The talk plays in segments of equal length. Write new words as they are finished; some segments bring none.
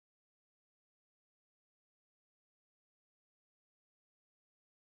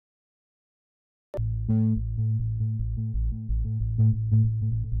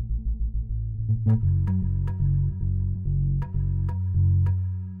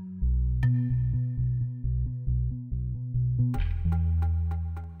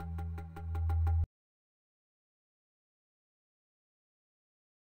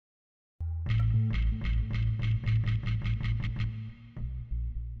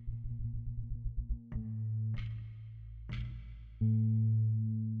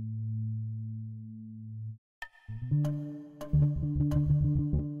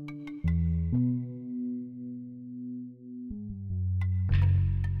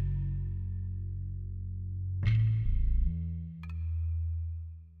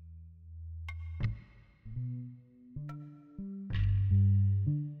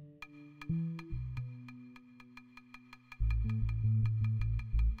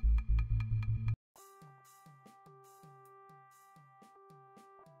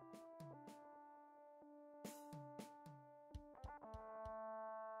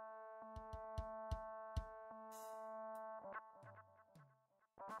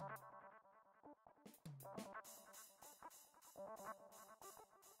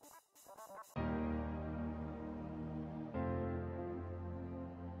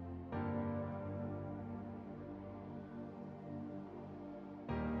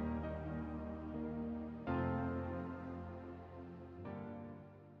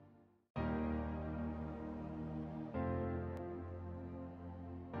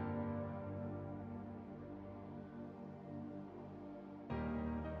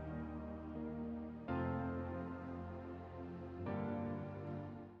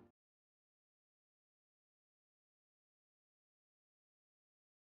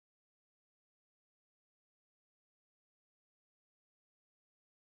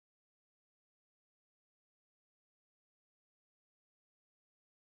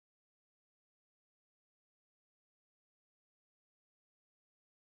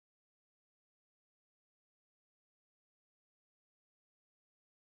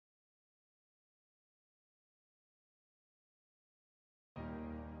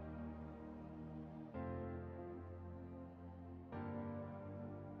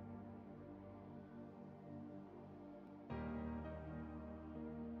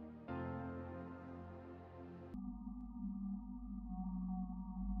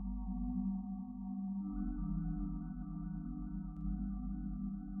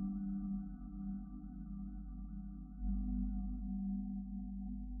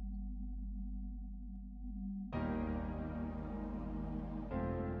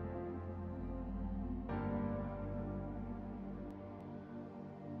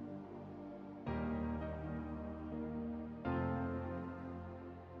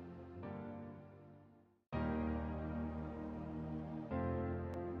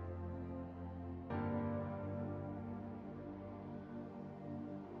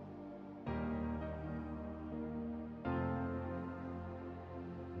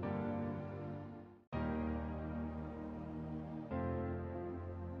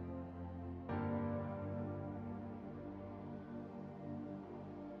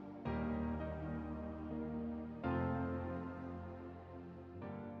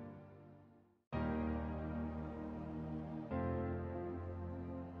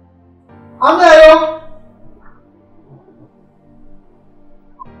Amayo!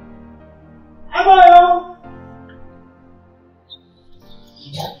 Amayo!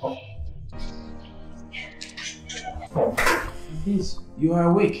 Please, you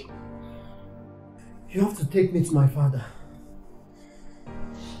are awake. You have to take me to my father.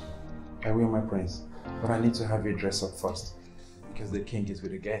 I will, my prince. But I need to have you dress up first. Because the king is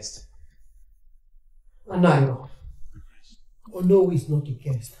with a guest. Anayo. Ono is not a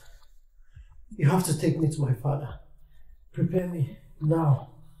guest. You have to take me to my father. Prepare me now.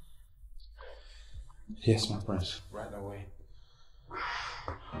 Yes, my prince. Right away.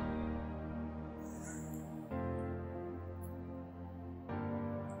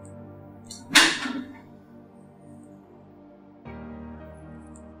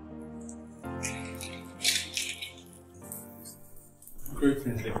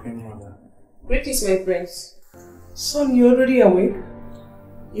 Greetings, the queen mother. Greetings, my prince. Son, you already awake?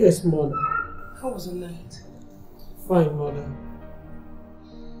 Yes, mother. How was the night? Fine, mother.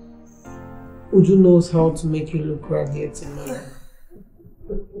 Uju knows how to make you look radiating, mother.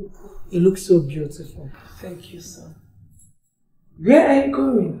 You look so beautiful. Thank you, son. Where are you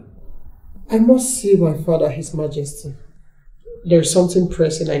going? I must see my father, His Majesty. There's something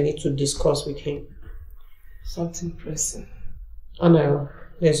pressing I need to discuss with him. Something pressing? Anayo,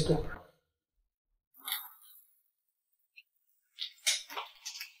 let's go.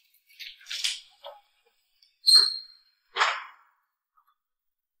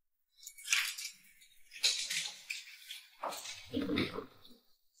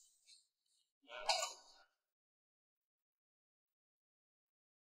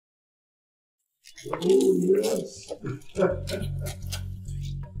 Oh, yes.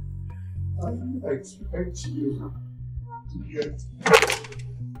 I expect you to get.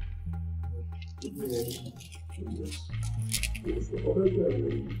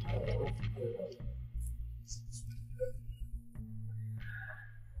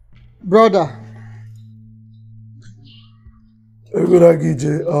 Brother.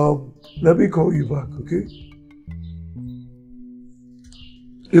 Let me call you back, okay?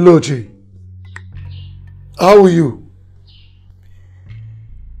 Ilochi, how are you?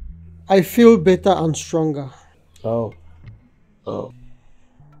 I feel better and stronger. Oh.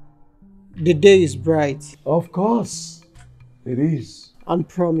 The day is bright. Of course, it is. And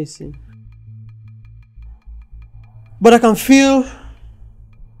promising. But I can feel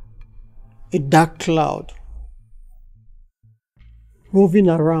a dark cloud moving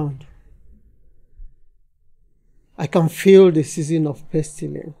around. I can feel the season of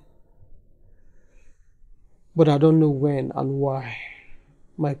pestilence. But I don't know when and why.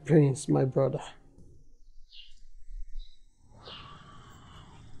 My prince, my brother.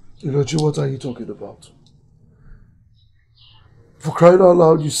 Ilochi, what are you talking about? For crying out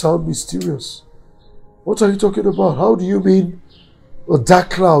loud, you sound mysterious. What are you talking about? How do you mean a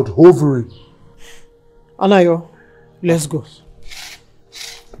dark cloud hovering? Anayo, let's go.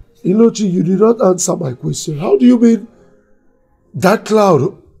 Ilochi, you did not answer my question. How do you mean dark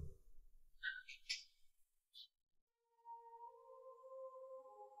cloud?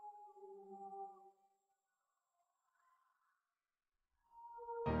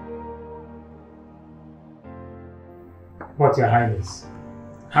 But Your Highness,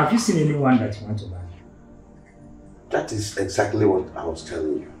 have you seen anyone that you want to marry? That is exactly what I was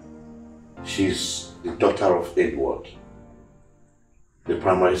telling you. She's the daughter of Edward, the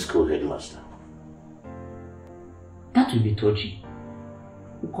primary school headmaster. That will be touchy,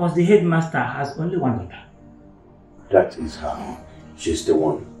 because the headmaster has only one daughter. That is her. She's the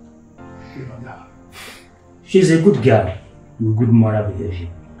one. She's a good girl with good moral behavior.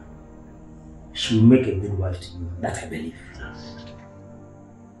 She will make a good wife to you, that I believe.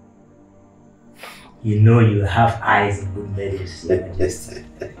 You know you have eyes in good maidens, Your Majesty.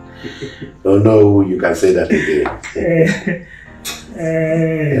 Oh no, you can say that again.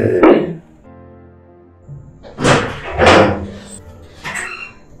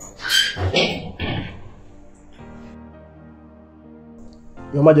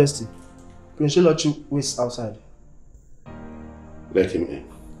 Your Majesty, Prince Ilochi waits outside. Let him in.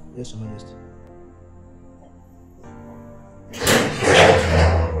 Yes, Your Majesty.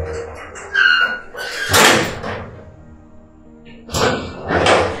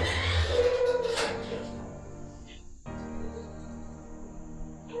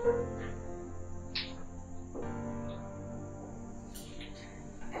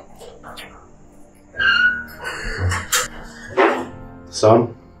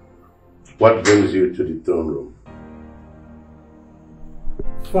 Son, what brings you to the throne room?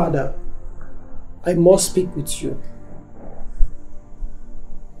 Father, I must speak with you.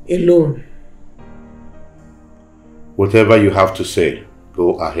 Alone. Whatever you have to say,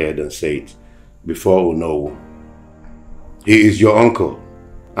 go ahead and say it before Unowu. He is your uncle,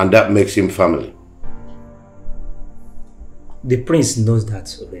 and that makes him family. The prince knows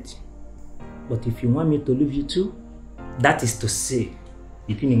that already. But if you want me to leave you too, that is to say,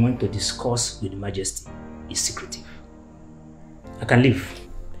 the thing you want to discuss with the Majesty is secretive. I can leave.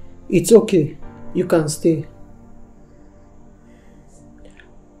 It's okay. You can stay.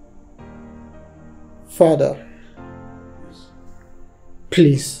 Father,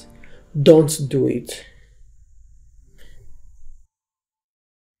 please, don't do it.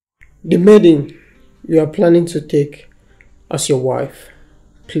 The maiden you are planning to take as your wife,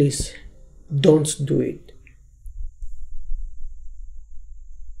 please, don't do it.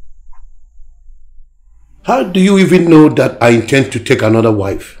 How do you even know that I intend to take another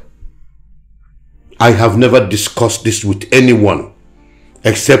wife? I have never discussed this with anyone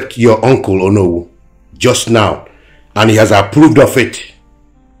except your uncle Onowu just now, and he has approved of it.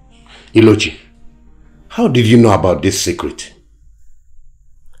 Ilochi, how did you know about this secret?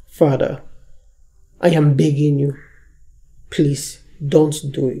 Father, I am begging you, please don't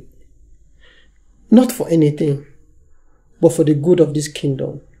do it. Not for anything, but for the good of this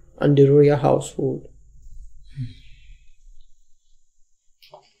kingdom and the royal household.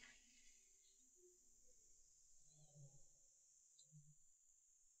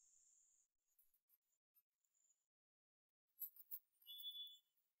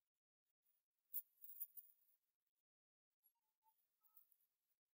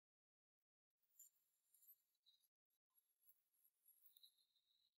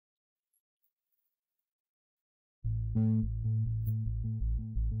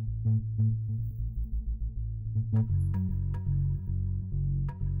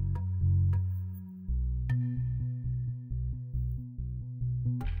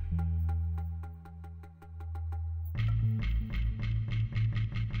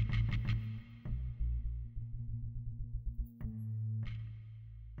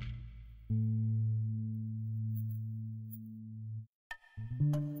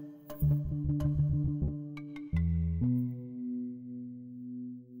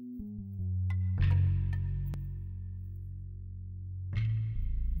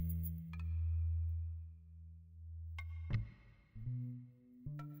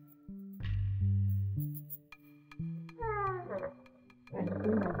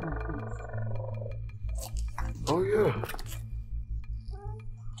 Oh yeah.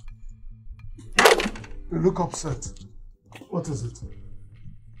 You look upset. What is it?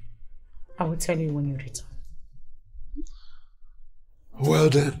 I will tell you when you return. Well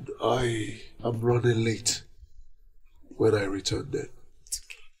then, I am running late. When I return then.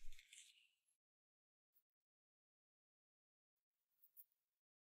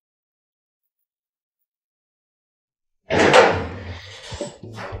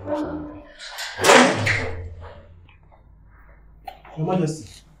 Your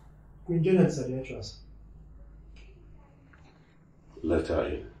Majesty, Queen Janet is at the entrance. Let her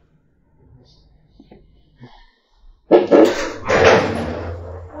in.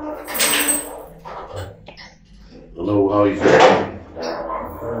 Hello, how are you doing?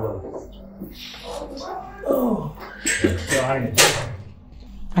 Oh, Your Highness.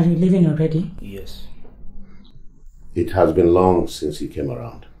 Are you leaving already? Yes. It has been long since he came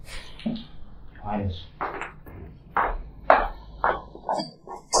around. Your Highness.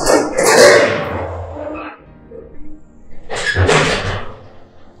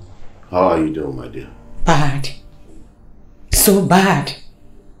 How are you doing, my dear? Bad. So bad.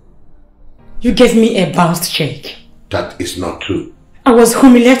 You gave me a bounced check. That is not true. I was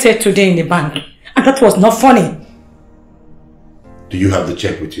humiliated today in the bank, and that was not funny. Do you have the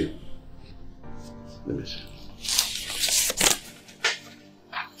check with you? Let me see.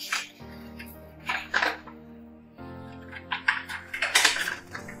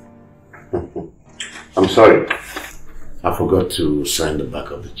 I'm sorry. I forgot to sign the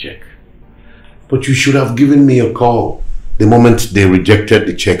back of the check. But you should have given me a call the moment they rejected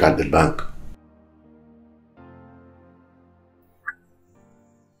the check at the bank.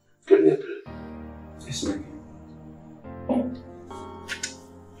 Give me a pen. Yes, ma'am.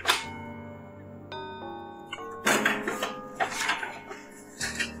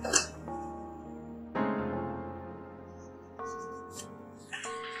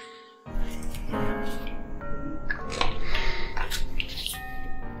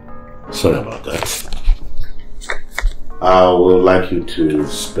 Sorry about that. I would like you to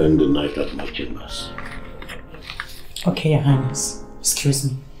spend the night at my chambers. Okay, Your Highness.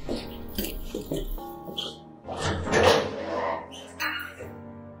 Excuse me.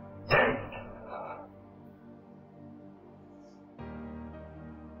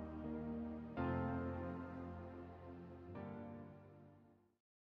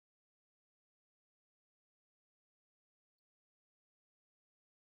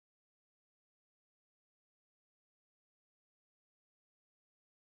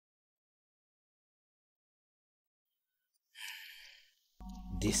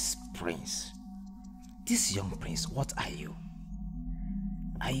 This prince, this young prince, what are you?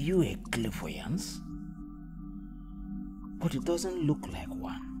 Are you a clairvoyance? But it doesn't look like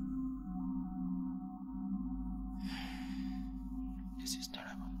one. This is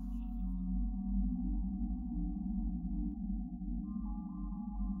terrible.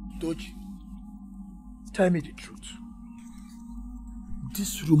 Doji, tell me the truth.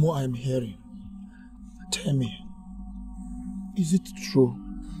 This rumor I'm hearing, tell me, is it true?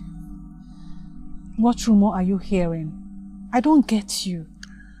 What rumor are you hearing? I don't get you.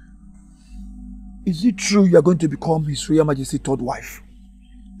 Is it true you are going to become His Royal Majesty's third wife?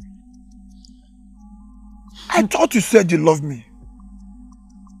 I thought you said you loved me.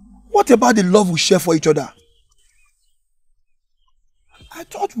 What about the love we share for each other? I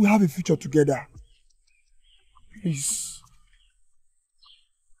thought we have a future together. Please.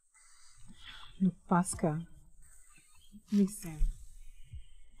 Look, Pascal, listen.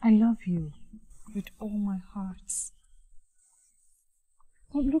 I love you with all my heart.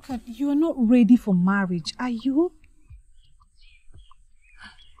 But look at you, are not ready for marriage, are you?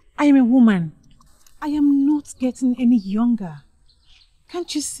 I am a woman. I am not getting any younger.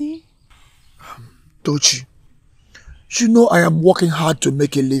 Can't you see? Tochi, you know I am working hard to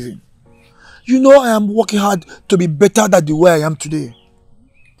make a living. You know I am working hard to be better than the way I am today.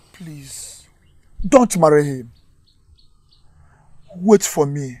 Please, don't marry him. Wait for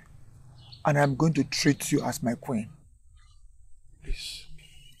me, and I am going to treat you as my queen. Please.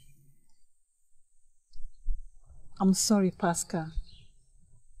 I'm sorry, Pascal.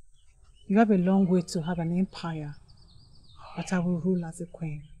 You have a long way to have an empire, but I will rule as a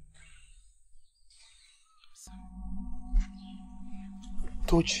queen.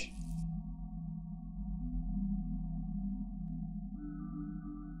 Tochi.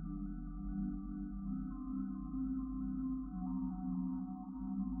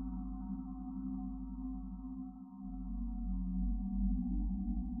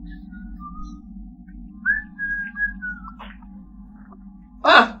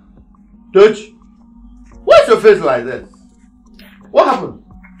 Ah! Dutch, why's your face like this? What happened?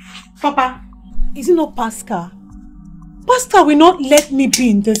 Papa, is it not Pascal? Pascal will not let me be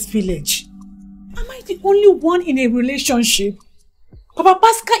in this village. Am I the only one in a relationship? Papa,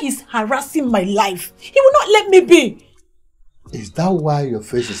 Pascal is harassing my life. He will not let me be. Is that why your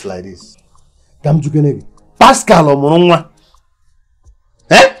face is like this? Pascal Omonwa.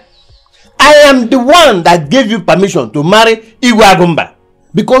 Eh? I am the one that gave you permission to marry Igwe Agumba.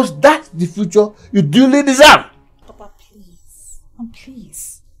 Because that's the future you duly deserve. Papa, please.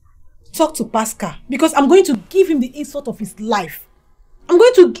 Please. Talk to Pascal. Because I'm going to give him the insult of his life. I'm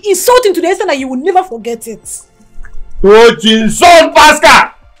going to insult him to the extent that you will never forget it. Don't insult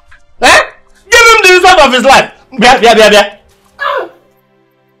Pascal! Eh? Give him the insult of his life. Bia.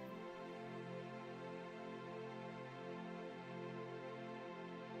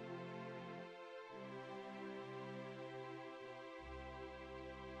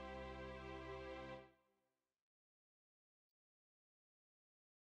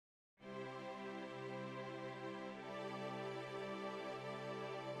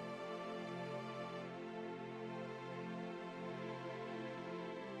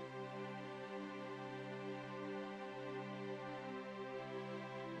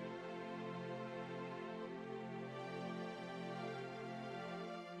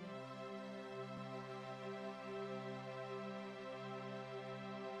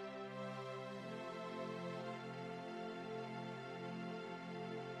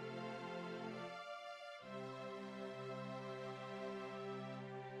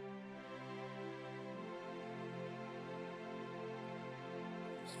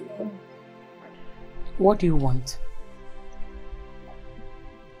 What do you want?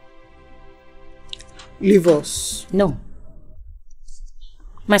 Leave us. No.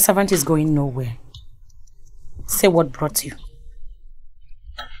 My servant is going nowhere. Say what brought you.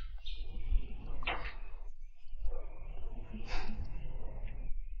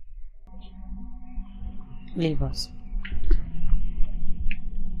 Leave us.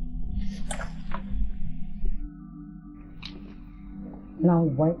 Now,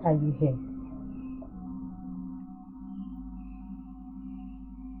 why are you here?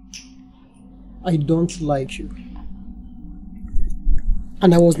 I don't like you.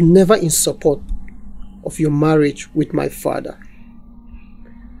 And I was never in support of your marriage with my father.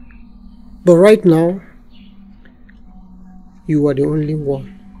 But right now, you are the only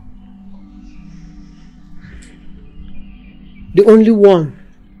one. The only one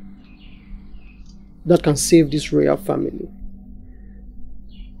that can save this royal family.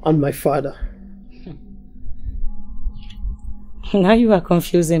 And my father. Now you are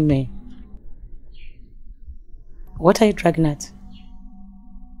confusing me. What are you dragging at?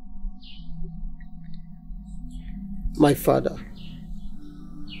 My father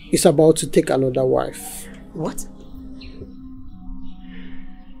is about to take another wife. What?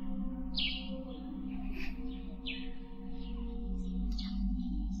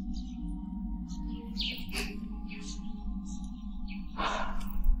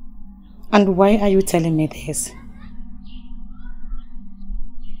 And why are you telling me this?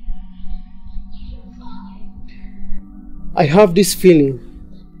 I have this feeling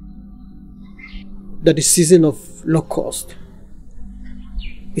that the season of locust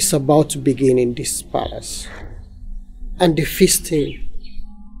is about to begin in this palace. And the feasting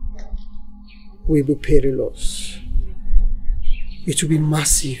will be perilous. It will be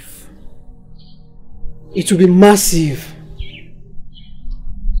massive. It will be massive.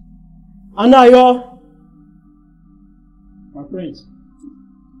 Anayo! My friends.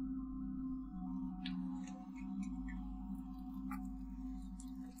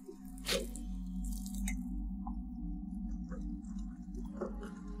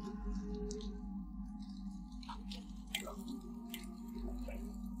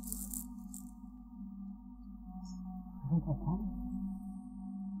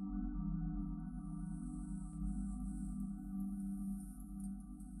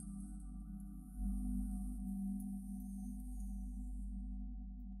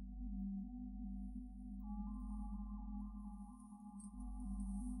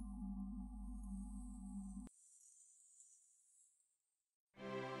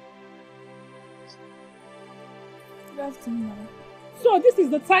 Good afternoon, Mama. So this is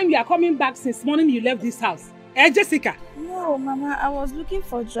the time you are coming back since morning you left this house? Eh, Jessica? No, Mama, I was looking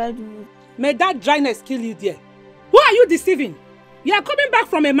for dried wood. May that dryness kill you there. Who are you deceiving? You are coming back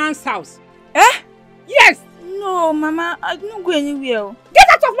from a man's house. Eh? Yes! No, Mama, I didn't go anywhere. Get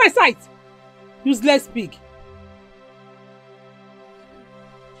out of my sight! Useless pig.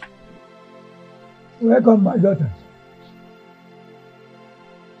 Welcome, my daughter.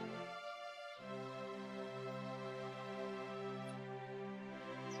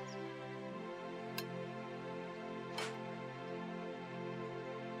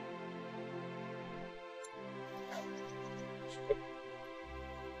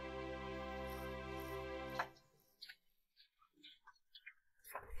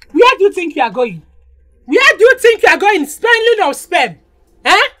 Where do you think you are going? Where do you think you are going? Spending or sperm?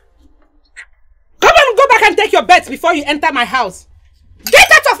 Eh? Come on, go back and take your bets before you enter my house.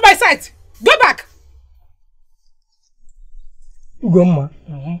 Get out of my sight! Go back! Ugoma,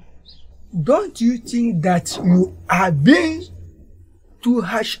 don't you think that you are being too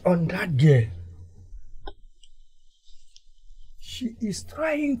harsh on that girl? She is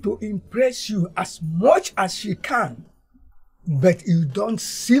trying to impress you as much as she can, but you don't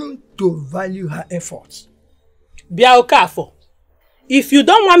seem to value her efforts. Biaokafo, if you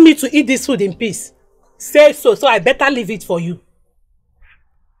don't want me to eat this food in peace, say so I better leave it for you.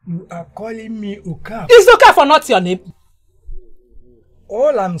 You are calling me Okafor. Is Okafor not your name?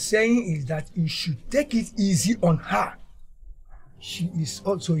 All I'm saying is that you should take it easy on her. She is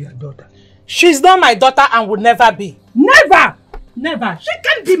also your daughter. She's not my daughter and would never be. Never! Never! She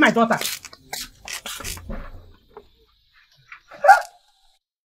can't be my daughter.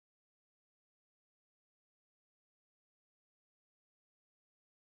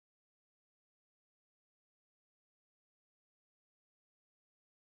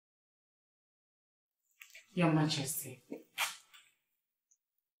 Your Majesty,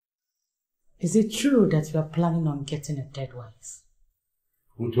 is it true that you are planning on getting a third wife?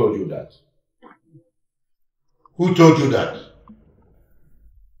 Who told you that? Who told you that?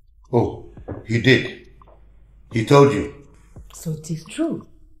 Oh, he did. He told you. So it is true.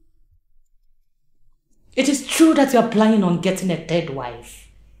 It is true that you are planning on getting a third wife,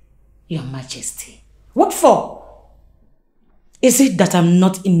 Your Majesty. What for? Is it that I'm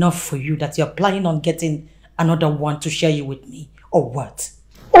not enough for you, that you're planning on getting another one to share you with me, or what?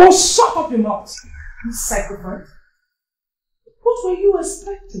 Oh, shut up your mouth, you psychopath. What were you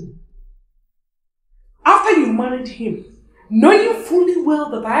expecting? After you married him, knowing fully well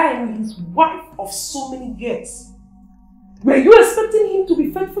that I am his wife of so many years, were you expecting him to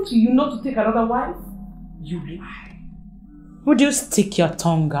be faithful to you, not to take another wife? You lie. Would you stick your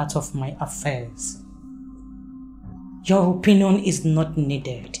tongue out of my affairs? Your opinion is not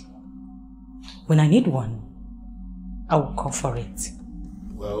needed. When I need one, I will call for it.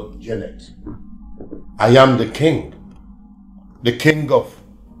 Well, Janet, I am the king of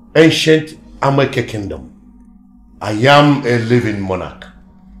ancient Amake kingdom. I am a living monarch,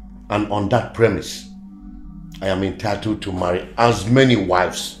 and on that premise, I am entitled to marry as many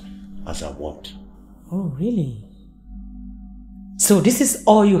wives as I want. Oh, really? So this is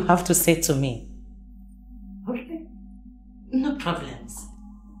all you have to say to me? Okay, no problems.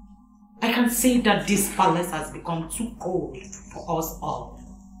 I can see that this palace has become too cold for us all.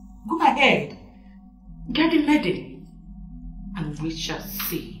 Go ahead, get ready, and we shall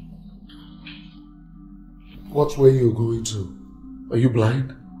see. What way you going to? Are you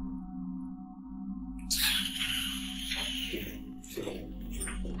blind?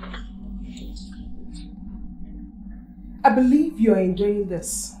 I believe you are enjoying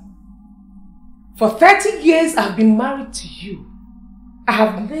this. For 30 years I've been married to you. I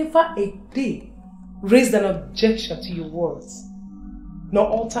have never a day raised an objection to your words, nor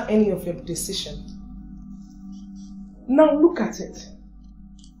alter any of your decisions. Now look at it.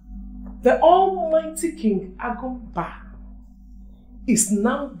 The almighty King Agumba is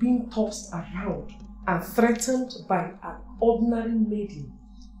now being tossed around and threatened by an ordinary maiden.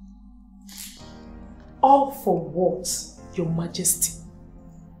 All for what, Your Majesty?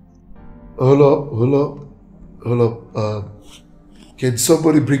 Hold up. Can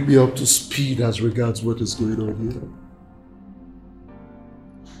somebody bring me up to speed as regards what is going on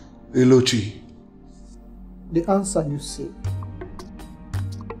here? Elochi. The answer you seek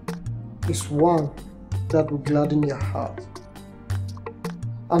is one that will gladden your heart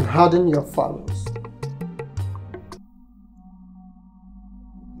and harden your fallows.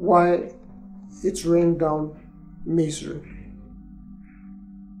 Why it rained down misery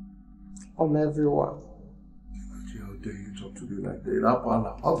on everyone. How dare you talk to me like that?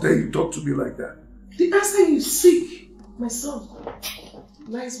 How dare you talk to me like that? The answer you seek My son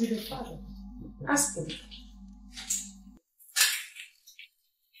lies with the father. Ask him.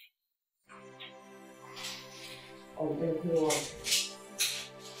 Oh, everyone.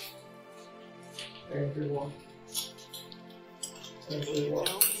 Everyone. Everyone.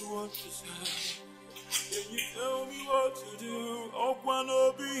 Can you tell me what to do?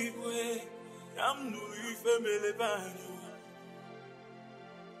 Okwano biwe, I'm Louis family banyo.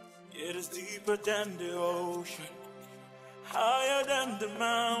 It is deeper than the ocean, higher than the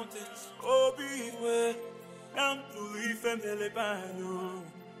mountains. Oh biwe, I'm Louis family banyo.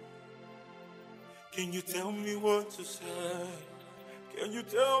 Can you tell me what to say? Can you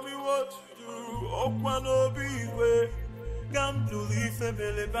tell me what to do? Okwano biwe, I'm Louis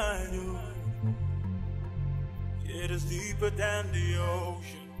family banyo. It is deeper than the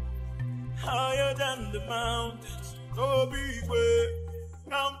ocean, higher than the mountains. No big way,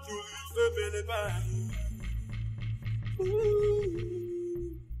 come to live the belly by.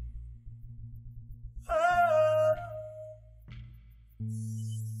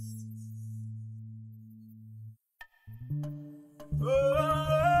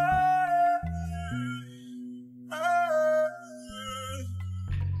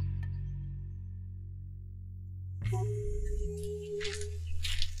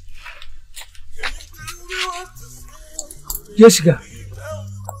 Jessica,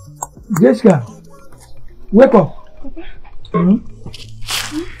 wake up.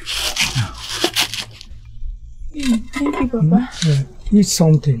 Thank you, Papa. Eat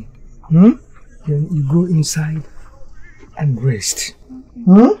something. Then you go inside and rest.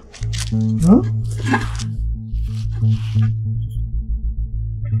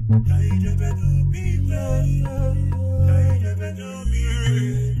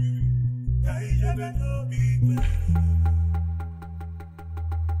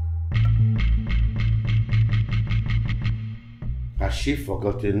 Has she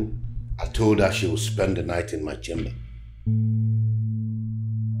forgotten I told her she would spend the night in my chamber?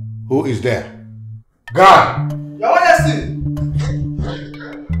 Who is there? Guard! Your Majesty!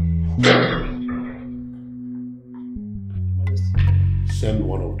 Send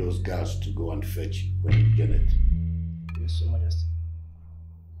one of those guards to go and fetch Queen Janet. Yes, Your Majesty.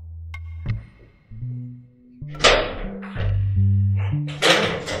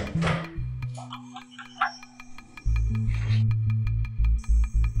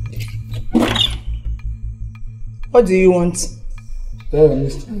 What do you want? Tell your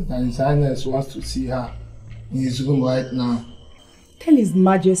mistress that His Highness wants to see her in his room right now. Tell His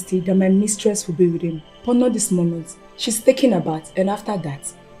Majesty that my mistress will be with him, but not this moment. She's taking a bath, and after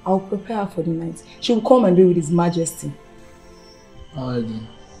that, I'll prepare her for the night. She will come and be with His Majesty. Alright then.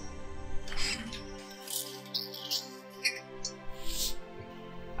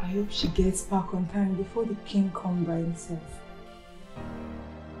 I hope she gets back on time before the king comes by himself.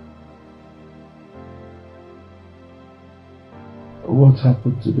 What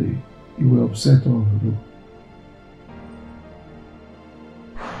happened today? You were upset over it.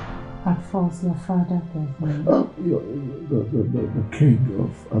 At first, your father told me. The king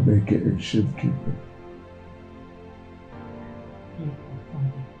of America Ancient Kingdom.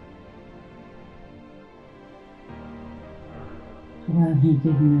 Well, he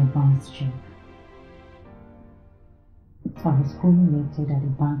gave me a bounce check. So I was only waited at the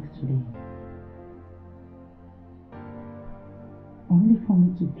bank today. Only for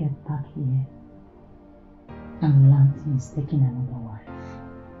me to get back here and learn he's taking another wife.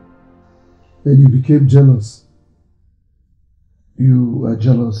 Then you became jealous. You are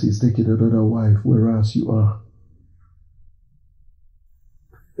jealous he's taking another wife, whereas you are.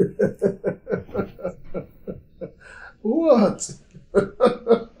 What?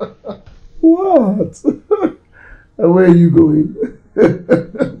 What? Where are you going?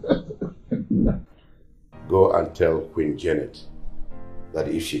 Go and tell Queen Janet that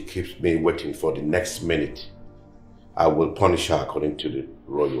if she keeps me waiting for the next minute, I will punish her according to the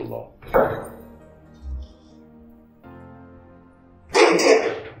royal law.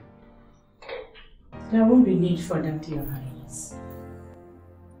 There won't be need for that, Your Highness.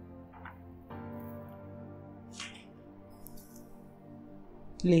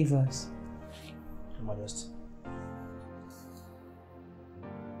 Leave us. Your Majesty.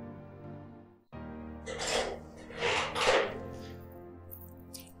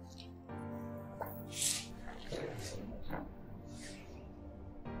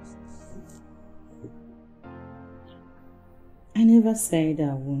 I never said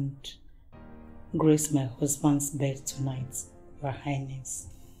I won't grace my husband's bed tonight, Your Highness.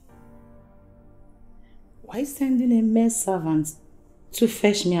 Why sending a maid servant to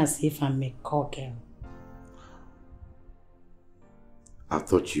fetch me as if I'm a cowgirl? I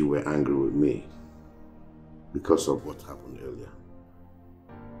thought you were angry with me because of what happened earlier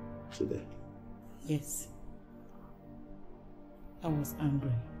today. Yes. I was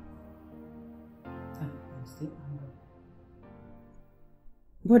angry. I'm still angry.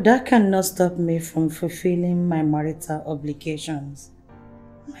 But that cannot stop me from fulfilling my marital obligations.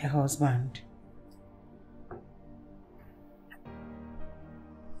 My husband.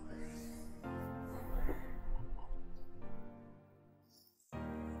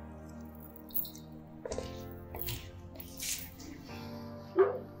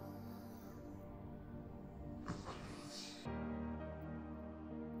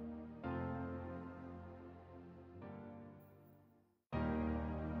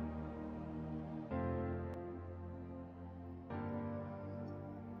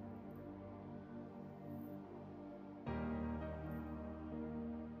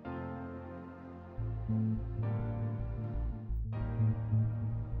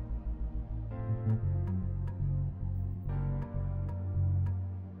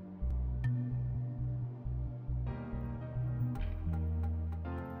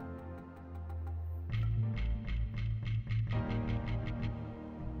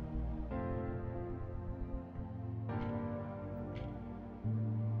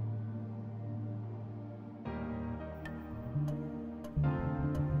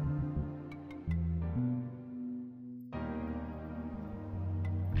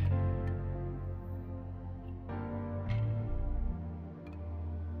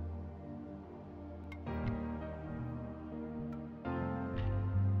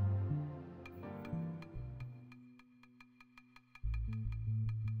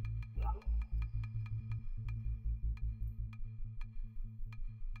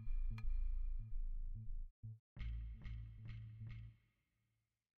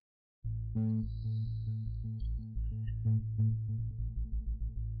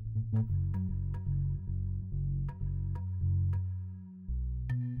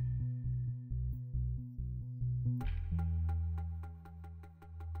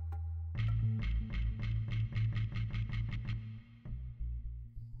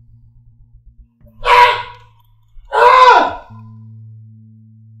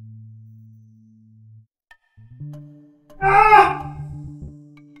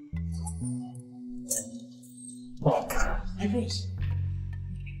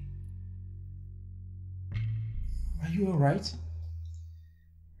 Are you alright?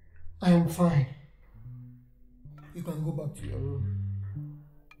 I am fine. You can go back to your room.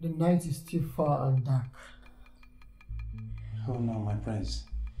 The night is still far and dark. Oh no, my prince.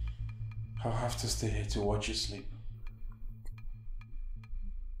 I'll have to stay here to watch you sleep.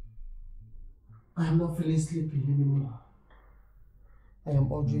 I am not feeling sleepy anymore. I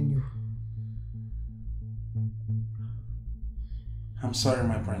am urging you. I'm sorry,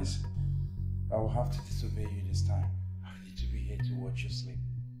 my prince. I will have to disobey you this time. I need to be here to watch you sleep.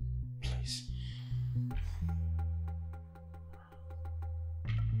 Please.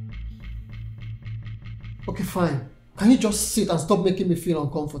 Okay, fine. Can you just sit and stop making me feel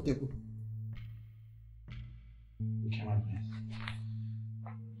uncomfortable? Come on, man.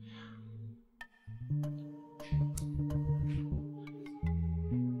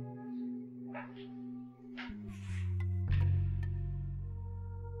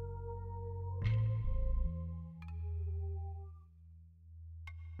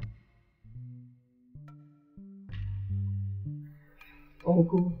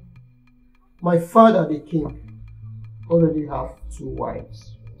 Uncle, my father, the king, already have 2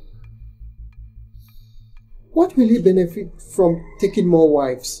 wives. What will he benefit from taking more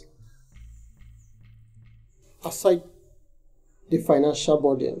wives? Aside the financial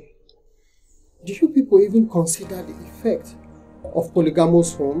burden, do you people even consider the effect of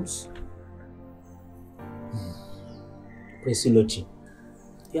polygamous homes? Prince Ilochi,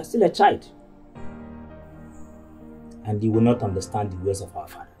 you are still a child. And you will not understand the ways of our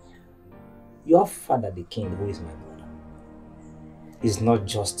father. Your father, the king, who is my brother, is not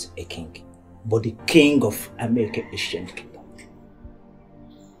just a king, but the king of American ancient kingdom.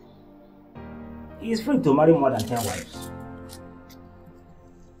 He is free to marry more than 10 wives.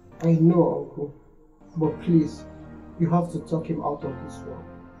 I know, Uncle, but please, you have to talk him out of this one.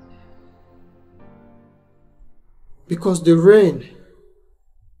 Because the rain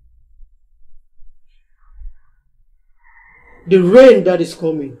that is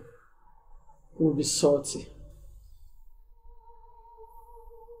coming will be salty.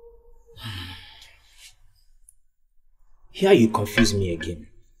 Here you confuse me again.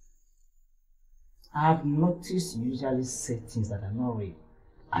 I have noticed you usually say things that are not real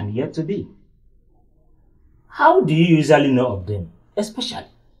and yet to be. How do you usually know of them? Especially,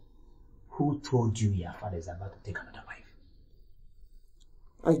 who told you your father is about to take another wife?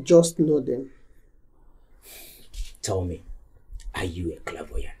 I just know them. Tell me, are you a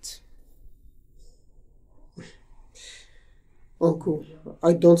clairvoyant? Uncle,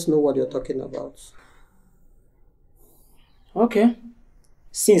 I don't know what you're talking about. Okay.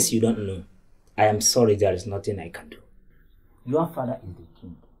 Since you don't know, I am sorry there is nothing I can do. Your father is the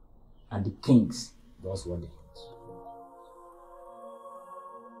king, and the kings does what they want.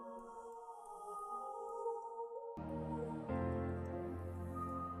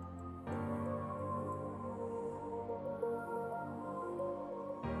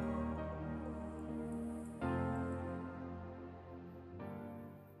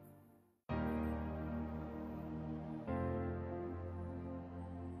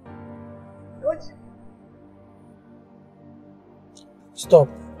 Stop.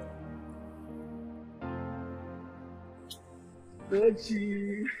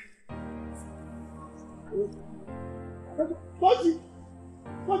 Tochi. Tochi,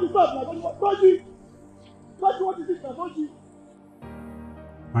 stop now. Tochi, what is this now? Tochi.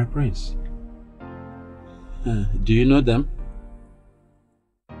 My prince. Do you know them?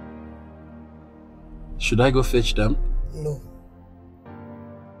 Should I go fetch them? No.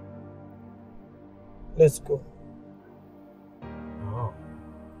 Let's go. Oh.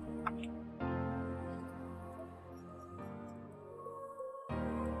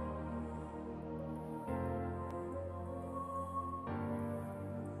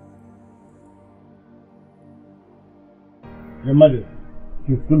 Your mother,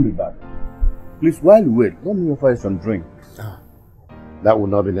 you'll soon be back. Please, while you wait, let me offer you some drink. That will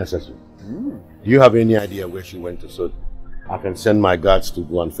not be necessary. Do you have any idea where she went to? So I can send my guards to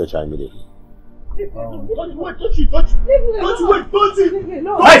go and fetch her immediately. Hey!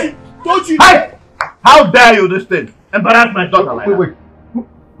 How dare you this thing? Embarrass my daughter like that. Wait.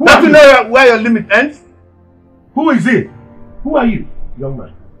 Don't you know where your limit ends? Who is it? Who are you, young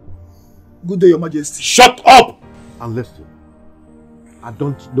man? Good day, Your Majesty. Shut up! And listen. I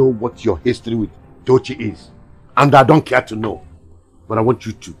don't know what your history with Tochi is. And I don't care to know. But I want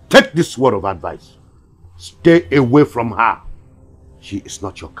you to take this word of advice. Stay away from her. She is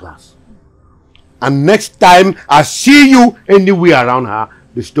not your class. And next time I see you anywhere around her,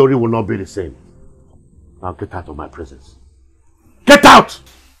 the story will not be the same. Now get out of my presence. Get out!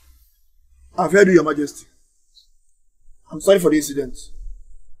 I've heard you, Your Majesty. I'm sorry for the incident.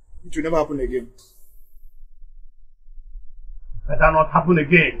 It will never happen again. Better not happen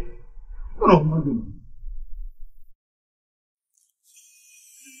again. What of Monday?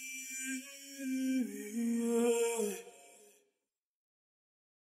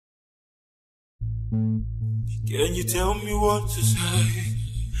 Can you tell me what to say?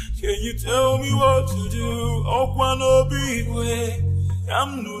 Can you tell me what to do?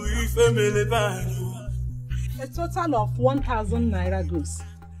 A total of 1,000 naira goes.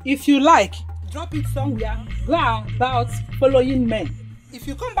 If you like, drop it somewhere, go about following men. If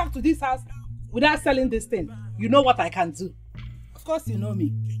you come back to this house without selling this thing, you know what I can do. Of course you know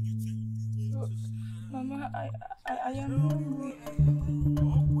me. Mama, I am hungry.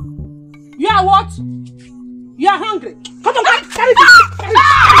 You are what? You are hungry. Come on, carry it.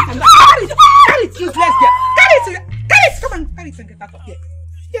 Carry it, useless girl. Carry it. Come on, carry it and get out of here.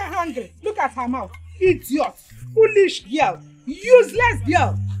 You are hungry. Look at her mouth. Idiot. Foolish girl. Useless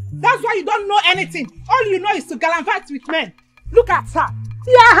girl. That's why you don't know anything. All you know is to gallivant with men. Look at her.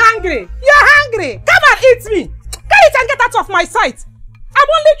 You are hungry. You are hungry. Come and eat me. Carry it and get out of my sight. I'm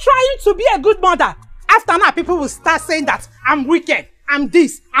only trying to be a good mother. After now, people will start saying that I'm wicked. I'm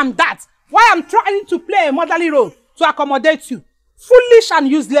this. I'm that. Why I'm trying to play a motherly role to accommodate you. Foolish and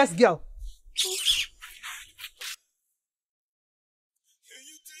useless girl.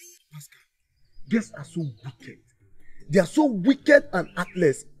 Girls are so wicked. They are so wicked and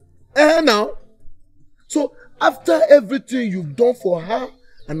heartless. Now. So after everything you've done for her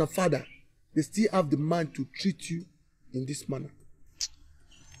and her father, they still have the mind to treat you in this manner.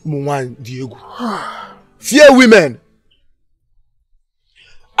 Diego. Fear women.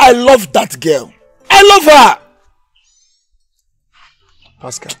 I love that girl. I love her.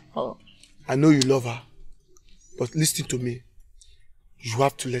 Pascal, I know you love her, but listen to me. You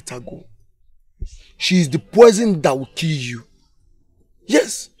have to let her go. She is the poison that will kill you.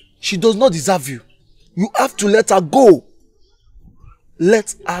 Yes, she does not deserve you. You have to let her go.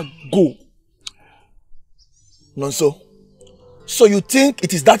 Let her go. Nonso, so you think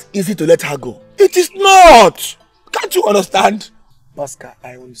it is that easy to let her go? It is not. Can't you understand? Pascal,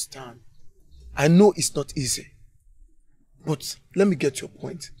 I understand. I know it's not easy. But let me get your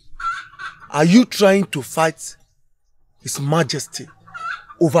point. Are you trying to fight His Majesty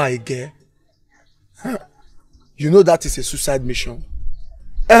over a girl? You know that is a suicide mission.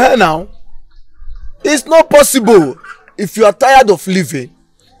 Now, it's not possible. If you are tired of living,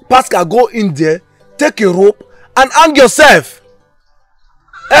 Pascal, go in there, take a rope and hang yourself.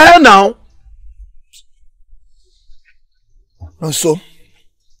 Now. And so,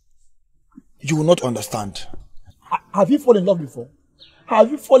 you will not understand. Have you fallen in love before? Have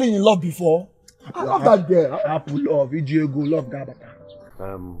you fallen in love before? I love that girl. Apple love, Diego love that.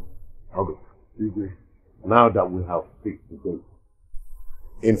 Okay. Now that we have fixed the date,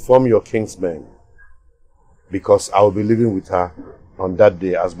 inform your kinsmen, because I will be living with her on that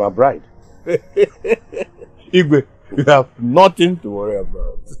day as my bride. Igwe, you have nothing to worry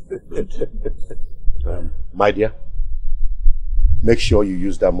about. My dear, make sure you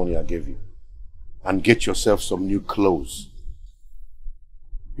use that money I gave you and get yourself some new clothes.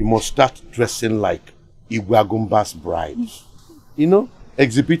 You must start dressing like Igwe Agumba's bride. You know,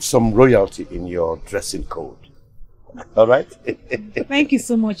 exhibit some royalty in your dressing code. All right? Thank you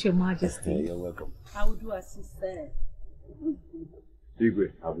so much, Your Majesty. You're welcome. I will do as you said.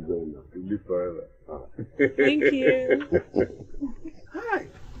 Igwe, I'll be going now. You live forever. Thank you. Hi.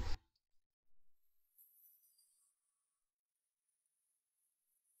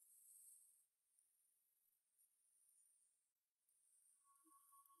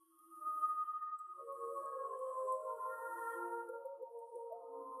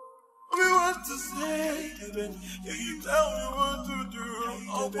 To say, baby, you tell me what to do.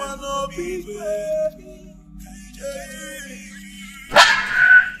 I wanna be baby.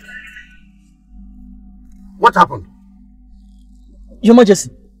 What happened? Your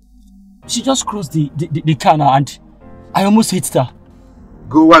Majesty, she just crossed the car now and I almost hit her.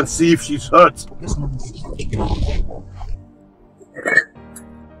 Go and see if she's hurt. Yes, ma'am.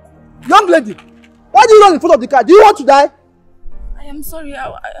 Young lady, why do you run in front of the car? Do you want to die? I am sorry,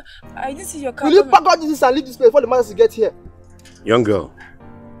 I didn't see your car. Will you pack out this and leave this place before the Majesty gets here? Young girl,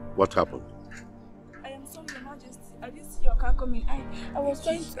 what happened? I am sorry, Your Majesty. I didn't see your car coming. I was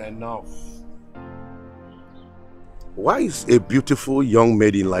trying to... Enough. Why is a beautiful young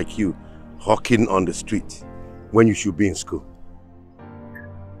maiden like you hawking on the street when you should be in school?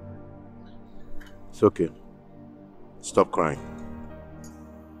 It's okay. Stop crying.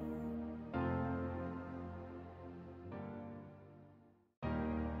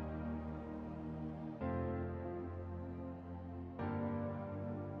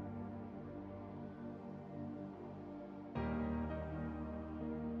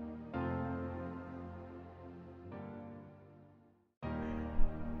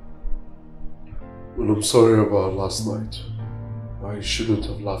 Well, I'm sorry about last night. I shouldn't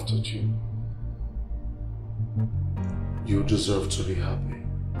have laughed at you. You deserve to be happy.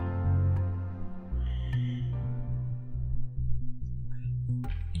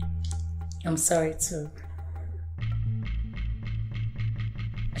 I'm sorry too.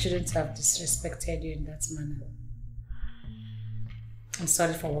 I shouldn't have disrespected you in that manner. I'm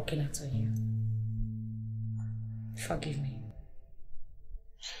sorry for walking out on you. Forgive me.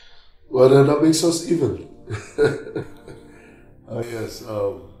 Well, then that makes us even. Yes,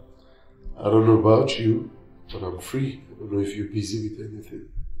 I don't know about you, but I'm free. I don't know if you're busy with anything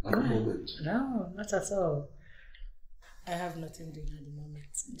at the moment. No, not at all. I have nothing doing at the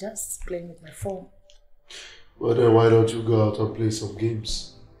moment. Just playing with my phone. Well, then why don't you go out and play some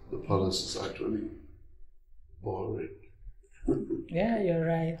games? The palace is actually boring. Yeah, you're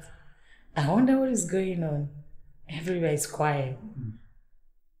right. I wonder what is going on. Everywhere is quiet.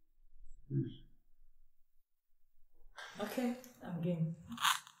 Okay, I'm game.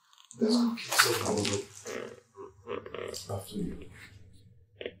 Let's go get some after you.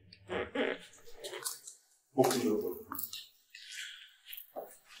 Open it up.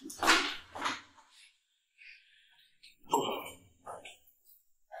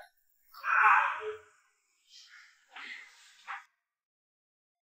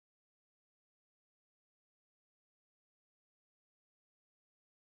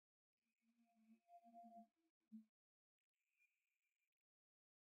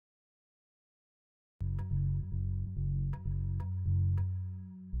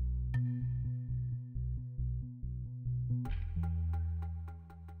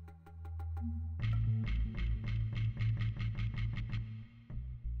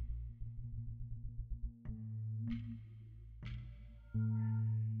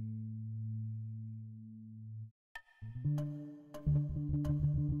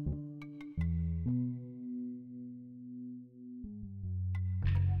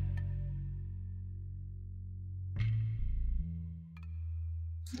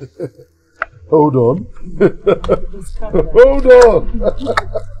 Hold on. Hold on.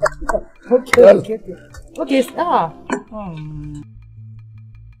 Okay. Okay, stop.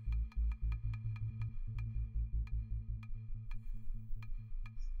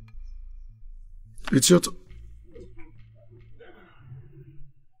 It's your turn.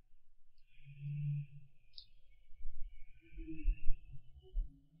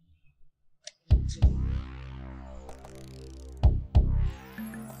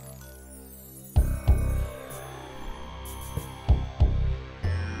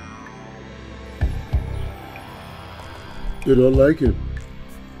 You don't like him?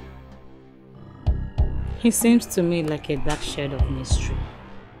 He seems to me like a dark shade of mystery.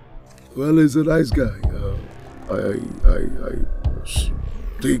 Well, he's a nice guy. I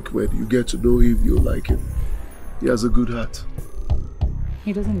think when you get to know him, you'll like him. He has a good heart.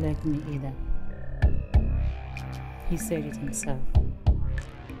 He doesn't like me either. He said it himself.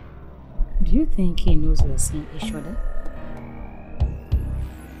 Do you think he knows we're seeing each other?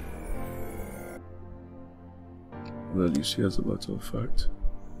 Well, you see, as a matter of fact,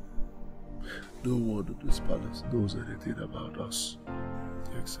 no one in this palace knows anything about us,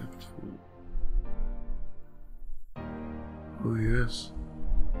 except for... Oh yes,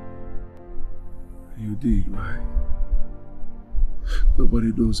 you did, right?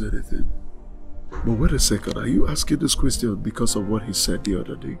 Nobody knows anything. But wait a second, are you asking this question because of what he said the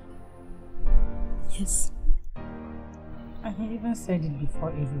other day? Yes. And he even said it before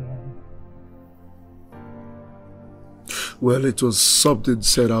everyone. Well, it was something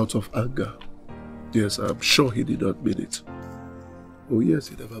said out of anger. Yes, I'm sure he did not mean it. Oh yes,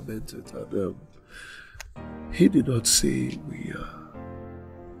 he never meant it. And he did not say we are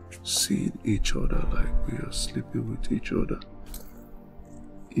seeing each other like we are sleeping with each other.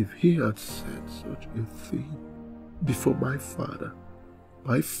 If he had said such a thing before my father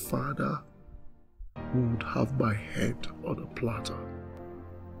would have my head on a platter.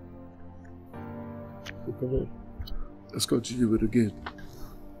 So come on, let's continue with the game.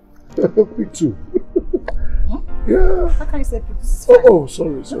 Pick two. Huh? Yeah. How can you say pick two? Oh,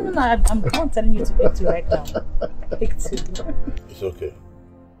 sorry. No, I'm not telling you to pick two right now. Pick two. It's okay.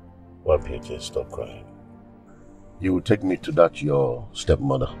 One PJ, stop crying. You will take me to that your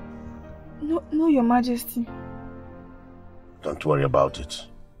stepmother. No, Your Majesty. Don't worry about it.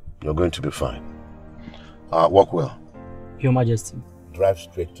 You're going to be fine. Walk well. Your Majesty. Drive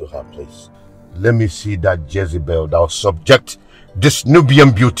straight to her place. Let me see that Jezebel that will subject this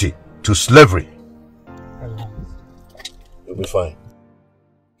Nubian beauty to slavery. You'll be fine.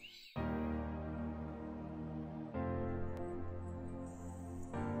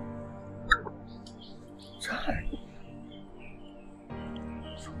 Chai.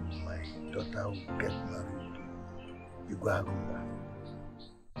 So my daughter will get married to Igwagunda.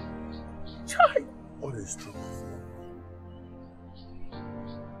 Chai. What is true?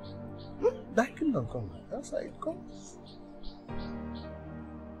 That kingdom come. That's how it comes.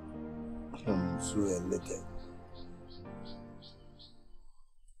 I'm so elated.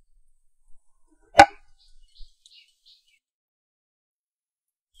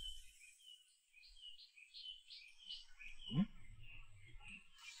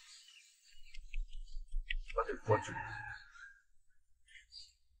 What a fortune.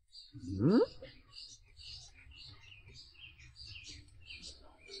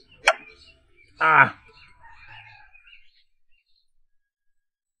 Ah.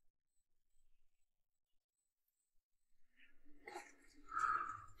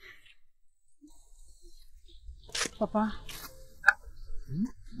 Papa.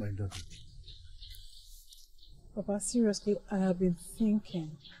 My daughter. Papa, seriously, I have been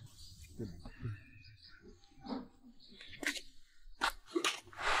thinking.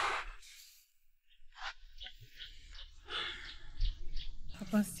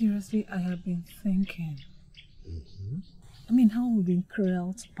 Papa, seriously, I have been thinking. I mean, how we've been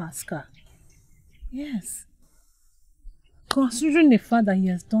cruel to Pascal. Yes. Considering the fact that he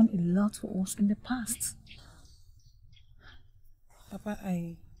has done a lot for us in the past. Papa,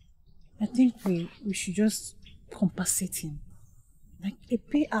 I think we should just compensate him. Like a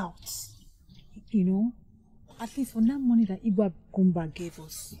payout. You know? At least for that money that Igwa Gumba gave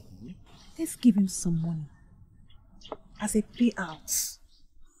us. Let's give him some money. As a payout.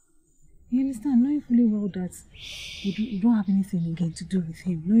 You understand? Knowing fully well that you don't have anything again to do with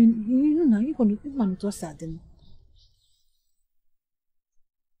him. Knowing, you know now, you're going to sadden.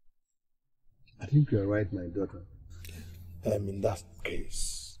 I think you're right, my daughter. In that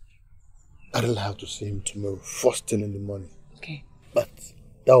case, I'll have to see him tomorrow, first thing in the morning. Okay. But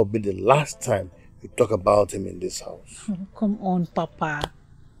that will be the last time we talk about him in this house. Oh, come on, Papa.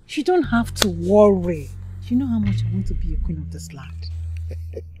 You don't have to worry. You know how much I want to be a queen of this land.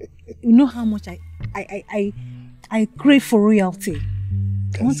 You know how much I crave for royalty.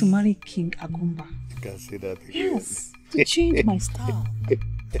 I want to marry King Agumba. You can say that again. Yes, to change my style.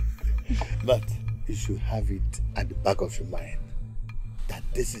 But you should have it at the back of your mind that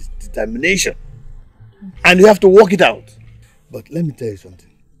this is determination. And you have to work it out. But let me tell you something.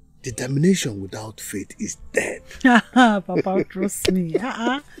 Determination without faith is dead. Papa, trust me.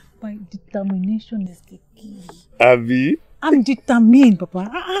 My determination is the key. Abby? I'm determined, Papa.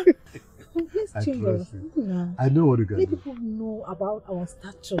 I trust you. I know what you can Let do. people know about our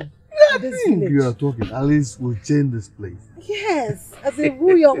stature. I think you are talking. At least we'll change this place. Yes, as a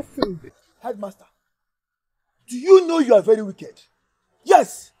royalty. Headmaster, do you know you are very wicked?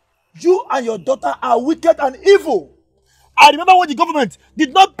 Yes, you and your daughter are wicked and evil. I remember when the government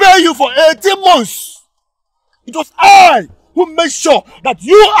did not pay you for 18 months. It was I who made sure that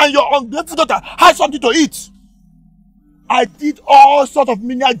you and your ungrateful daughter had something to eat. I did all sorts of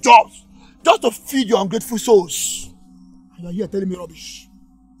menial jobs just to feed your ungrateful souls. And you're here telling me rubbish.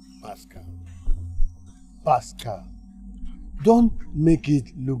 Pascal, don't make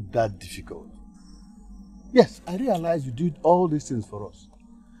it look that difficult. Yes, I realize you did all these things for us.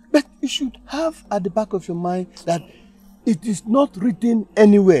 But you should have at the back of your mind that it is not written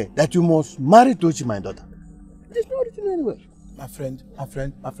anywhere that you must marry Tochi, my daughter. It is not written anywhere. My friend,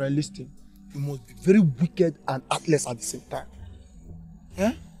 listen. You must be very wicked and heartless at the same time.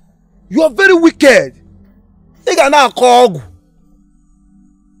 Yeah? You are very wicked.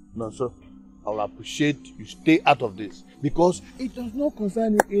 No, sir. I will appreciate you stay out of this because it does not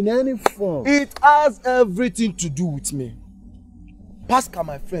concern you in any form. It has everything to do with me. Pascal,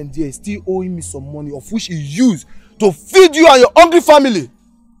 my friend here, is still owing me some money of which he used to feed you and your hungry family.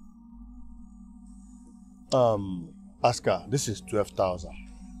 Pascal, this is 12,000.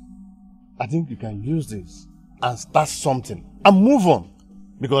 I think you can use this and start something and move on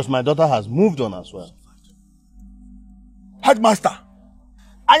because my daughter has moved on as well. Headmaster,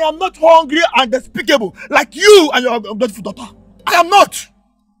 I am not hungry and despicable like you and your ungrateful daughter. I am not.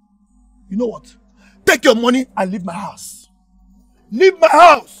 You know what? Take your money and leave my house. Leave my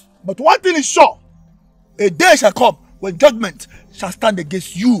house. But one thing is sure. A day shall come when judgment shall stand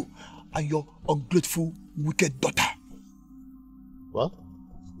against you and your ungrateful, wicked daughter. Well,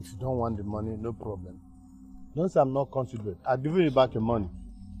 if you don't want the money, no problem. Don't say I'm not considerate. I'll give you back your money.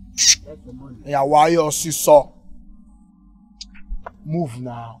 That's the money. Yeah, why you sister? Move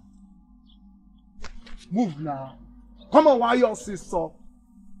now. Move now. Come on, why you sister?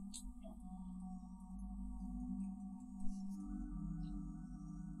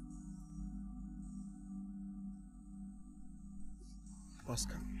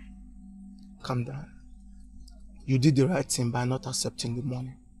 Oscar, calm down. You did the right thing by not accepting the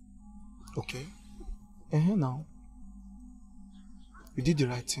money. Okay? Now. You did the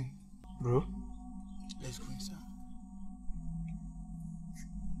right thing, bro. Let's go inside.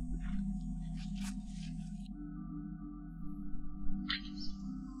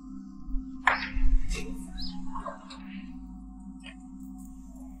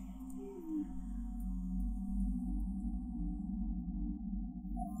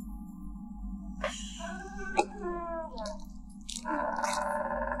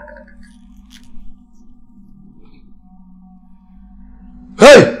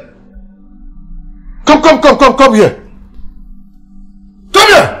 Hey! Come here! Come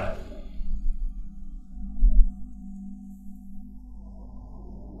here!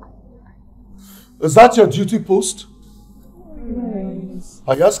 Is that your duty post? Yes.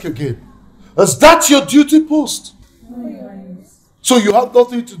 I ask again. Is that your duty post? Yes. So you have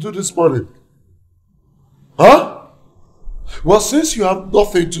nothing to do this morning? Huh? Well, since you have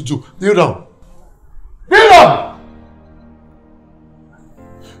nothing to do, kneel down. Kneel down!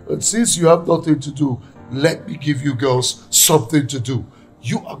 And since you have nothing to do, let me give you girls something to do.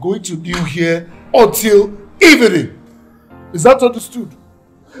 You are going to kneel here until evening. Is that understood?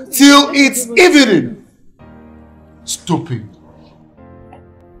 Till it's evening. Stupid.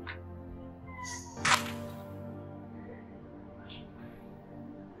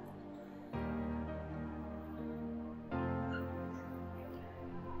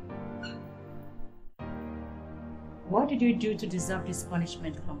 What did you do to deserve this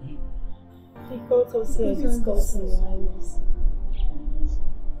punishment from him? He caught us here discussing, Your Highness.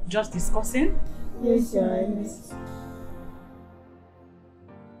 Just discussing? Yes, Your Highness.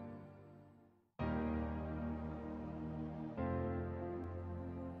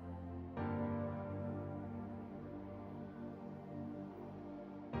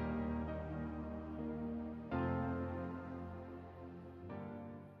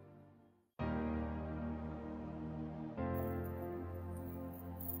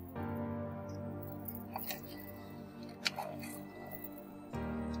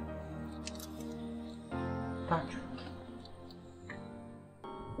 Patrick,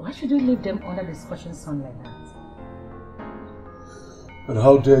 why should we leave them under the scorching sun like that? And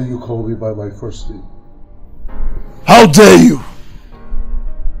how dare you call me by my first name? How dare you?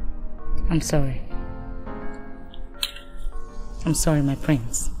 I'm sorry. I'm sorry, my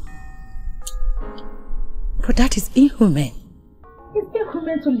prince. But that is inhuman. It's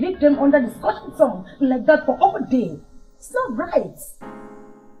inhuman to leave them under the scorching sun like that for all day. It's not right.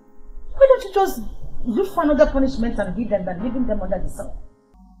 Why don't you just look for another punishment and give them than leaving them under the sun?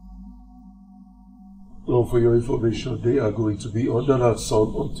 Well, for your information, they are going to be under that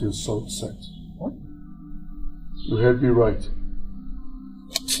sun until sunset. What? You heard me right.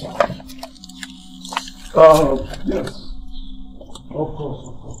 Yes. Of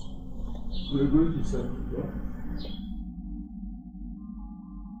course. We're going to settle, yeah?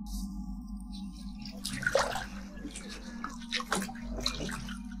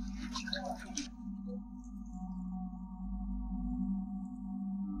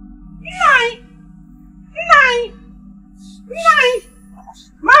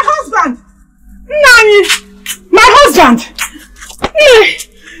 My husband! My husband!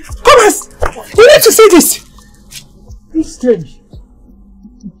 Come on! You need to see this! It's strange.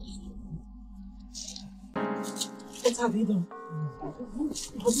 What have you done?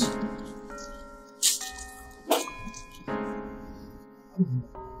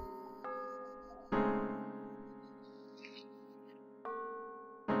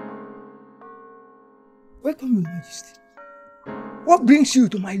 Welcome, Your Majesty. What brings you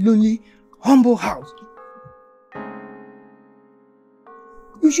to my lonely, humble house?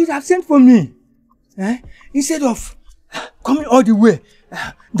 You should have sent for me, instead of coming all the way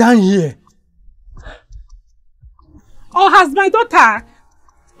down here. Or has my daughter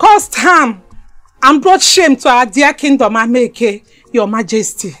caused harm and brought shame to our dear kingdom, Ameke, Your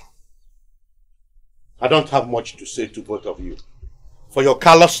Majesty? I don't have much to say to both of you for your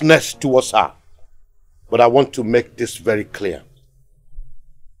callousness towards her. But I want to make this very clear.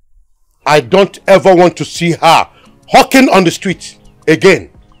 I don't ever want to see her hawking on the street again.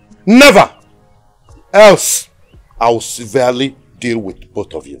 Never! Else, I will severely deal with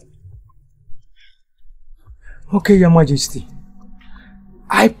both of you. Okay, Your Majesty.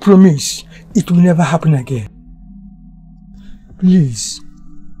 I promise it will never happen again. Please.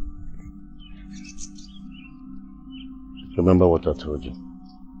 Remember what I told you.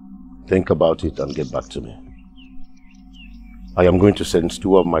 Think about it and get back to me. I am going to send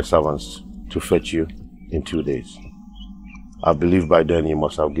 2 of my servants to fetch you in 2 days. I believe by then you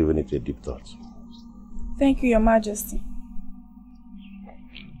must have given it a deep thought. Thank you, Your Majesty.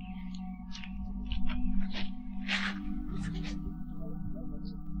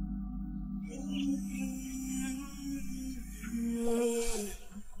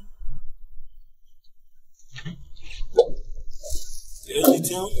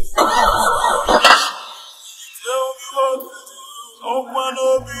 Tell me what oh one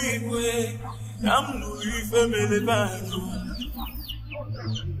be way I'm Louis family band.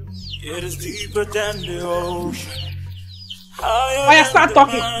 It is deeper than the ocean. Oya, start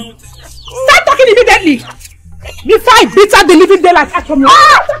talking. Start talking immediately. Before I beat out the living daylight out from you.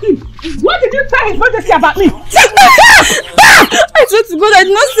 What did you tell His Majesty about me? I swear to God, I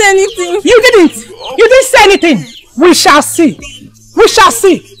did not say anything. You didn't. You didn't say anything. We shall see. We shall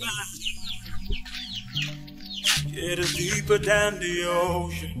see. It is deeper than the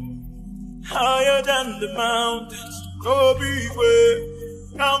ocean, higher than the mountains. No big way,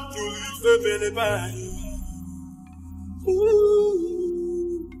 come to live the belly by.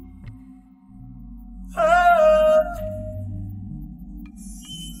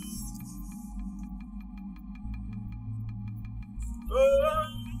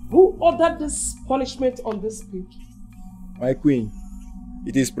 Who ordered this punishment on this pig? My queen,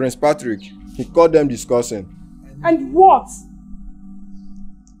 it is Prince Patrick. He caught them discussing. And what?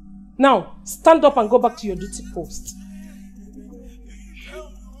 Now, stand up and go back to your duty post.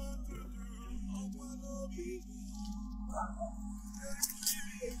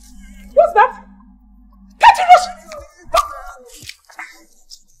 What's that? Can't you rush?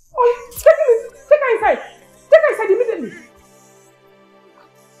 Oh, take her inside. Take her inside immediately.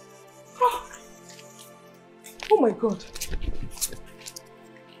 Oh my God.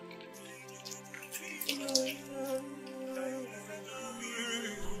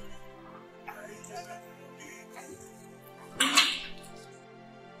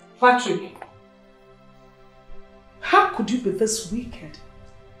 Patrick, how could you be this wicked?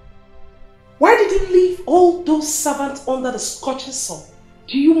 Why did you leave all those servants under the scorching sun?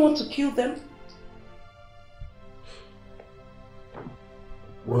 Do you want to kill them?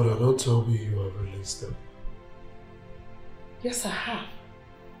 Well, don't tell me you have released them. Yes, I have.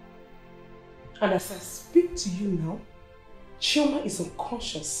 And as I speak to you now, Chioma is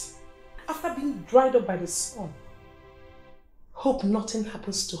unconscious after being dried up by the sun. Hope nothing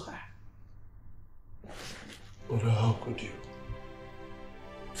happens to her. Mother, how could you?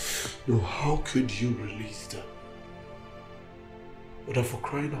 No, how could you release them? Mother, for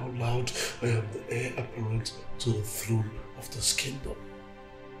crying out loud, I am the heir apparent to the throne of this kingdom.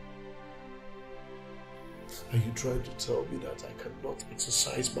 Are you trying to tell me that I cannot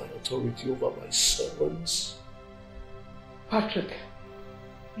exercise my authority over my servants? Patrick,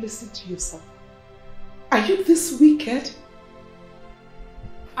 listen to yourself. Are you this wicked?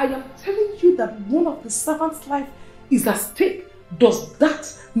 I am telling you that one of the servants' life is at stake. Does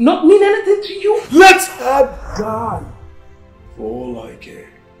that not mean anything to you? Let her die! For all I care.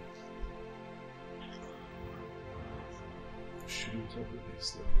 Shouldn't have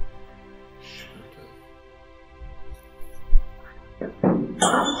released them. Shouldn't have.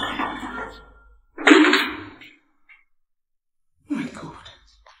 My God.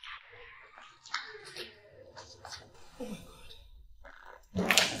 Oh my God.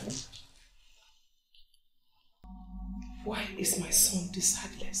 Why is my son this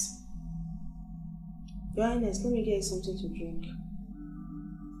heartless? Your Highness, let me get you something to drink.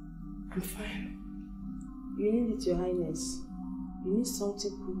 I'm fine. You need it, Your Highness. You need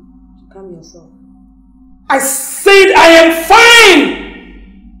something cool to calm yourself. I said I am fine!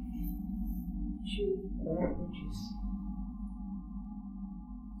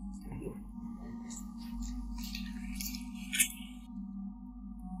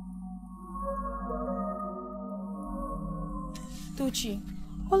 Tochi,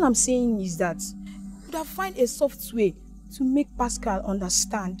 all I'm saying is that you would have found a soft way to make Pascal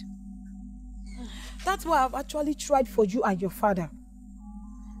understand. That's why I've actually tried for you and your father.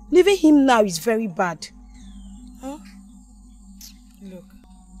 Leaving him now is very bad. Huh? Look,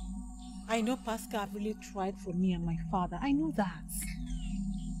 I know Pascal really tried for me and my father. I know that.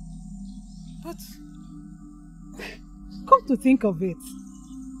 But come to think of it,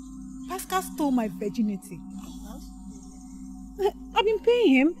 Pascal stole my virginity. I've been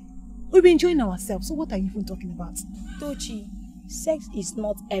paying him. We've been enjoying ourselves. So what are you even talking about? Tochi, sex is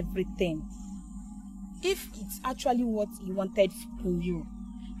not everything. If it's actually what he wanted from you,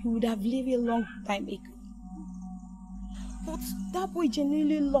 he would have lived a long time ago. But that boy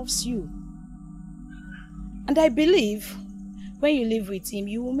genuinely loves you. And I believe when you live with him,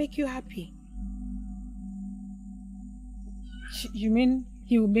 he will make you happy. You mean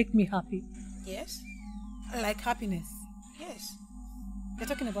he will make me happy? Yes. Like happiness? Yes. You're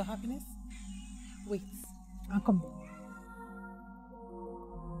talking about happiness? Wait, I'll come.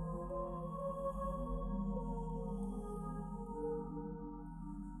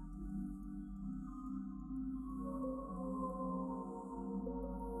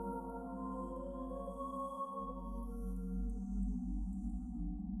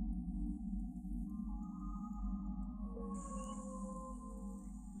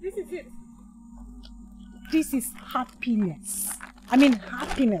 This is it. This is happiness. I mean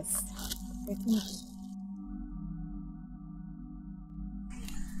happiness.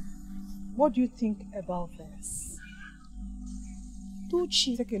 What do you think about this?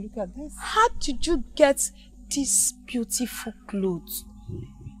 Tochi, take a look at this. How did you get these beautiful clothes?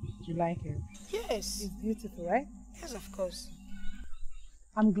 You like it? Yes. It's beautiful, right? Yes, of course.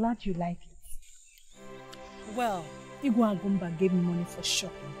 I'm glad you like it. Well, Igwe Agumba gave me money for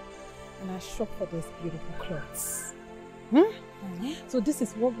shopping. And I shopped for those beautiful clothes. So this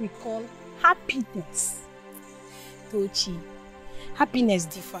is what we call happiness. Tochi, happiness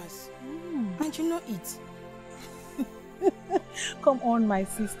differs. And you know it. Come on, my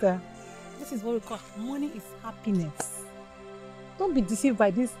sister. This is what we call money is happiness. Don't be deceived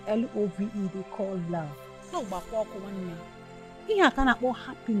by this L-O-V-E they call love. No, but here I can about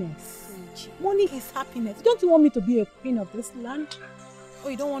happiness. Money is happiness. Don't you want me to be a queen of this land? Oh,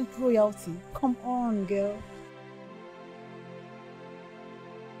 you don't want royalty? Come on, girl.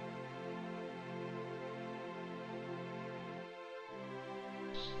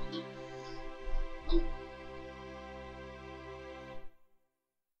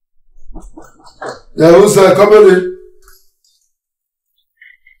 Yeah, who's that? Come in.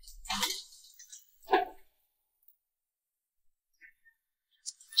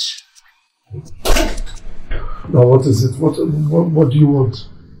 Now what is it? What do you want?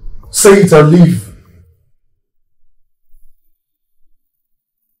 Say it and leave.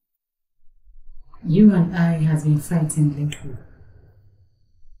 You and I has been fighting lately.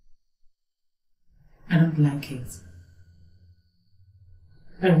 I don't like it.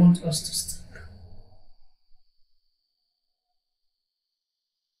 I want us to stop.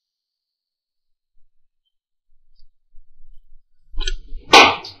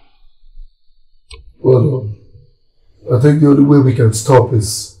 Well, I think the only way we can stop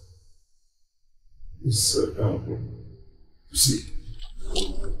is see,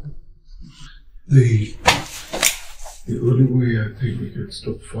 the only way I think we can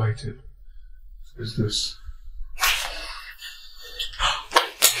stop fighting is this.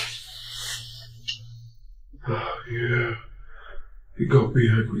 Yeah, he got me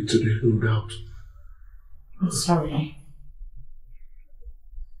angry today, no doubt. I'm sorry.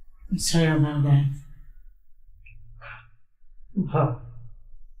 I'm sorry about that. Wow.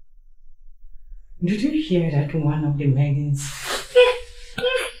 Did you hear that one of the maidens?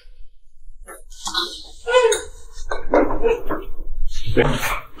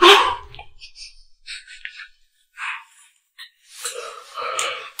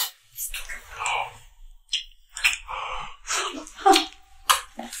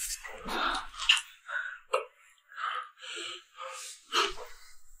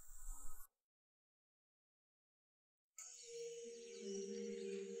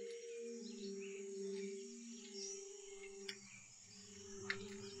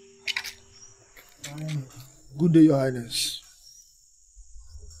 Good day, Your Highness.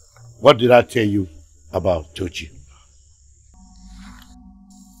 What did I tell you about Tochi?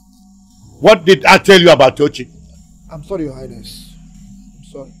 What did I tell you about Tochi? I'm sorry, Your Highness. I'm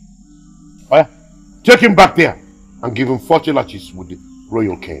sorry. Oh yeah? Take him back there and give him 40 lashes with the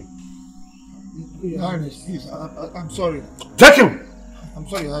royal cane. Your Highness, please, I'm sorry. Take him! I'm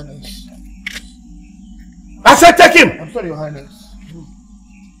sorry, Your Highness. I said take him! I'm sorry, Your Highness.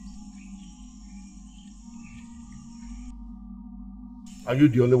 Are you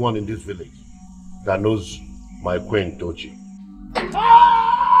the only one in this village that knows my queen Tochi?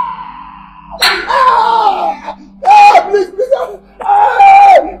 Please, please.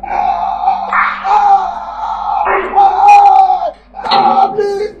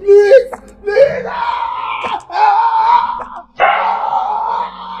 Please.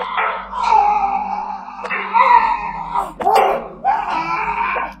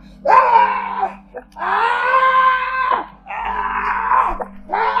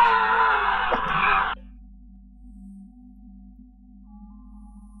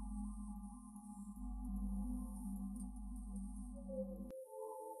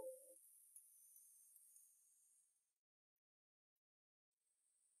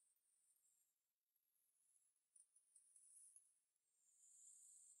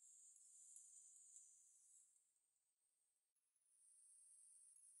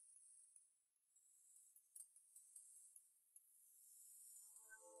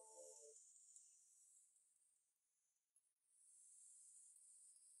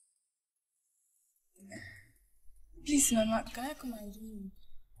 Please, Mama, can I come and join you?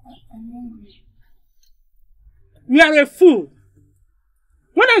 I'm hungry. You are a fool.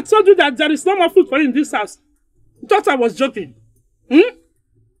 When I told you that there is no more food for you in this house, you thought I was joking.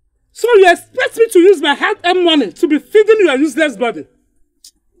 So you expect me to use my hard-earned money to be feeding your useless body?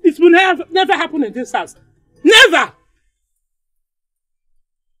 It will never happen in this house. Never!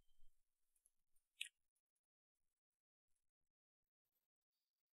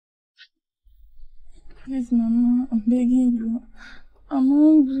 Please, Mama, I'm begging you. I'm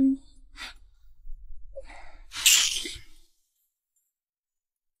hungry.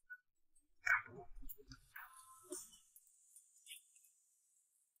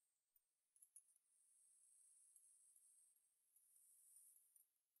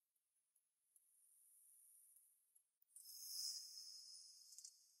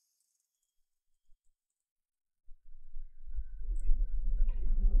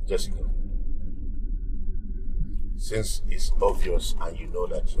 Jessica, since it's obvious and you know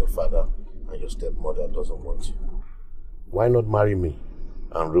that your father and your stepmother doesn't want you, why not marry me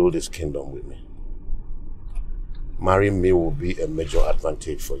and rule this kingdom with me? Marrying me will be a major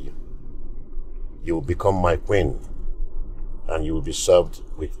advantage for you. You will become my queen and you will be served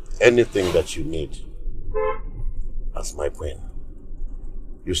with anything that you need as my queen.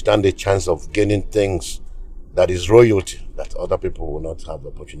 You stand a chance of gaining things that is royalty that other people will not have the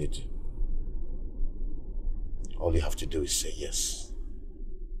opportunity. All you have to do is say yes.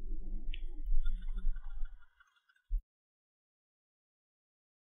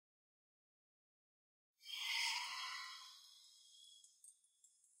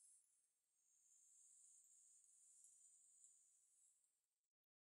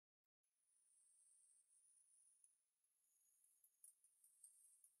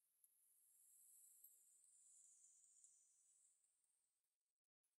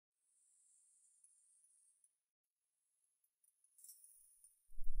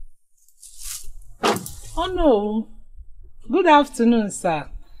 Oh no. Good afternoon, sir.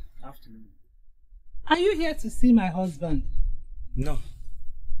 Afternoon. Are you here to see my husband? No.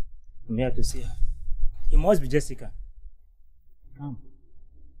 I'm here to see her. It must be Jessica. Come.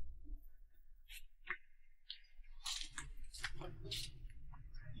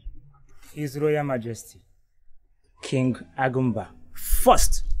 His Royal Majesty, King Agumba,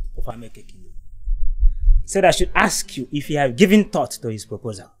 first of Ameke Kingdom, said I should ask you if you have given thought to his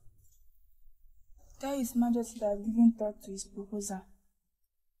proposal. Tell His Majesty that I've given thought to his proposal.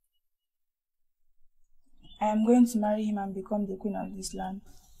 I am going to marry him and become the queen of this land.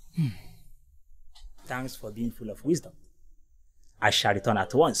 Thanks for being full of wisdom. I shall return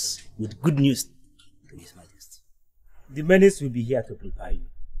at once with good news to His Majesty. The ministers will be here to prepare you.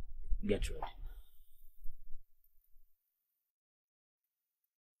 Get ready.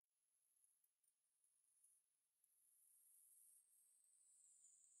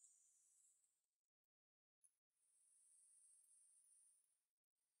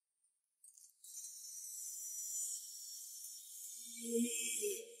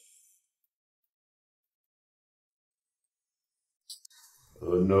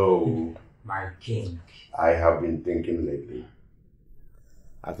 Oh no. My king. I have been thinking lately.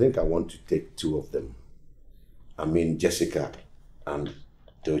 I think I want to take two of them. I mean Jessica and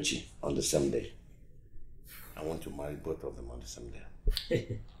Tochi on the same day. I want to marry both of them on the same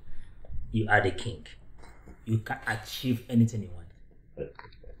day. You are the king. You can achieve anything you want.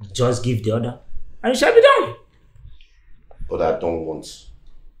 Just give the order and it shall be done. But I don't want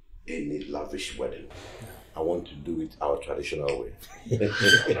any lavish wedding. I want to do it our traditional way.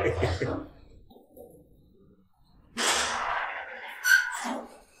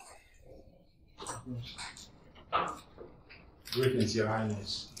 Greetings, Your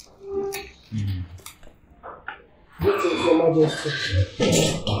Highness. Greetings, Your Majesty.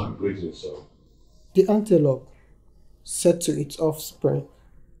 Greetings, sir. The antelope said to its offspring,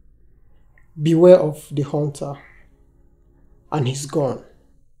 "Beware of the hunter," and he's gone.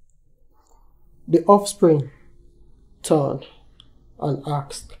 The offspring turned and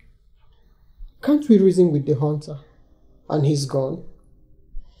asked, "Can't we reason with the hunter?" And he's gone.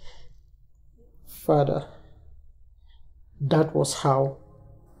 Father, that was how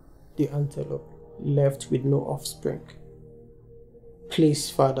the antelope left with no offspring. Please,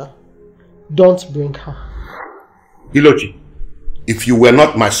 Father, don't bring her. Ilochi, if you were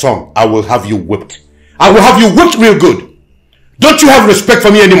not my son, I will have you whipped. I will have you whipped real good. Don't you have respect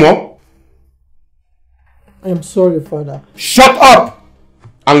for me anymore? I am sorry, Father. Shut up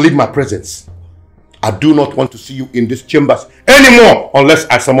and leave my presence. I do not want to see you in these chambers anymore unless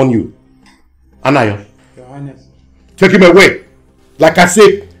I summon you. Anayo, Your Highness. take him away. Like I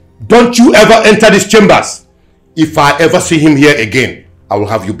said, don't you ever enter these chambers. If I ever see him here again, I will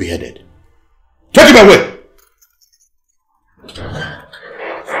have you beheaded. Take him away.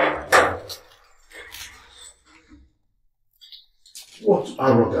 What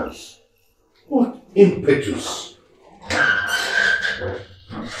arrogance. What impetus.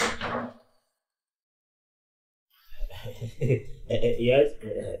 Yes,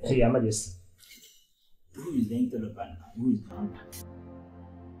 Your Majesty. Who is the antelope and who is the hunter?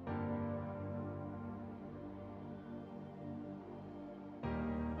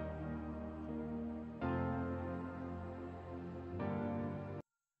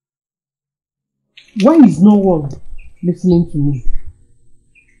 Why is no one listening to me?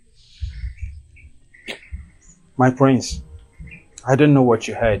 My prince, I don't know what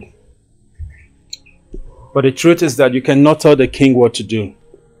you heard. But the truth is that you cannot tell the king what to do.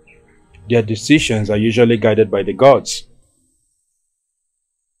 Their decisions are usually guided by the gods.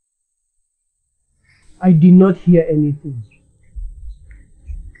 I did not hear anything.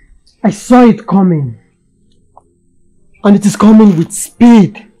 I saw it coming. And it is coming with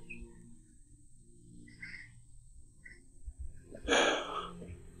speed.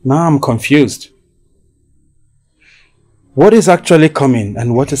 Now I'm confused. What is actually coming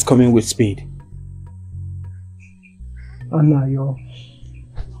and what is coming with speed? Anayo,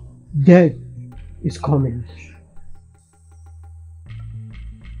 death is coming.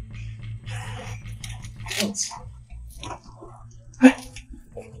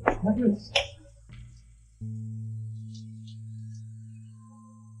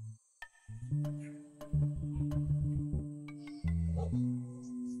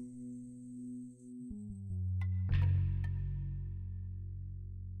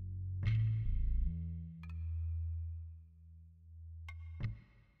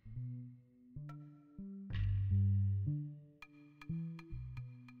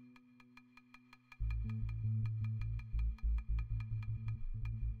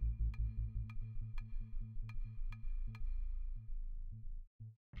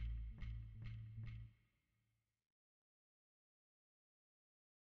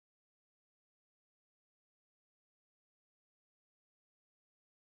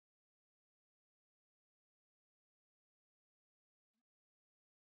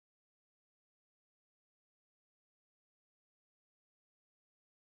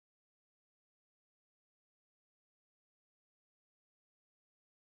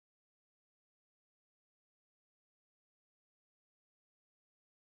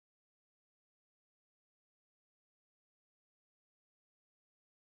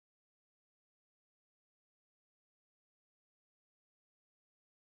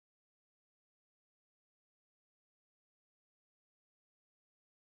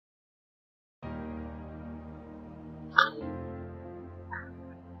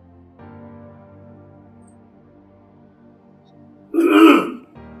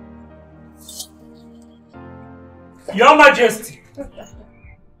 Your Majesty,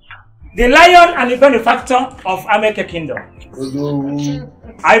 the lion and the benefactor of Ameke Kingdom,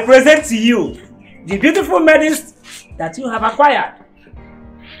 I present to you the beautiful maidens that you have acquired.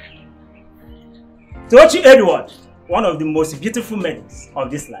 Tochi Edward, one of the most beautiful maidens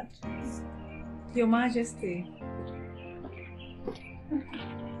of this land. Your Majesty.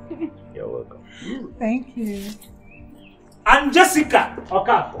 You're welcome. Thank you. And Jessica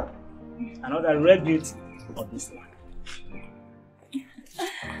Okafor, another rare beauty of this land.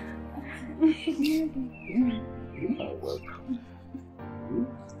 You're welcome.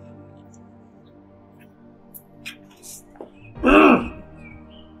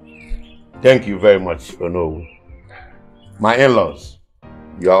 Thank you very much, Ono. My in-laws,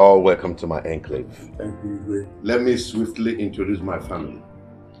 you are all welcome to my enclave. Thank you. Let me swiftly introduce my family,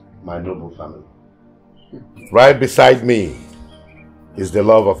 my noble family. Right beside me is the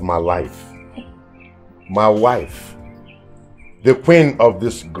love of my life, my wife, the queen of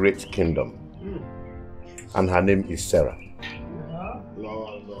this great kingdom, and her name is Sarah.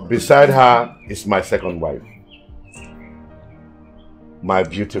 Beside her is my second wife, my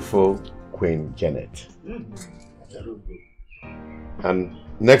beautiful Queen Janet. And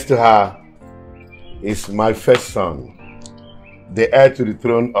next to her is my first son, the heir to the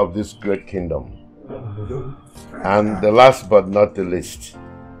throne of this great kingdom. And the last but not the least,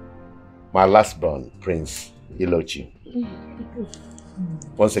 my last born, Prince Ilochi.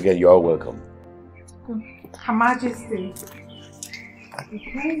 Once again, you are welcome. Her Majesty.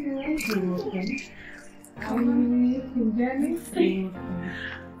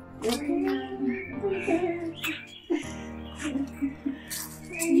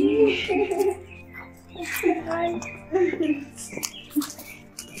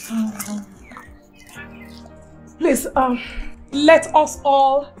 Please, let us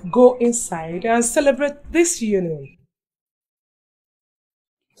all go inside and celebrate this union.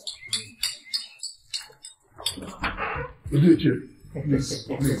 Please,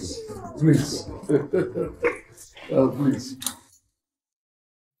 please, please. Please.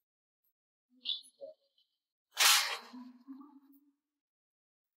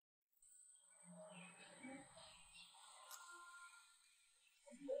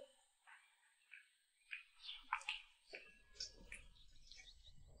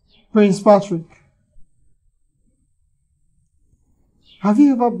 Prince Patrick, have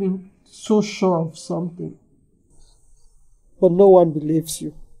you ever been so sure of something, but no one believes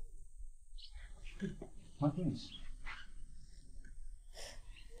you? My prince.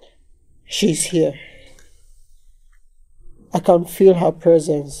 She's here. I can feel her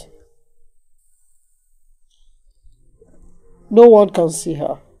presence. No one can see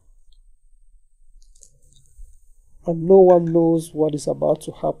her. And no one knows what is about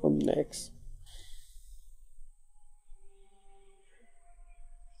to happen next.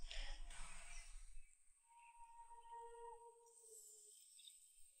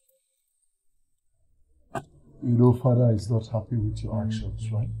 You know Father is not happy with your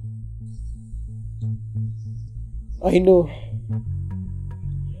actions, right? I know.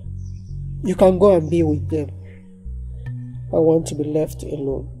 You can go and be with them. I want to be left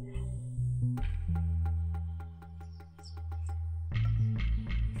alone.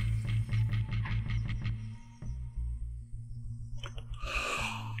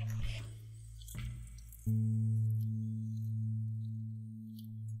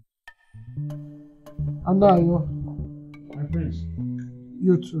 Anayo. My prince.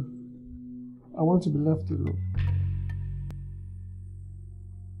 You too. I want to be left alone.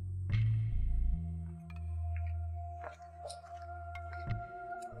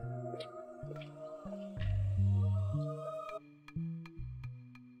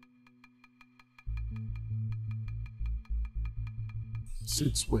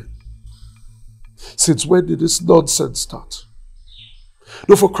 Since when? Since when did this nonsense start?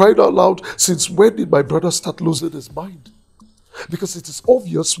 No, for crying out loud, since when did my brother start losing his mind? Because it is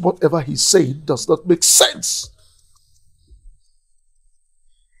obvious whatever he's saying does not make sense.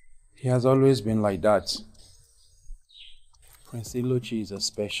 He has always been like that. Prince Ilochi is a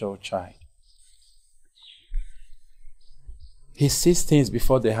special child. He sees things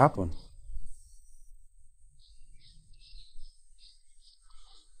before they happen.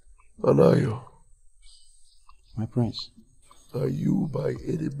 Anayo. My prince. Are you by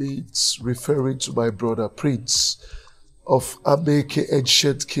any means referring to my brother Prince of Ameke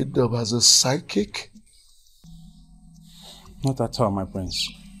Ancient Kingdom as a psychic? Not at all, my prince.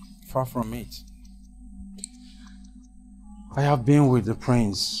 Far from it. I have been with the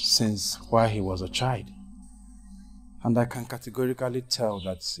prince since while he was a child. And I can categorically tell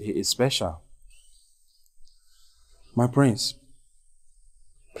that he is special. My prince,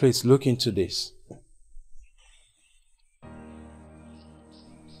 please look into this.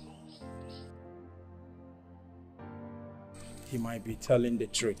 He might be telling the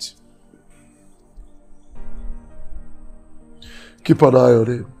truth. Keep an eye on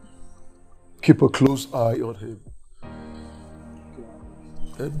him. Keep a close eye on him.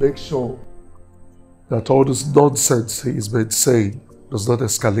 And make sure that all this nonsense he's been saying does not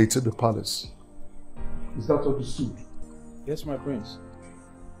escalate in the palace. Is that understood? Yes, my prince.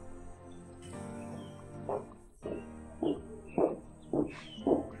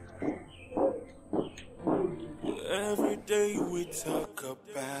 Every day we talk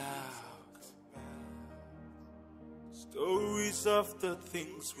about stories of the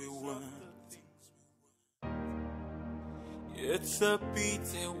things we want. It's a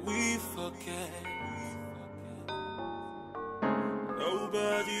pity we forget.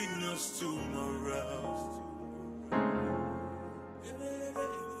 Nobody knows tomorrow.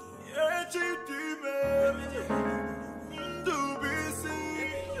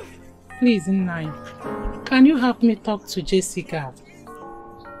 Please, Nai, can you help me talk to Jessica?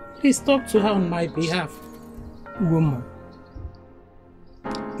 Please talk to her on my behalf. Woman,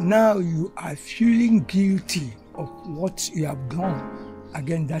 now you are feeling guilty of what you have done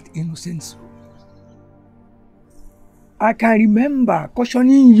against that innocent soul. I can remember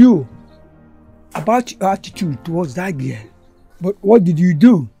cautioning you about your attitude towards that girl. But what did you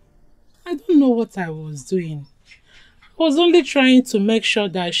do? I don't know what I was doing. I was only trying to make sure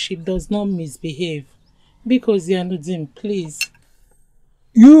that she does not misbehave. Because Yanudin, please.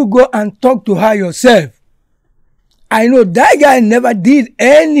 You go and talk to her yourself. I know that guy never did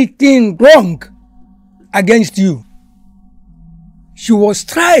anything wrong against you. She was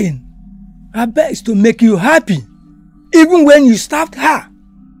trying her best to make you happy, even when you stabbed her.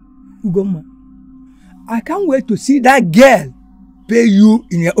 Ugoma, I can't wait to see that girl pay you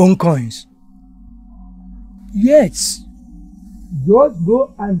in your own coins. Yes, just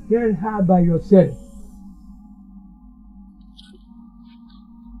go and tell her by yourself.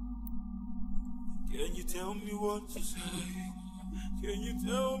 Can you tell me what to say? Can you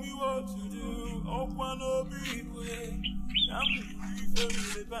tell me what to do?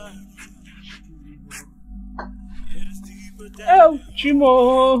 Oh,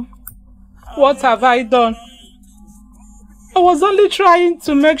 Chimo, what have I done? I was only trying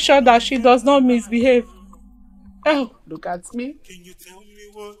to make sure that she does not misbehave. Oh, look at me. Can you tell me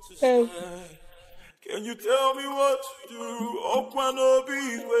what to say? Can you tell me what to do?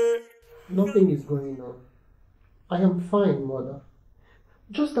 Nothing is going on. I am fine, mother.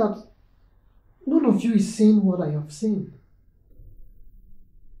 Just that none of you is seeing what I have seen.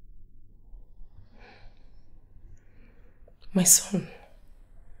 My son,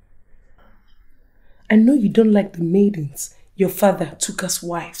 I know you don't like the maidens your father took as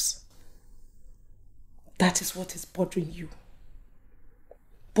wives. That is what is bothering you.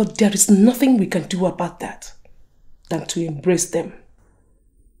 But there is nothing we can do about that than to embrace them.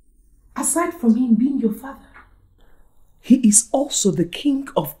 Aside from him being your father, he is also the king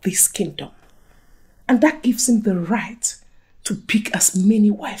of this kingdom. And that gives him the right to pick as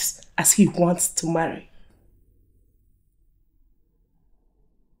many wives as he wants to marry.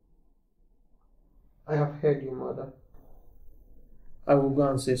 I have heard you, mother. I will go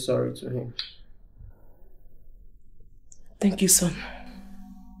and say sorry to him. Thank you, son.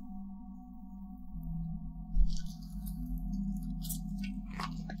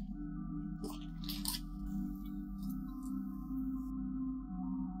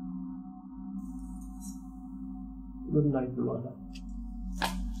 Good night, mother.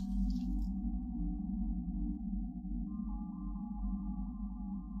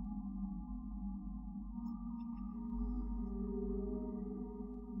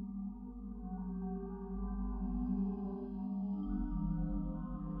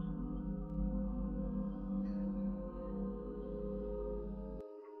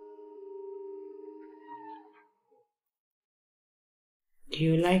 Do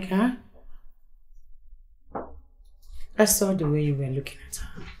you like her? I saw the way you were looking at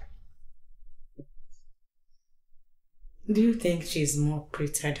her. Do you think she's more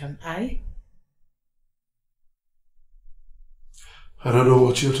prettier than I? I don't know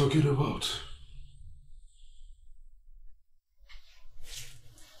what you're talking about.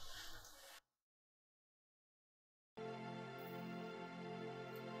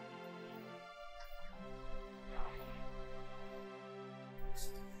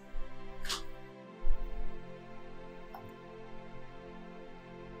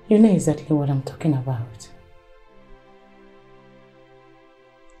 You know exactly what I'm talking about.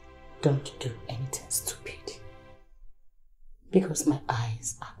 Don't do anything stupid. because my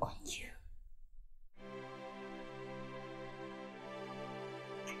eyes are on you.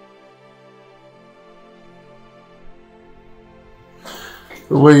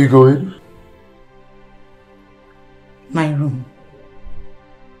 Where are you going? My room.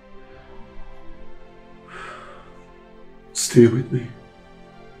 Stay with me.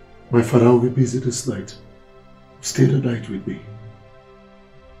 My father will be busy this night. Stay the night with me.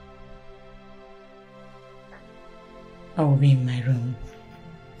 I will be in my room.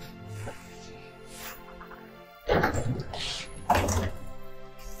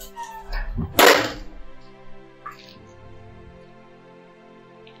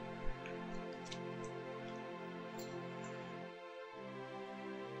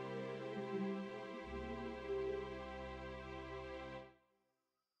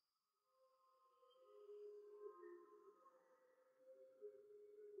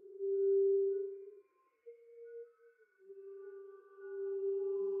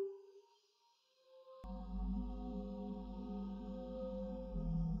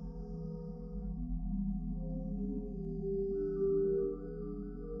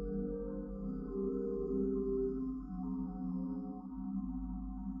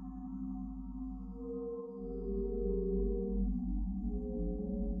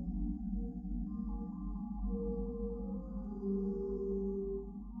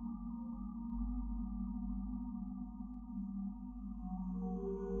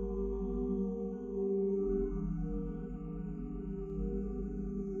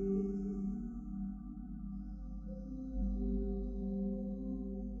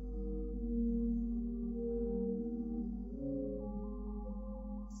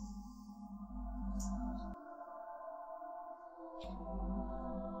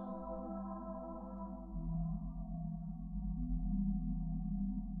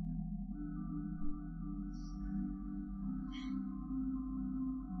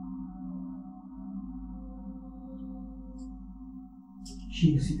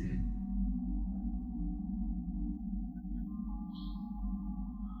 She is here.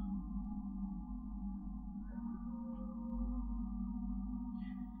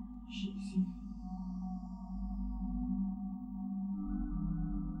 She is here.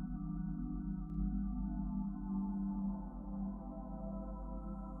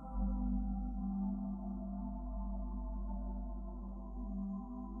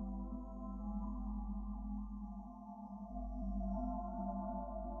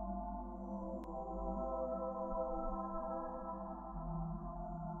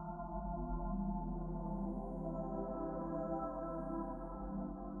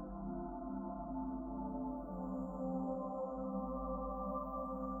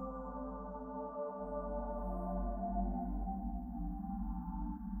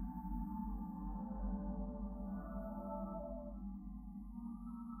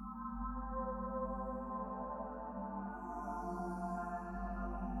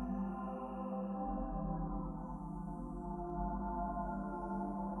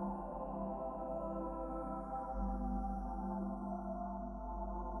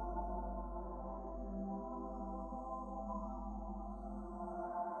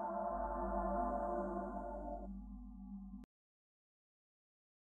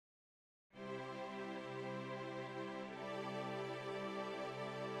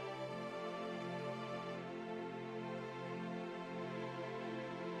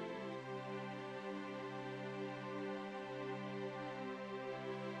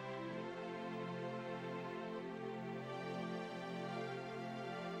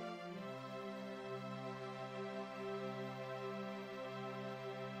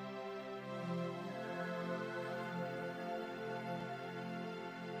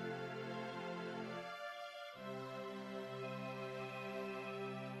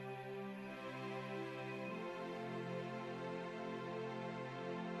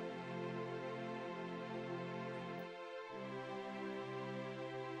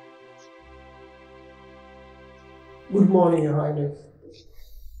 Good morning, Your Highness.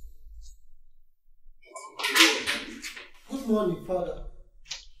 Good morning, Father.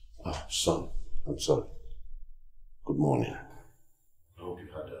 Ah, son, I'm sorry. Good morning. I hope you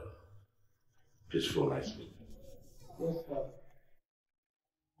had a peaceful night. Yes, Father.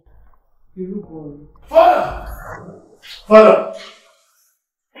 You look worried. Father! Father!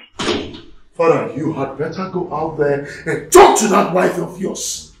 Father, you had better go out there and talk to that wife of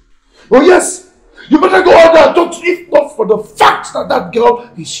yours. Oh yes! You better go out there and talk to, if not for the fact that that girl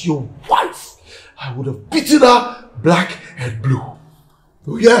is your wife, I would have beaten her black and blue.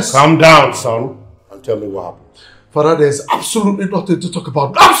 Oh yes. Calm down, son, and tell me what happened. Father, there's absolutely nothing to talk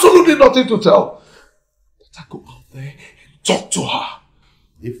about. Absolutely nothing to tell. Better go out there and Talk to her.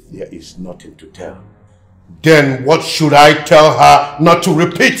 If there is nothing to tell, then what should I tell her not to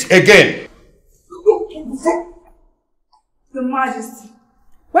repeat again? Your Majesty,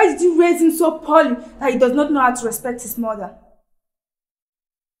 why did you raise him so poorly that he does not know how to respect his mother?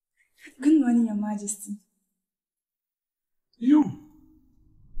 Good morning, Your Majesty. You?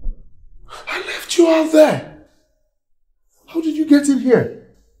 I left you out there. How did you get in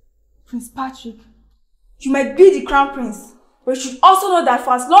here? Prince Patrick, you might be the crown prince, but you should also know that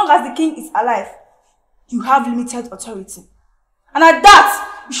for as long as the king is alive, you have limited authority. And at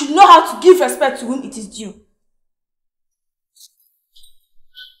that, you should know how to give respect to whom it is due.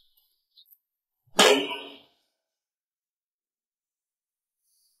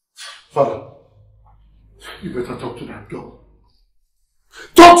 Father, you better talk to that girl.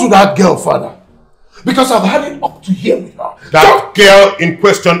 Talk to that girl, Father. Because I've had it up to here with her. That girl in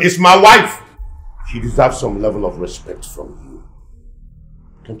question is my wife. She deserves some level of respect from you.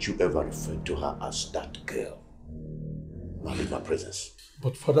 Don't you ever refer to her as that girl. Now leave my presence.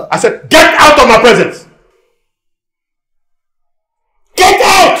 But Father... I said, get out of my presence! Get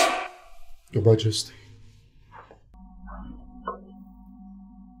out! Your Majesty.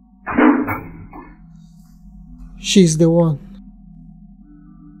 She's the one.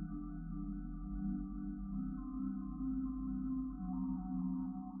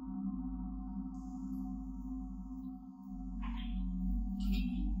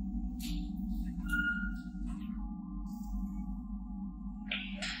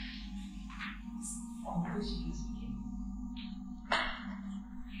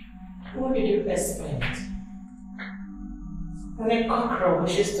 What did you expect? When a cockerel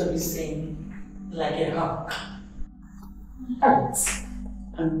wishes to be seen like a hawk, earth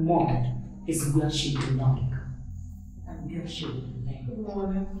and mud is where she belongs, and where she will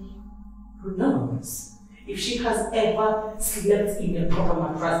remain. Who knows if she has ever slept in a proper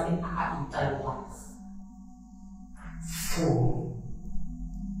mattress in her entire life? Fool.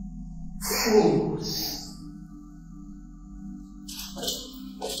 Fools.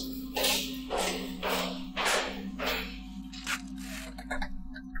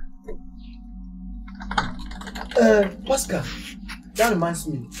 Pascal, that reminds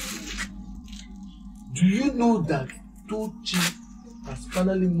me. Do you know that Tochi has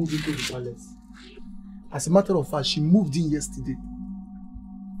finally moved into the palace? As a matter of fact, she moved in yesterday.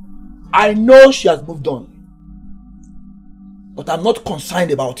 I know she has moved on, but I'm not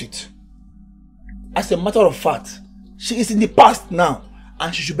concerned about it. As a matter of fact, she is in the past now,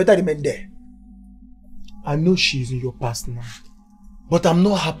 and she should better remain there. I know she is in your past now, but I'm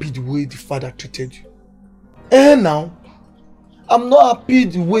not happy the way the father treated you. Now, I'm not happy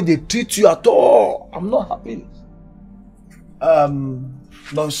the way they treat you at all. I'm not happy.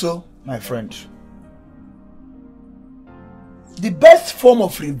 Nonso, my friend. The best form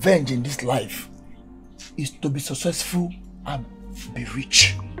of revenge in this life is to be successful and be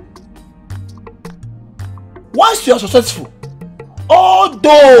rich. Once you are successful, all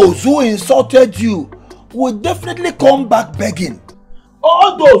those who insulted you will definitely come back begging.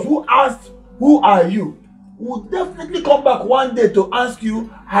 All those who asked, "Who are you?" will definitely come back one day to ask you,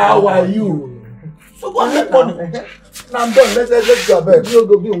 "How are you?" So go ahead, money. Now I'm done. Let's go back. You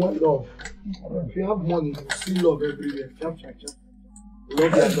go be one love. If you have money, you see love everywhere. Let's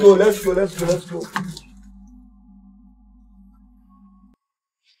go.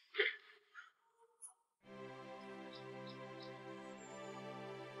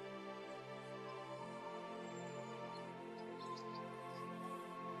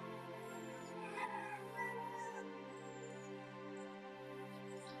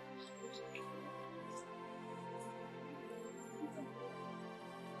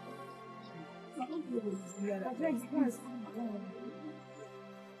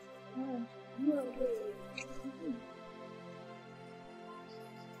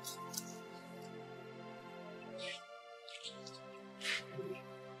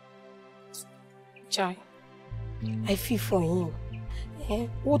 Chai, I feel for him.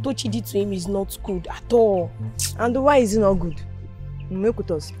 What Ochi did to him is not good at all. And why is it not good? Make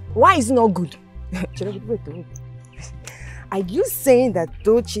with us. Why is it not good? Are you saying that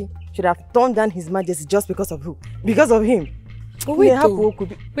Tochi should have turned down his majesty just because of who? Because of him? But wait,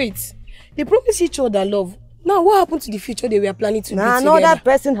 they promised each other love. Now what happened to the future they were planning to build together? Another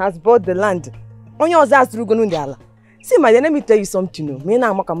person has bought the land. See, let me tell you something.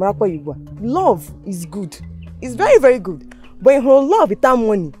 Love is good. It's very, very good. But in her love without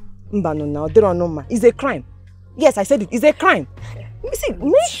money, it's a crime. Yes, I said it. It's a crime. You see,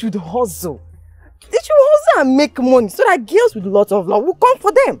 men should hustle. They should hustle and make money so that girls with lots of love will come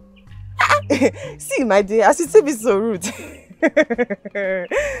for them. See, my dear, as you see me so rude. I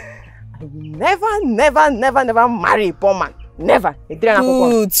will never marry a poor man. Never.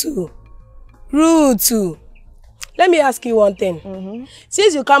 Rude too. Rude too. Let me ask you one thing.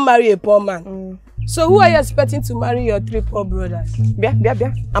 Since you can't marry a poor man, so who are you expecting to marry your 3 poor brothers? Bia,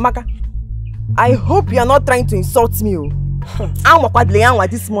 Amaka. I hope you are not trying to insult me. I'm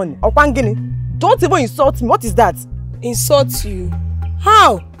this morning. Don't even insult me. What is that? Insult you?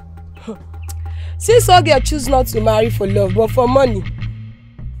 How? Since all girls choose not to marry for love, but for money.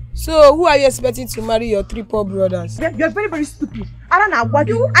 So who are you expecting to marry your 3 poor brothers? You are very, very stupid. Are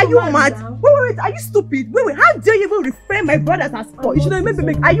you mad? Wait, are you stupid? Wait, how dare you even refer my brothers as poor? You should not even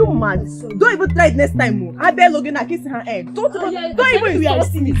make. Are you mad? Don't even try it next time. I bear Logan and kiss her head. Don't even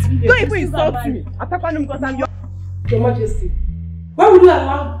insult me. Don't even insult me. Attack on him because I'm Your Majesty, why would you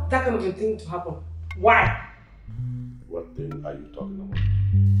allow that kind of a thing to happen? Why? What thing are you talking about?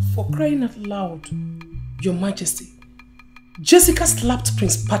 For crying out loud, Your Majesty, Jessica slapped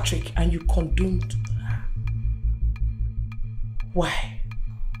Prince Patrick and you condoned her. Why?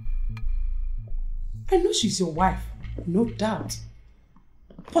 I know she's your wife, no doubt.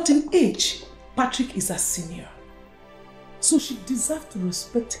 But in age, Patrick is a senior. So she deserves to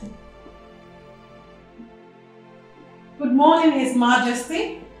respect him. Good morning, His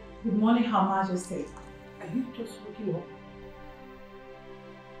Majesty. Good morning, Her Majesty. Are you just waking up?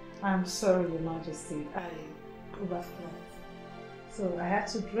 I'm sorry, Your Majesty. I overslept. So I had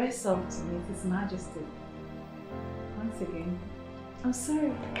to dress up to meet His Majesty. Once again, I'm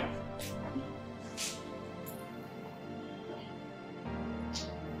sorry.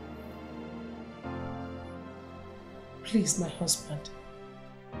 Please, my husband,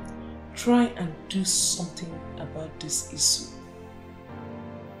 try and do something about this issue.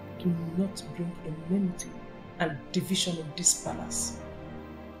 Do not bring enmity and division in this palace.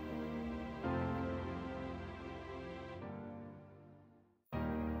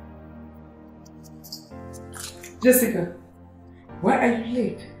 Jessica, why are you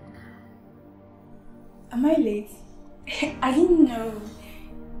late? Am I late? I didn't know.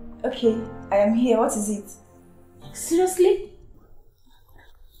 Okay, I am here. What is it? Seriously?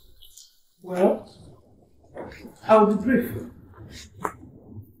 Well, I will be brief.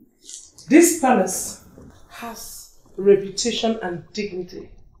 This palace has reputation and dignity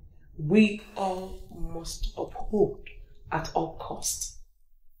we all must uphold at all costs.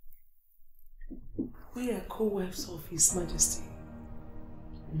 We are co-wives of His Majesty,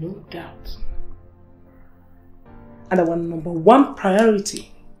 no doubt. And our number one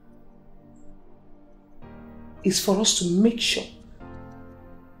priority is for us to make sure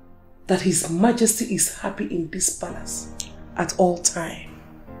that His Majesty is happy in this palace at all times.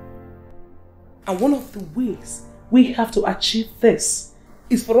 And one of the ways we have to achieve this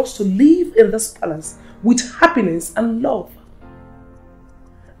is for us to live in this palace with happiness and love.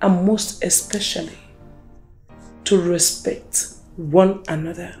 And most especially, to respect one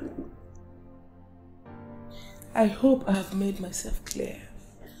another. I hope I have made myself clear.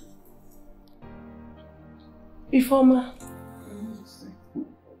 Ifeoma,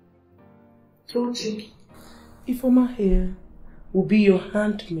 Tochi, Ifeoma here will be your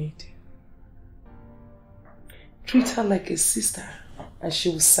handmaid. Treat her like a sister and she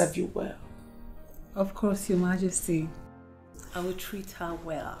will serve you well. Of course, Your Majesty. I will treat her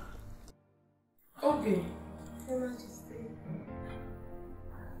well. Okay.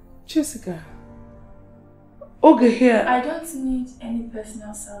 Jessica, Oge here. I don't need any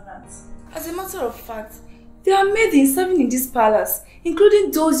personal servants. As a matter of fact, there are maidens serving in this palace,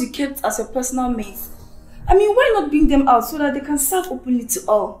 including those you kept as your personal maids. I mean, why not bring them out so that they can serve openly to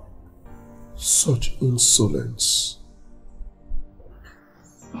all? Such insolence.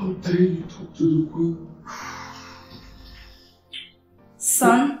 How dare you talk to the queen?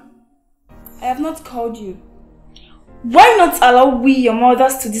 Son, I have not called you. Why not allow we, your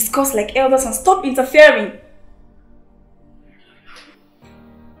mothers, to discuss like elders and stop interfering?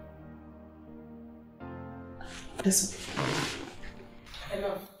 Listen.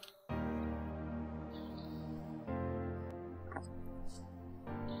 Enough.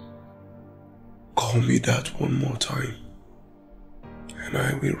 Call me that one more time, and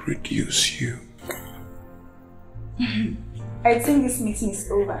I will reduce you. I think this meeting is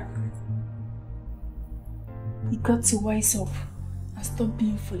over. You got to wise up and stop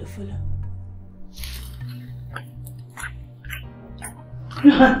being full.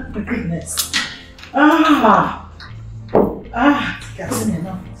 Goodness. Getting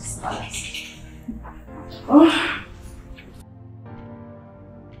enough of this palace.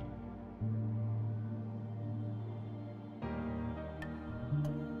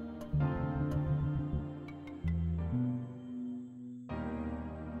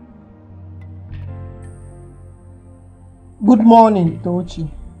 Good morning, Tochi.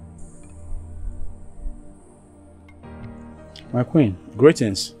 My queen,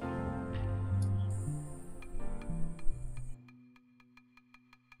 greetings.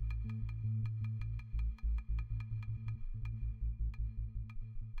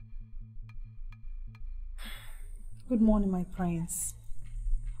 Good morning, my prince.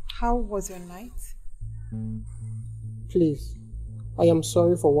 How was your night? Please, I am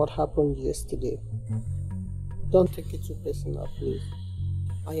sorry for what happened yesterday. Don't take it too personal, please.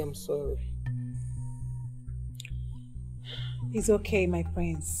 I am sorry. It's okay, my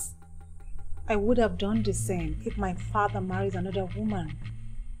prince. I would have done the same if my father marries another woman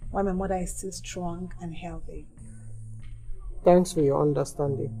while my mother is still strong and healthy. Thanks for your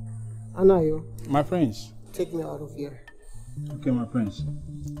understanding. Anayo. My prince. Take me out of here. Okay, my prince.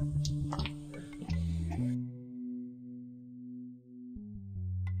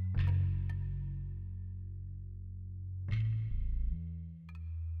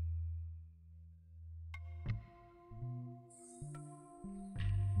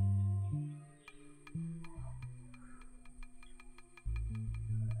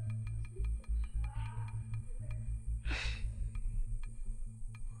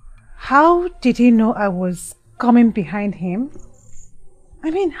 How did he know I was coming behind him? I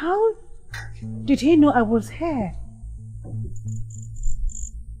mean, how did he know I was here?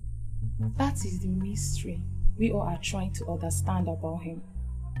 That is the mystery we all are trying to understand about him.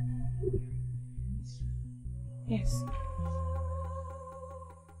 Yes.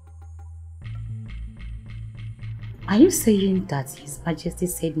 Are you saying that His Majesty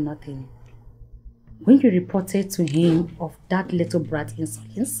said nothing when you reported to him of that little brat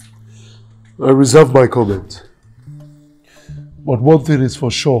insolence? I reserve my comment. But one thing is for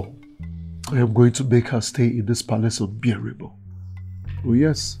sure, I am going to make her stay in this palace unbearable. Oh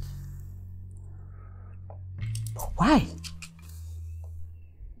yes. But why?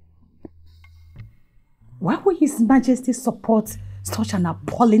 Why would His Majesty support such an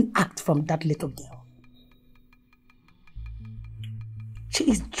appalling act from that little girl? She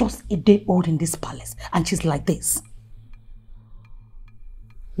is just a day old in this palace and she's like this.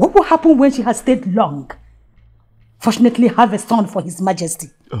 What will happen when she has stayed long? Fortunately, have a son for His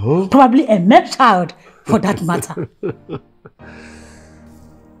Majesty. Oh. Probably a male child for that matter.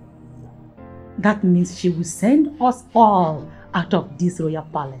 That means she will send us all out of this royal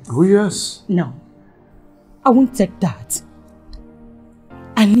palace. Oh yes. No, I won't take that.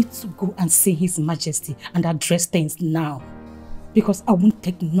 I need to go and see His Majesty and address things now. Because I won't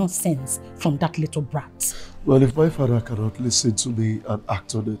take nonsense from that little brat. Well, if my father cannot listen to me and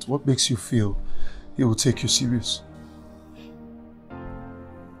act on it, what makes you feel he will take you serious?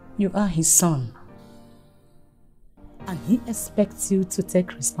 You are his son. And he expects you to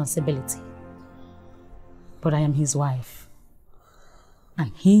take responsibility. But I am his wife.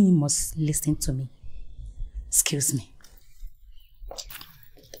 And he must listen to me. Excuse me.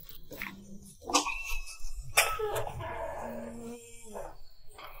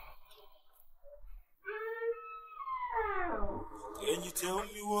 Can you tell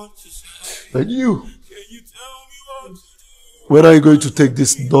me what to say? And you? Can you tell me what to do? When are you going to take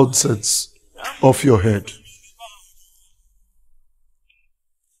this nonsense off your head?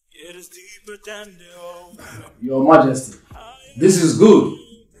 It is deeper than the ocean. Your Majesty, this is good.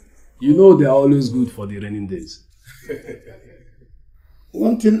 You know they are always good for the raining days.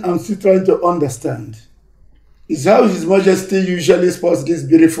 One thing I'm still trying to understand is how His Majesty usually spots these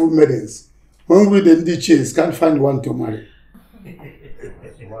beautiful maidens when we the Ndiches can't find one to marry.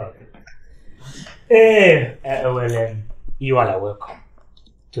 You all are welcome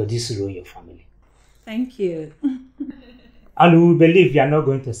to this royal family. Thank you. And we believe you are not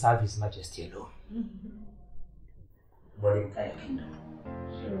going to serve His Majesty alone, but the entire kingdom.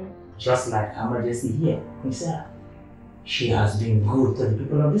 Sure. Just like Her Majesty here, himself. She has been good to the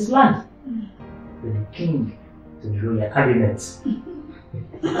people of this land, to the king, to the royal cabinet.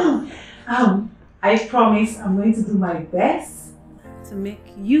 I promise I'm going to do my best to make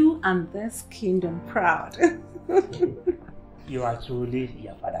you and this kingdom proud. You are truly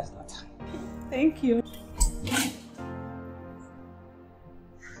your father's daughter. Thank you.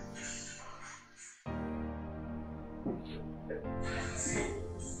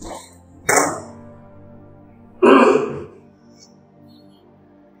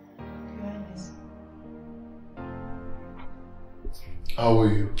 How are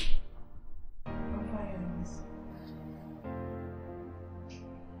you?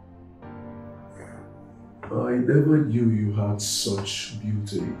 I never knew you had such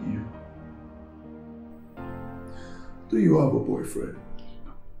beauty in you. Do you have a boyfriend?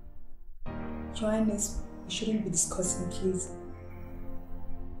 Johannes, we shouldn't be discussing, please.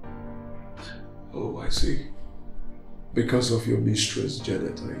 Oh, I see. Because of your mistress,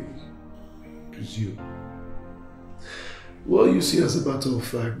 Janet, I presume. Well, you see, as a matter of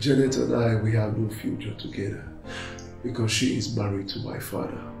fact, Janet and I, we have no future together. Because she is married to my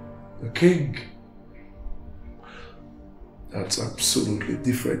father, the king. That's absolutely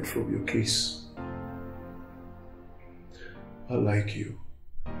different from your case. I like you.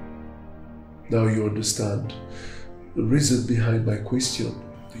 Now you understand the reason behind my question.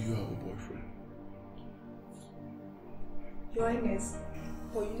 Do you have a boyfriend? Your Highness,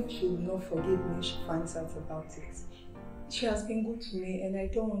 but you know she will not forgive me if she finds out about it. She has been good to me and I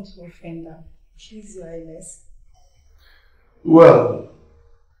don't want to offend her. Please, Your Highness. Well,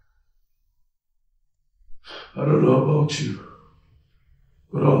 I don't know about you,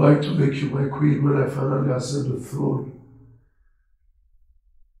 but I'd like to make you my queen when I finally ascend the throne.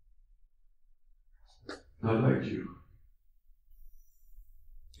 I like you.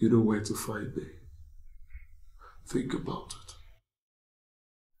 You know where to find me. Think about it.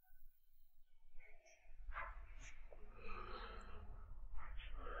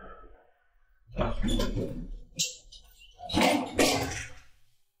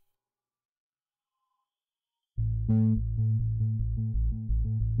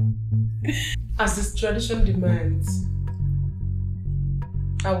 As this tradition demands,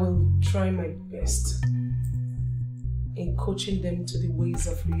 I will try my best in coaching them to the ways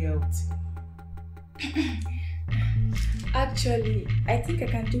of reality. Actually, I think I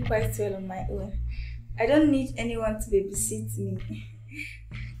can do quite well on my own. I don't need anyone to babysit me.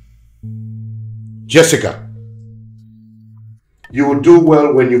 Jessica, you will do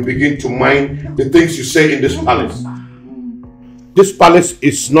well when you begin to mind the things you say in this palace. This palace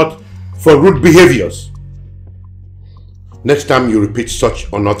is not for rude behaviors. Next time you repeat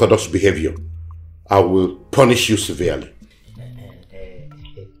such unorthodox behavior, I will punish you severely.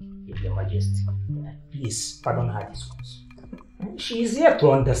 Your Majesty, please pardon her discourse. She is here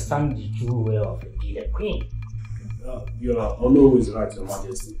to understand the true way of being a queen. You are always right, Your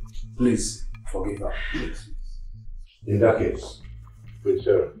Majesty. Please forgive her. Please. In that case, Prince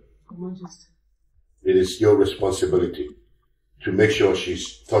Sarah, Majesty, it is your responsibility to make sure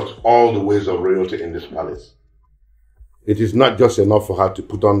she's taught all the ways of royalty in this palace. It is not just enough for her to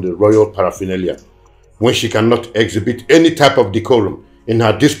put on the royal paraphernalia when she cannot exhibit any type of decorum in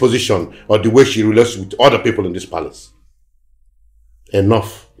her disposition or the way she relates with other people in this palace.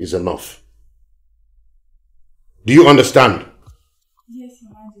 Enough is enough. Do you understand? Yes,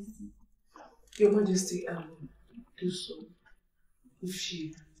 Your Majesty. Your Majesty, I will do so if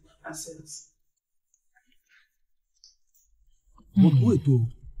she assents. But wait,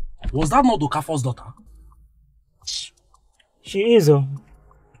 was that not Okafor's daughter? She is,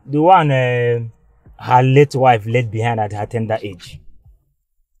 the one her late wife left behind at her tender age.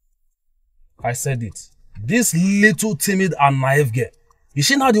 I said it. This little timid and naive girl, is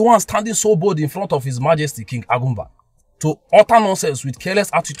she not the one standing so bold in front of His Majesty King Agumba to utter nonsense with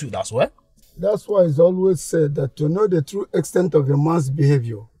careless attitude as well? That's why it's always said that to know the true extent of a man's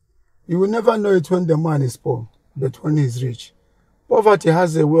behavior, you will never know it when the man is poor, but when he is rich. Poverty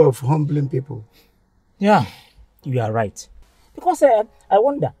has a way of humbling people. Yeah, you are right. Because I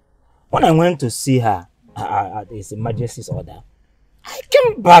wonder, when I went to see her at His Majesty's order, I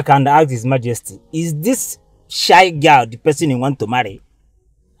came back and asked His Majesty, is this shy girl the person you want to marry?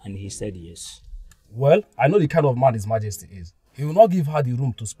 And he said yes. Well, I know the kind of man His Majesty is. He will not give her the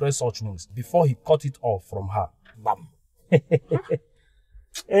room to spread such wings before he cut it off from her. Bam.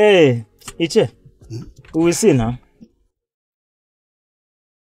 Hey, Iche, we will see now.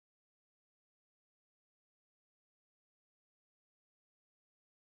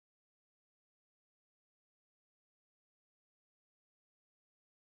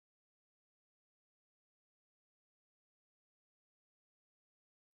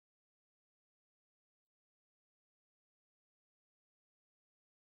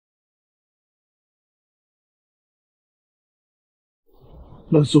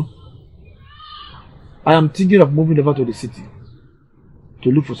 No, so I am thinking of moving over to the city to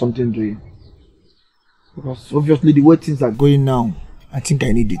look for something doing. Because obviously the way things are going now, I think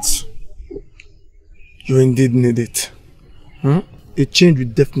I need it. You indeed need it. A change will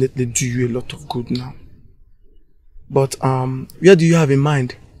definitely do you a lot of good now. But where do you have in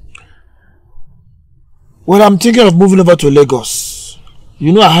mind? Well, I'm thinking of moving over to Lagos.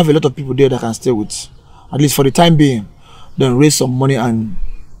 You know I have a lot of people there that I can stay with. At least for the time being. Then raise some money and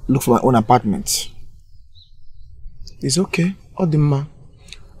look for my own apartment. It's okay. Odima.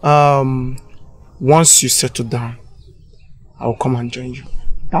 Once you settle down, I'll come and join you.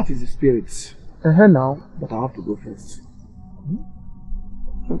 That is the spirit. Now, but I have to go first.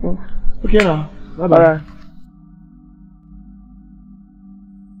 Okay. Okay now. Bye-bye. Alright.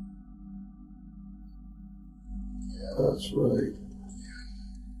 That's right.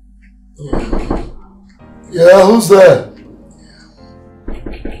 Yeah, who's there?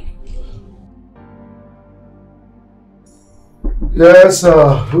 Yes,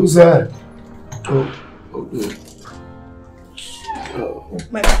 who's that? Oh, good.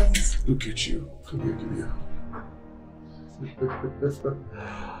 My friends. Look at you. Come here.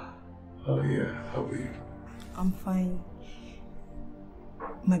 Oh yeah, how are you? I'm fine.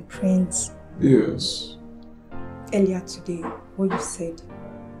 My prince. Yes. Earlier today, what you said,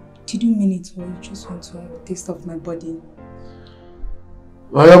 did you mean it or you just want to have a taste of my body?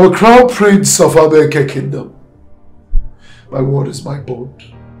 I am a crown prince of Abeke Kingdom. My word is my bond.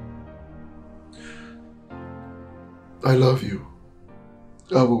 I love you.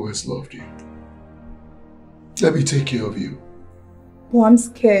 I've always loved you. Let me take care of you. Oh, I'm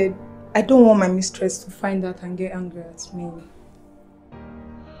scared. I don't want my mistress to find out and get angry at me.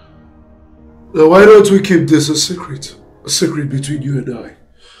 Now why don't we keep this a secret? A secret between you and I.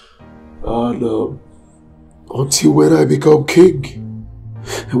 And until when I become king.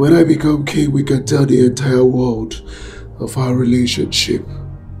 And when I become king, we can tell the entire world of our relationship.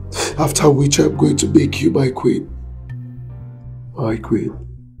 After which I'm going to make you my queen. My queen.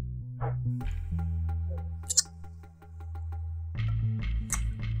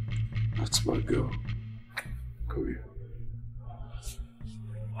 That's my girl. Come here.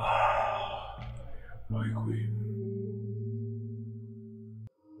 My queen.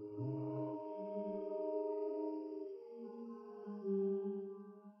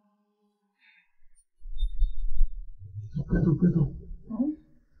 Pedro.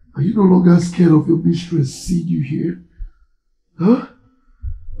 Are you no longer scared of your mistress seeing you here? Huh?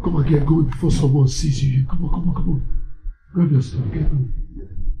 Come on, get going before someone sees you here. Come on. Grab your stuff, get going.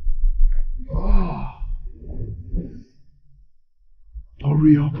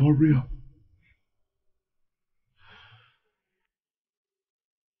 Hurry up.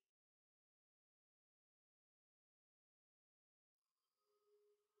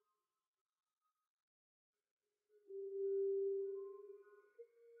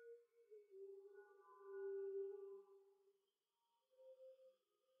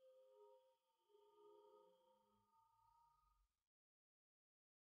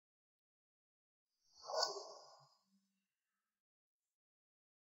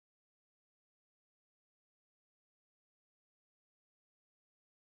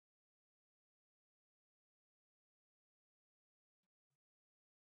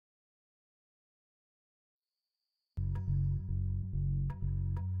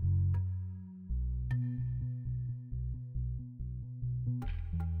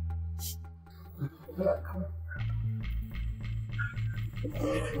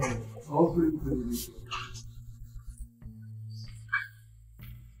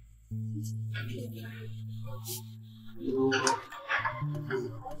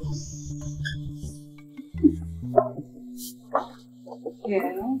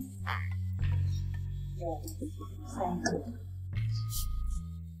 Yeah. Thank you.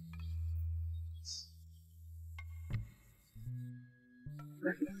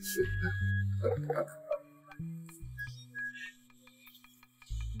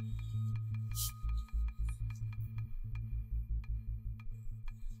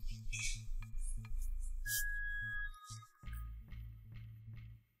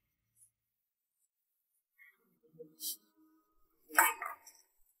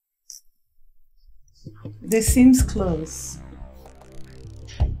 This seems close.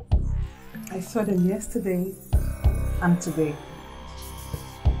 I saw them yesterday and today.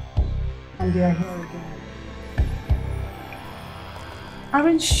 And they are here again.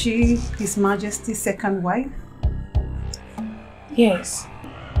 Aren't she His Majesty's second wife? Yes,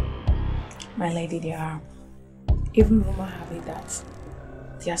 my lady, they are. Even rumor have it that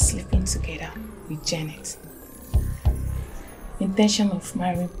they are sleeping together with Janet. Intention of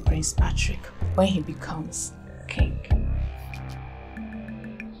marrying Prince Patrick when he becomes king.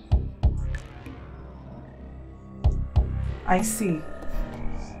 I see.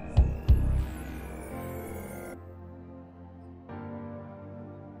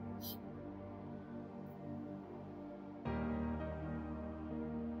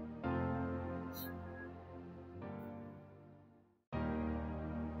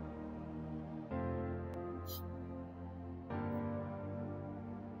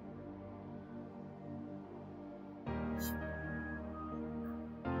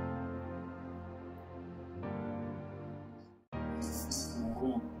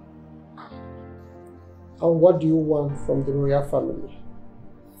 And what do you want from the royal family?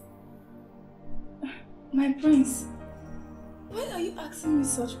 My prince, why are you asking me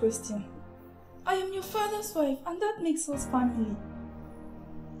such questions? I am your father's wife and that makes us family.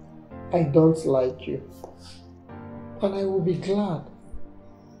 I don't like you. And I will be glad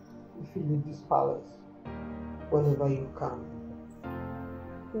if you leave this palace whenever you can.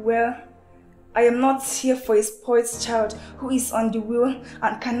 Well, I am not here for a spoiled child who is on the wheel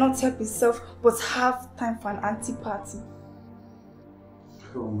and cannot help himself but have time for an anti-party.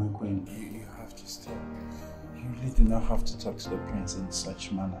 Oh, my queen, you have to stop. You really do not have to talk to the prince in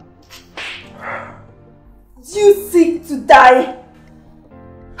such manner. Do you seek to die?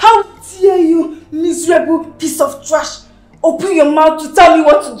 How dare you, miserable piece of trash, open your mouth to tell me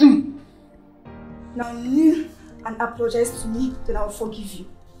what to do? Now kneel and apologize to me, then I will forgive you.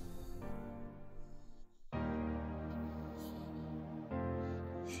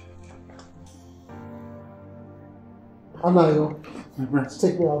 Anayo,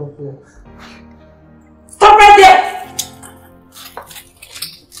 take me out of here. Stop right there!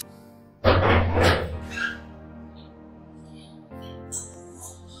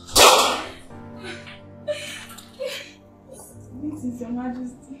 Your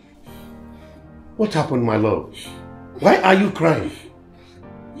Majesty. What happened, my love? Why are you crying?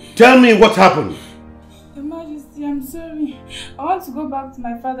 Tell me what happened. Your Majesty, I'm sorry. I want to go back to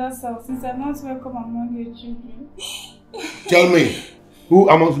my father's house since I'm not welcome among your children. Tell me, who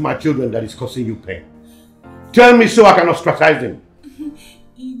amongst my children that is causing you pain? Tell me so I can ostracize them.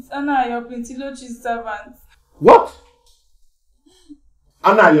 It's Anna, your Printilochi's servant. What?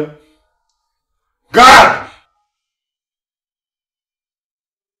 Anayo? God!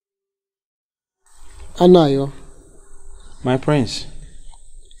 Anayo. My prince.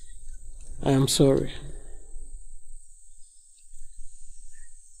 I am sorry.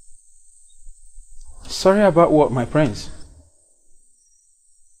 Sorry about what, my prince?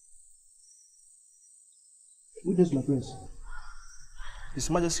 Who is my prince? His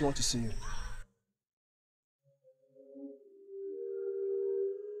Majesty wants to see you.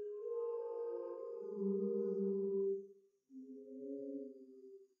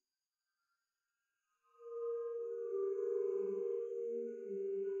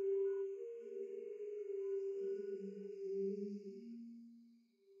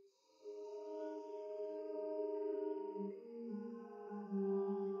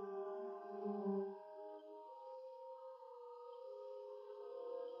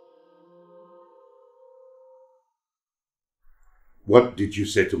 What did you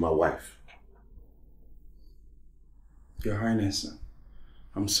say to my wife? Your Highness,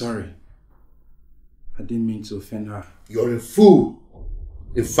 I'm sorry. I didn't mean to offend her. You're a fool.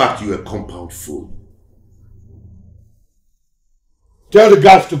 In fact, you're a compound fool. Tell the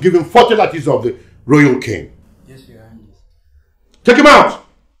guards to give him 40 lattices of the royal king. Yes, Your Highness. Take him out!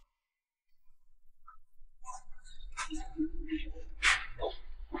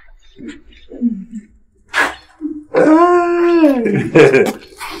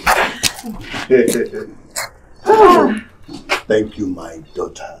 Thank you, my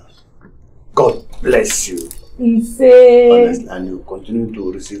daughter. God bless you. Honestly, and you continue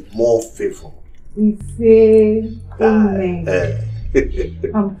to receive more favor. Amen.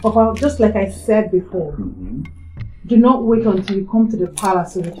 Papa, just like I said before, do not wait until you come to the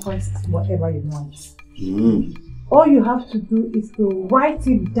palace to request whatever you want. All you have to do is to write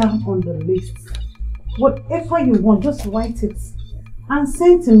it down on the list. Whatever you want, just write it and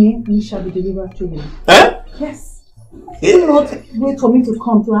send to me and it shall be delivered to you. Yes. Do not wait for me to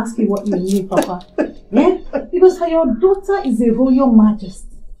come to ask you what you need, Papa. Yeah? Because your daughter is a royal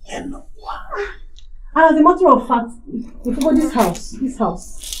majesty. And as a matter of fact, if you go this house,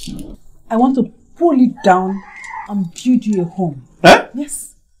 I want to pull it down and build you a home.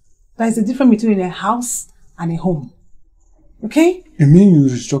 Yes. There is a difference between a house and a home. Okay? You mean you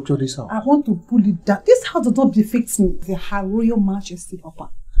restructure this house? I want to pull it down. This house does not befit me, the Her Royal Majesty, Papa.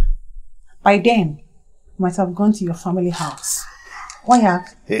 By then, you might have gone to your family house. Why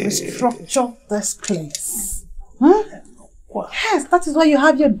have restructured this place? Yes, that is why you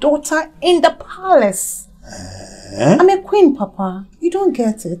have your daughter in the palace. I'm a queen, Papa. You don't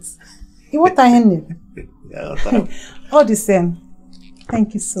get it. You want to end it? All the same.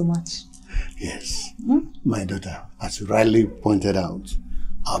 Thank you so much. Yes. My daughter, as you rightly pointed out,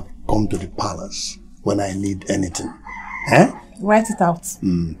 I'll come to the palace when I need anything. Write it out.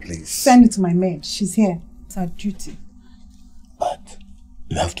 Please. Send it to my maid. She's here. It's her duty. But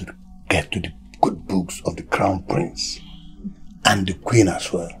you have to get to the good books of the crown prince and the queen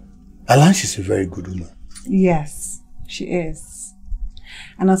as well. Alan is a very good woman. Yes, she is.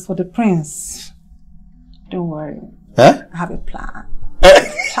 And as for the prince, Don't worry. Huh? I have a plan.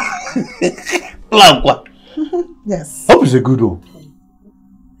 Plan what? Yes. Hope it's a good one.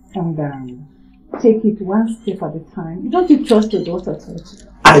 Calm down. Take it one step at a time. Don't you trust your daughter, Tochi?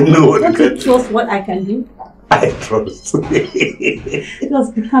 I know what Don't you trust what I can do? I trust.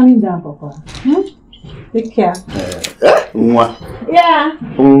 Just be calming down, Papa. Hmm? Take care. Mwah. Yeah.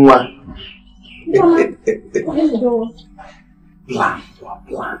 Mwah. Mama, let's go. Plan.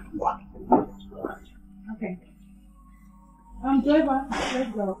 Okay. Driver,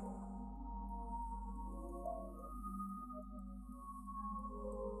 let's go.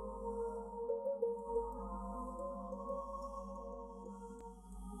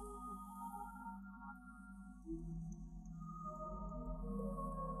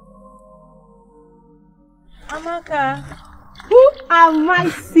 Amaka, who am I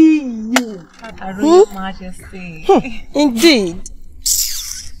seeing you? Her Royal Majesty. Indeed.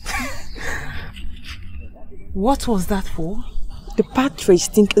 What was that for? The partridge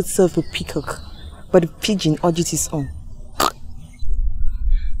thinks itself a peacock, but the pigeon urges its own.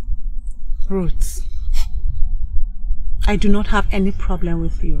 Ruth, I do not have any problem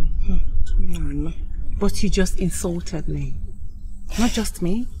with you. But you just insulted me. Not just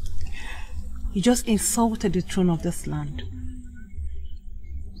me. You just insulted the throne of this land.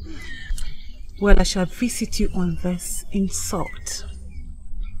 Well, I shall visit you on this insult.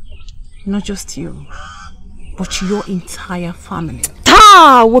 Not just you, but your entire family.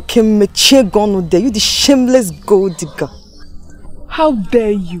 Ta! What can me check on there? You the shameless gold digger. How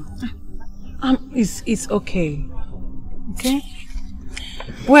dare you? It's okay. Okay?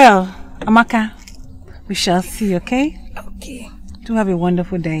 Well, Amaka, we shall see, okay? Okay. Do have a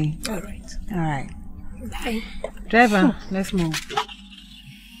wonderful day. Alright. Alright. Bye. Driver, let's move.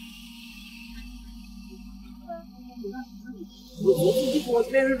 This was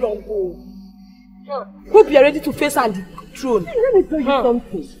very wrong. Hope you are ready to face on the throne. Let me tell you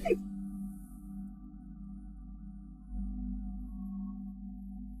something.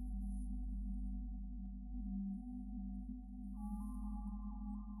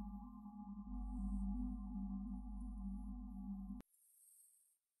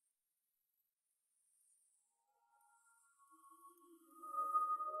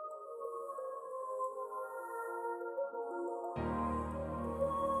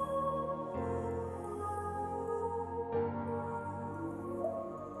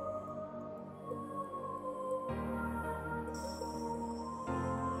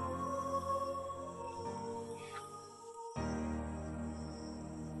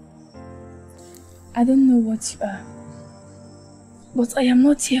 I don't know what you are, but I am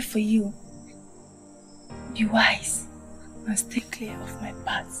not here for you. Be wise and stay clear of my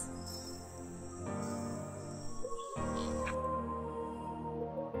path.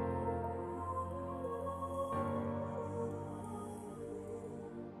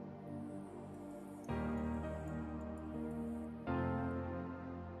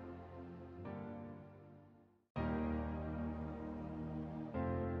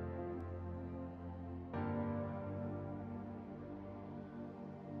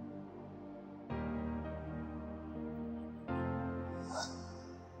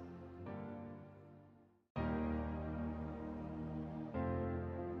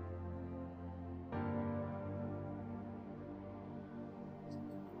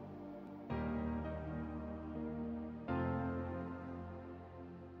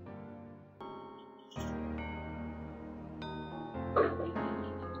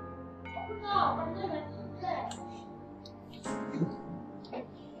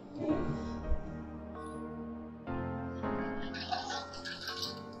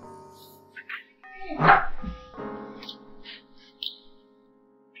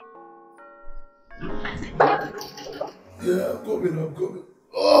 Yeah, I'm coming.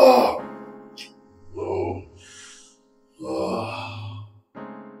 Oh! Oh. Oh.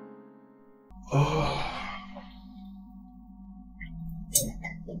 Oh.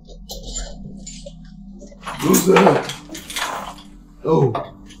 Who's that? Oh.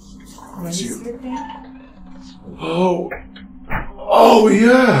 It's you. Oh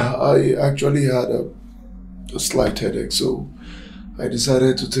yeah. I actually had a slight headache, so I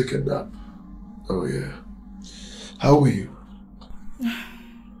decided to take a nap. Oh yeah. How are you?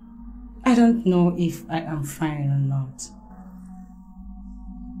 I don't know if I am fine or not.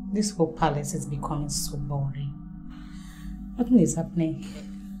 This whole palace is becoming so boring. Nothing is happening.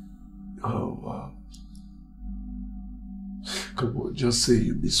 Oh wow. Come on, just say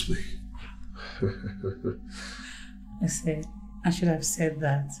you miss me. I should have said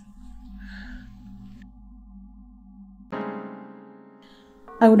that.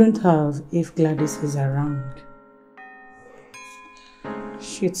 I wouldn't have if Gladys is around.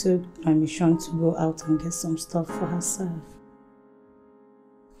 She took permission to go out and get some stuff for herself.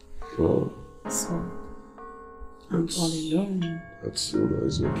 Oh. So, I'm all alone. That's so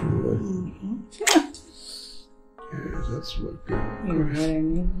nice of you, right? Yeah, that's my girl. You're very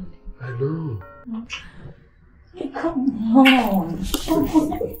neat. I know. Come on.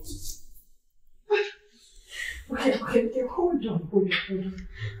 Okay, hold on.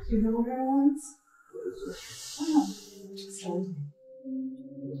 You know what I want? Just hold me.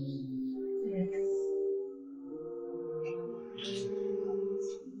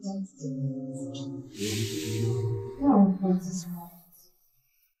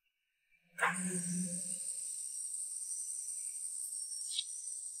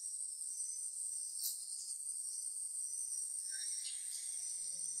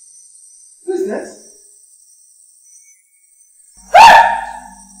 Who's that?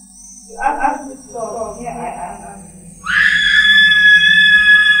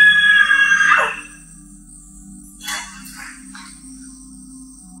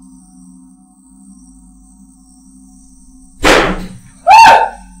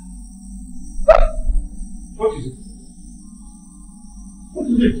 What is it? What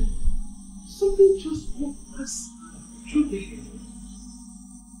is it? Something just walked past through the hair.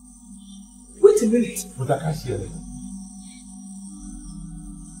 Wait a minute. But I can't see anything.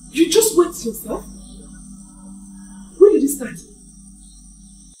 You just wet yourself? Where did it start?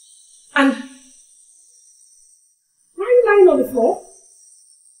 And why are you lying on the floor?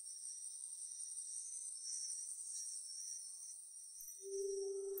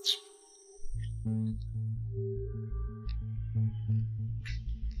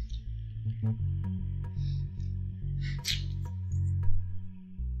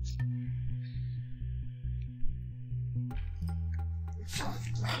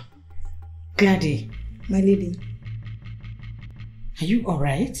 Gladys. My lady. Are you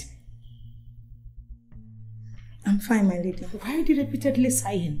alright? I'm fine, my lady. Why are you repeatedly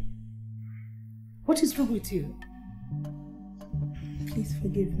sighing? What is wrong with you? Please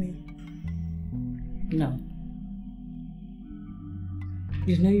forgive me. No.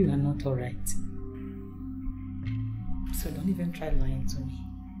 You know you are not alright. So don't even try lying to me.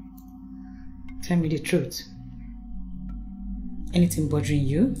 Tell me the truth. Anything bothering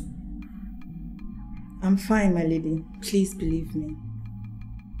you? I'm fine, my lady. Please believe me.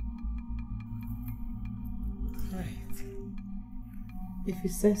 Right. If you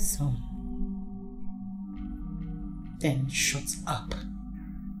say so, then shut up.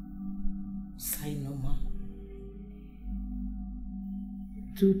 Say no more.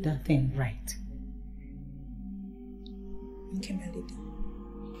 Do that thing right. Okay, my lady.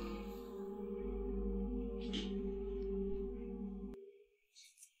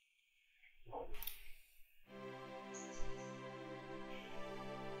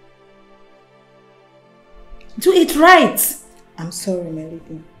 Do it right! I'm sorry, my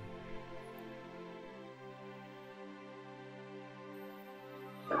lady.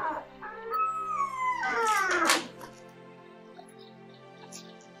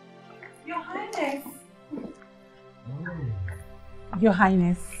 Your Highness. Your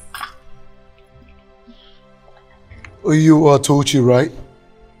Highness. You are Tochi, right?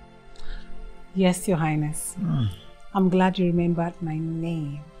 Yes, Your Highness. I'm glad you remembered my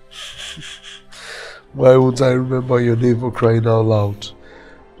name. Why would I remember your name for crying out loud?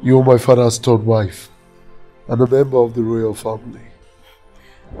 You're my father's third wife and a member of the royal family.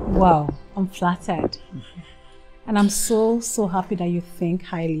 Wow, I'm flattered. And I'm so happy that you think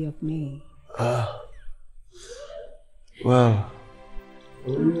highly of me. Well.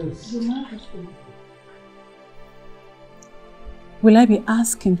 Will I be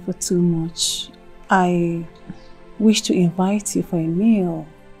asking for too much? I wish to invite you for a meal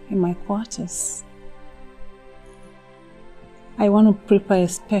in my quarters. I want to prepare a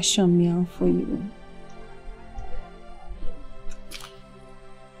special meal for you.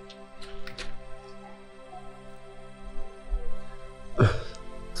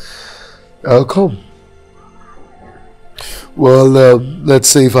 I'll come. Well, let's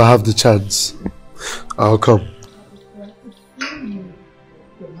say if I have the chance, I'll come.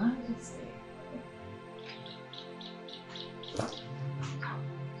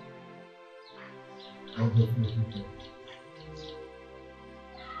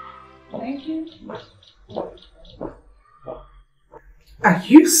 Thank you. Are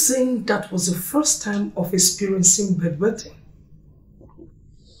you saying that was the first time of experiencing bedwetting?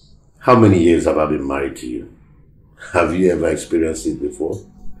 How many years have I been married to you? Have you ever experienced it before?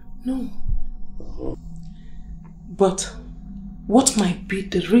 No. But what might be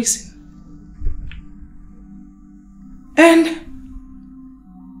the reason. And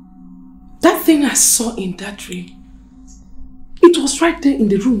that thing I saw in that dream, it was right there in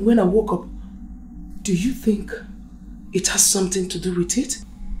the room when I woke up. Do you think it has something to do with it?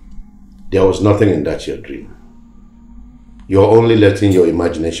 There was nothing in that your dream. You're only letting your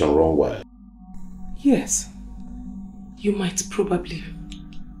imagination run wild. Yes, you might probably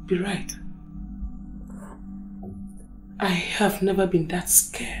be right. I have never been that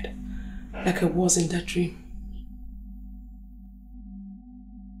scared like I was in that dream.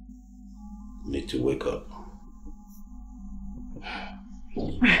 Need to wake up.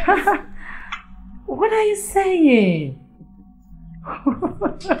 What are you saying?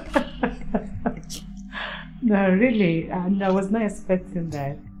 No, really, and I was not expecting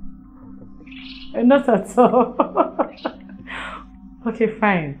that. Not at all. Okay,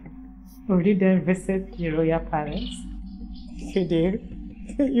 fine. Will you then visit your royal parents? You do?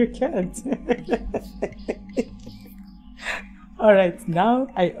 You can't. Alright, now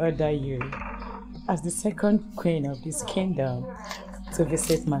I order you, as the second queen of this kingdom, to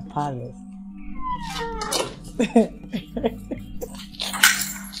visit my palace.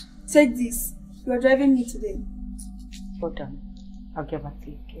 Take this. You are driving me today. Hold on. I'll get back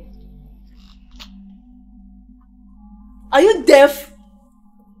to you, okay? Are you deaf?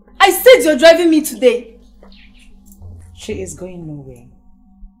 I said you're driving me today. She is going nowhere.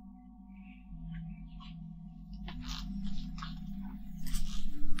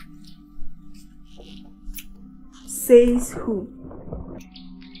 Says who?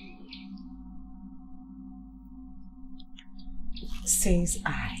 Says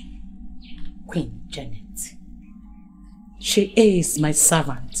I, Queen Janet. She is my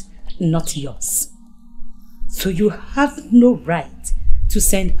servant, not yours. So you have no right to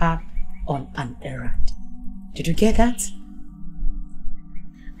send her on an errand. Did you get that?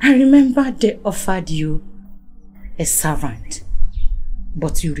 I remember they offered you a servant,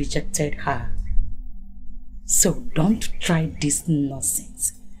 but you rejected her. So don't try this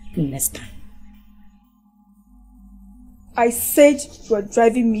nonsense next time. I said you are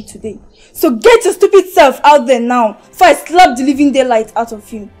driving me today. So get your stupid self out there now, before I slap the living daylight out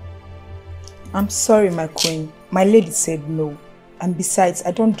of you. I'm sorry, my queen. My lady said no. And besides,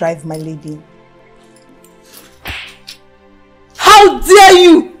 I don't drive my lady. How dare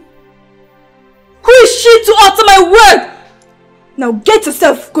you! Who is she to utter my word? Now get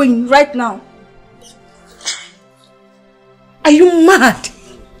yourself going right now. Are you mad?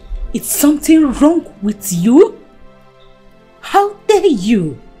 Is something wrong with you? How dare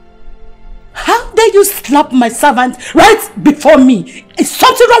you? How dare you slap my servant right before me? Is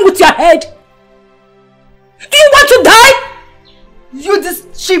something wrong with your head? Do you want to die? You this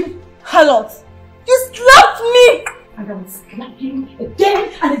cheap harlot! You slapped me! And I will slap you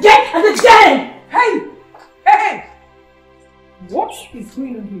again and again and again! Hey! Hey! What is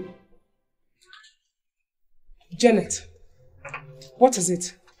going on here? Janet, what is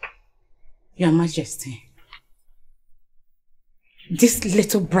it? Your Majesty, this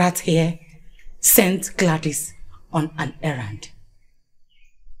little brat here sent Gladys on an errand.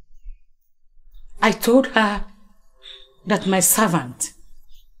 I told her that my servant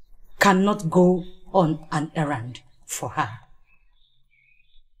cannot go on an errand for her.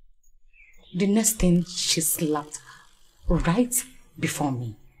 The next thing, she slapped her right before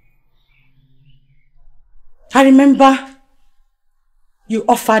me. I remember you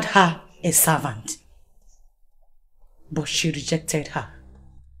offered her a servant, but she rejected her.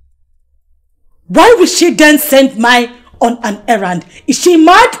 Why would she then send Mai on an errand? Is she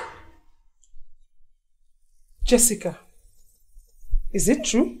mad? Jessica, is it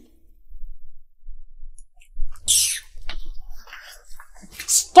true?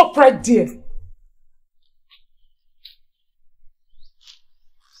 Stop right there.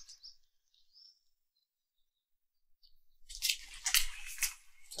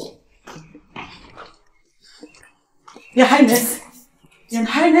 Your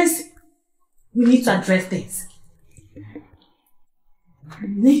Highness, we need to address this. We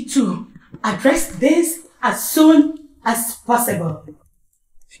need to address this as soon as possible.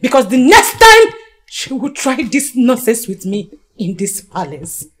 Because the next time she will try this nonsense with me in this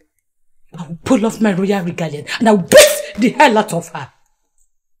palace, I will pull off my royal regalia and I will beat the hell out of her.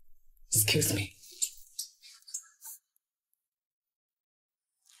 Excuse me.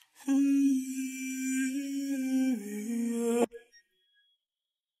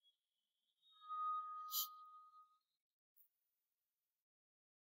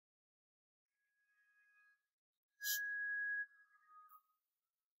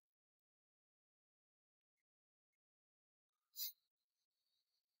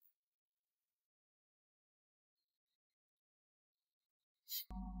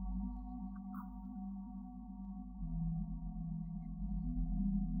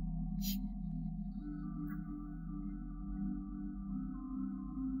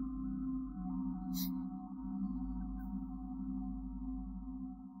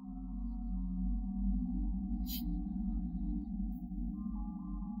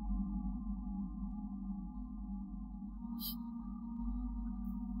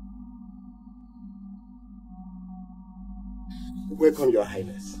 Welcome, Your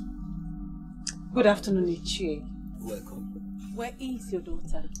Highness. Good afternoon, Ichie. Welcome. Where is your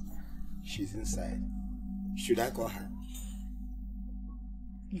daughter? She's inside. Should I call her?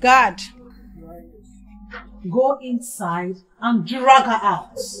 Guard, go inside and drag her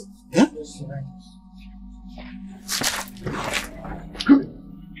out. Huh?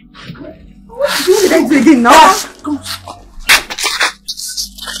 What are you doing again now? Come on.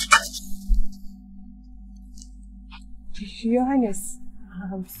 Your Highness.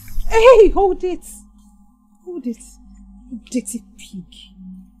 Hey, hold it. Hold it. You dirty pig.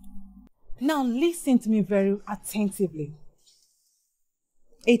 Now listen to me very attentively.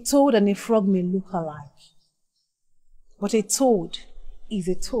 A toad and a frog may look alike. But a toad is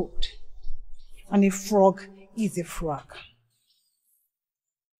a toad. And a frog is a frog.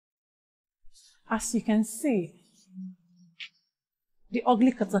 As you can see, the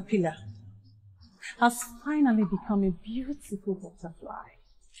ugly caterpillar has finally become a beautiful butterfly.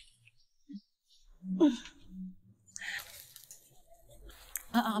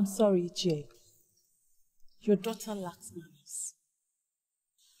 I'm sorry, Jay. Your daughter lacks manners.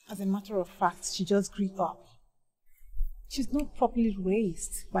 As a matter of fact, she just grew up. She's not properly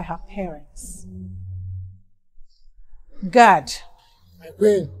raised by her parents. Guard. My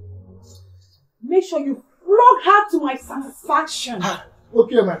queen. Make sure you flog her to my satisfaction.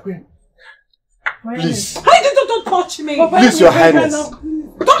 Okay, my queen. Please. Hey, don't touch me. Please, Your Highness.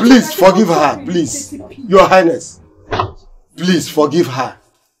 Please forgive her, please. Your Highness. Please forgive her.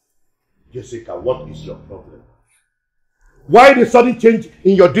 Jessica, what is your problem? Why the sudden change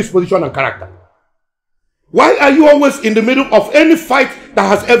in your disposition and character? Why are you always in the middle of any fight that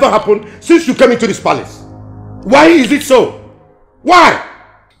has ever happened since you came into this palace? Why is it so? Why?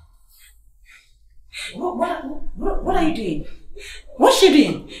 What are you doing? What's she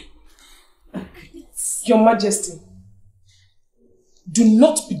doing? Your Majesty, do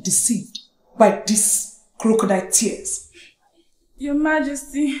not be deceived by these crocodile tears. Your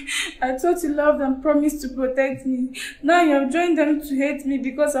Majesty, I thought you loved and promised to protect me. Now you have joined them to hate me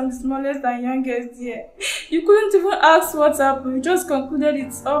because I'm the smallest and youngest here. You couldn't even ask what happened. You just concluded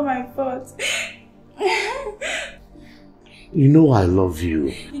it's all my fault. You know I love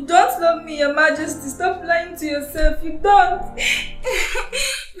you. You don't love me, Your Majesty. Stop lying to yourself. You don't.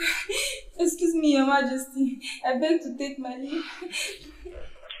 Excuse me, Your Majesty. I beg to take my leave.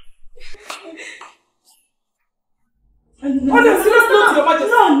 On a serious note, Your Majesty.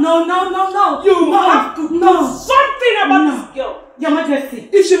 No. You have to do something about this girl. Your Majesty.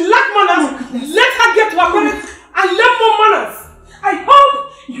 If she lacks manners, let her get to her parents and learn more manners. I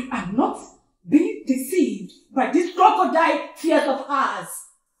hope you are not being deceived by this crocodile tears of hers.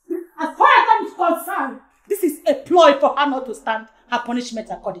 As far as I'm concerned, this is a ploy for her not to stand her punishment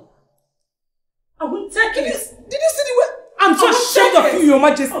according. I won't take it. Did you see the way? I'm so ashamed of you, Your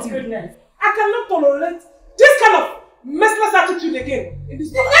Majesty. Oh, goodness. I cannot tolerate this kind of messless attitude again. The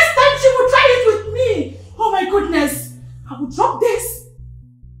next time she will try it with me. Oh my goodness. I will drop this.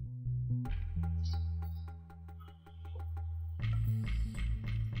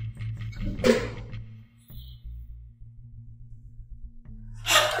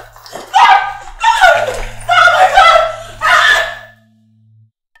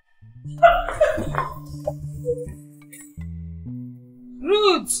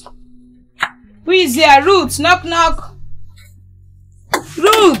 Ruth! Who is there? Ruth, knock knock.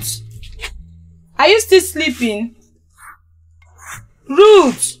 Ruth! Are you still sleeping?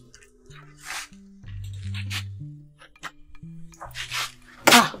 Ruth!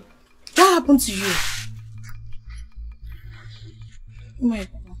 What happened to you? Oh my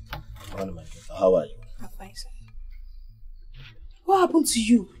God. How are you? I'm fine, sir. What happened to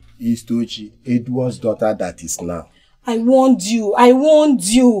you? It's Tochi, Edward's daughter that is now. I warned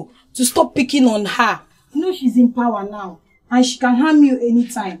you to stop picking on her. You know she's in power now and she can harm you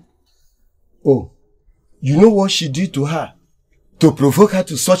anytime. Oh, you know what she did to her? To provoke her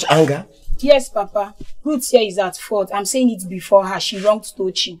to such anger? Yes, Papa. Ruth here is at fault. I'm saying it before her. She wronged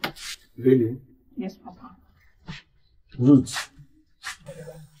Tochi. Really? Yes, Papa. Ruth.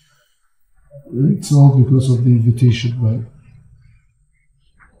 It's all because of the invitation, right?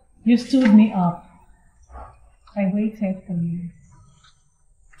 You stood me up. I waited for you.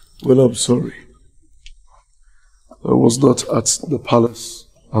 Well, I'm sorry. I was not at the palace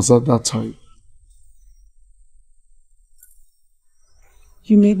as at that time.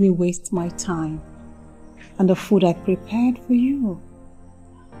 You made me waste my time and the food I prepared for you.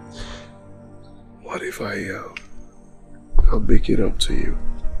 What if I'll make it up to you?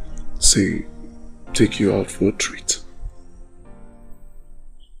 Say, take you out for a treat.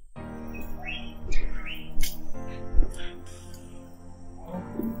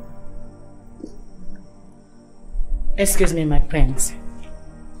 Excuse me, my prince.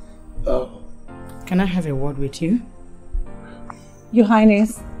 Can I have a word with you? Your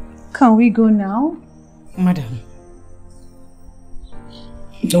Highness, can we go now? Madam,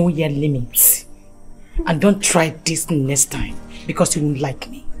 know your limits. And don't try this next time because you won't like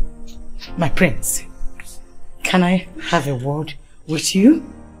me. My prince, can I have a word with you?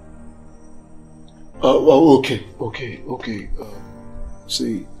 Okay.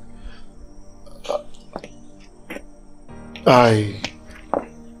 See, I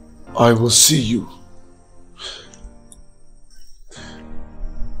will see you.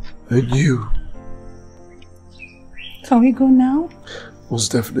 And you. Can we go now?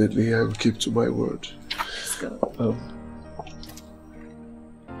 Most definitely, I will keep to my word. Let's go.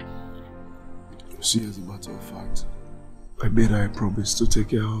 See, as a matter of fact, I made her a promise to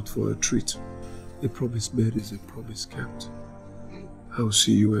take her out for a treat. A promise made is a promise kept. I'll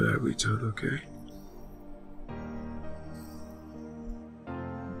see you when I return, okay?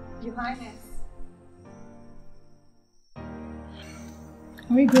 Your Highness.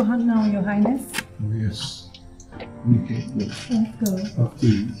 Can we go home now, Your Highness? Oh, yes. Okay, Let's go. After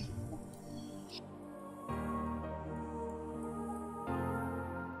you.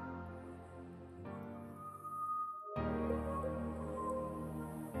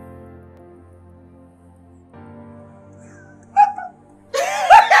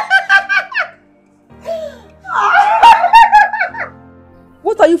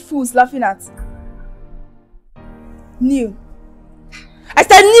 What are you fools laughing at? New. I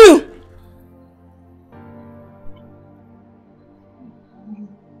said new!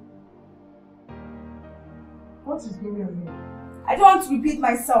 What is going on here? I don't want to repeat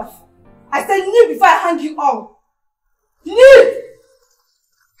myself. I said new before I hang you all. New!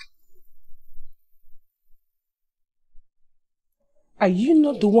 Are you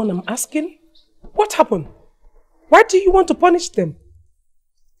not the one I'm asking? What happened? Why do you want to punish them?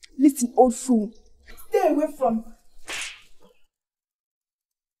 Listen, old fool. Stay away from...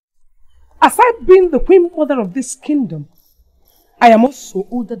 Aside being the queen mother of this kingdom, I am also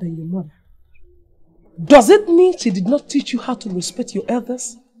older than your mother. Does it mean she did not teach you how to respect your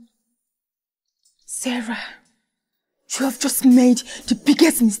elders? Sarah, you have just made the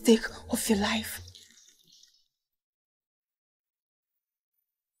biggest mistake of your life.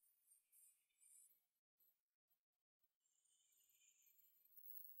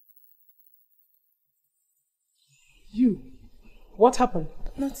 You, what happened?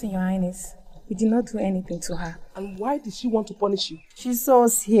 Nothing, Your Highness. We did not do anything to her. And why did she want to punish you? She saw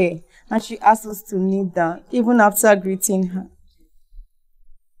us here and she asked us to kneel down, even after greeting her.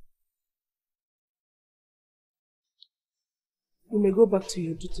 You may go back to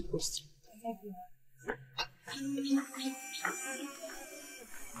your duty post.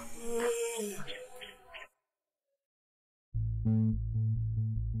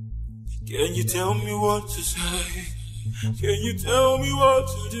 Can you tell me what to say? Can you tell me what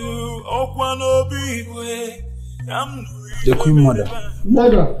to do? The Queen Mother.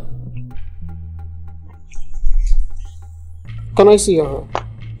 Mother. Can I see her?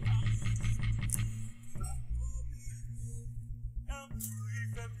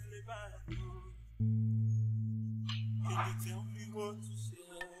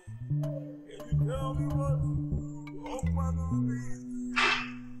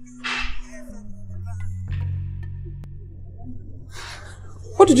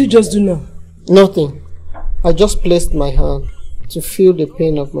 What did you just do now? Nothing. I just placed my hand to feel the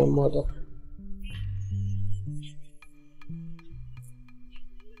pain of my mother.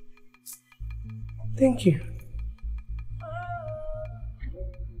 Thank you.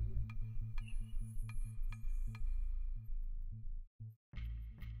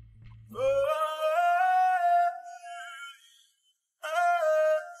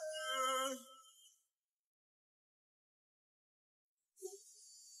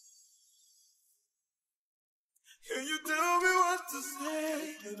 Can you tell me what to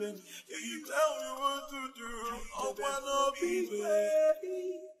say? Can you tell me what to do? I wanna be ready.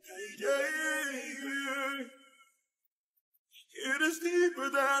 Yeah. It is deeper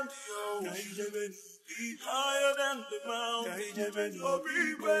than the Higher than the mountains, oh,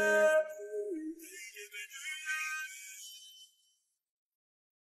 beware.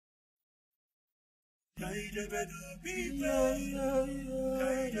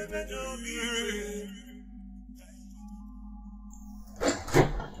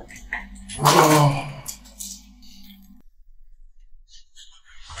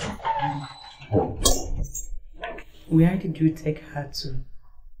 Where did you take her to?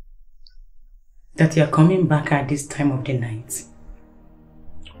 That you are coming back at this time of the night?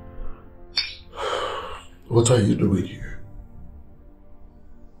 What are you doing here?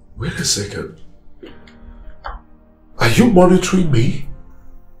 Wait a second. Are you monitoring me?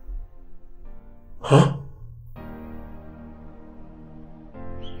 Huh?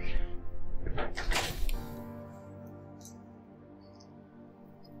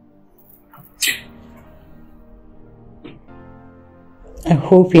 I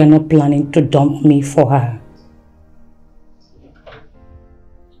hope you are not planning to dump me for her.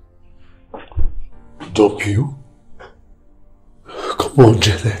 Dump you? Come on,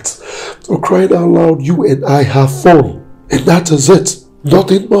 Janet. For crying out loud, you and I have fun. And that is it.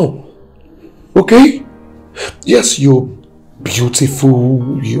 Nothing more. Okay? Yes, you're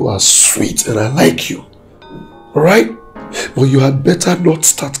beautiful, you are sweet, and I like you. Alright? But you had better not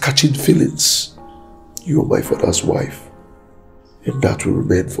start catching feelings. You are my father's wife. And that will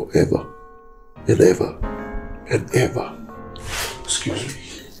remain forever. And ever. And ever. Excuse me.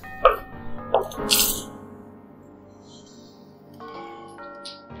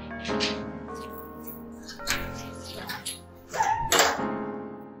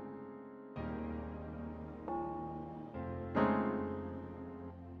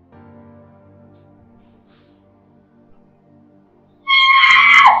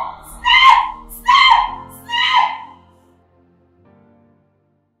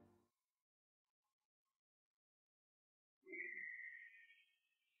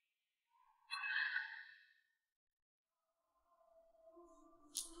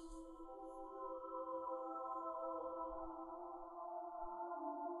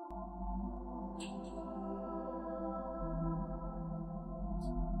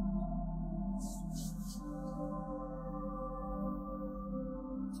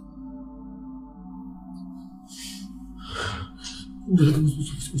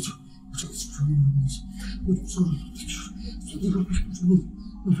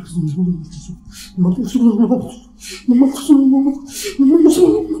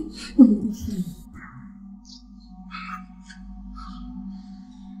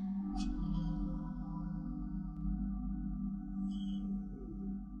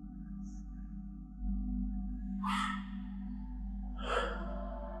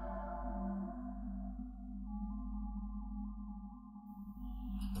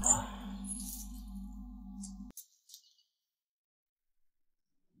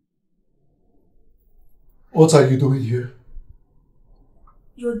 What are you doing here?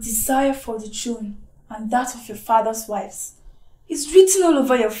 Your desire for the throne and that of your father's wives is written all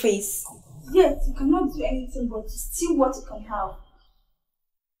over your face. Yet you cannot do anything but to steal what you can have.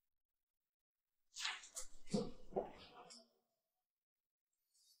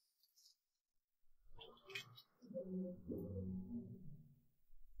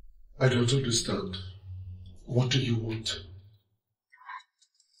 I don't understand. What do you want?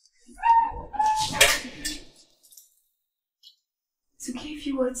 To give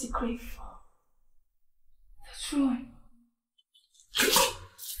you what you crave for. The throne.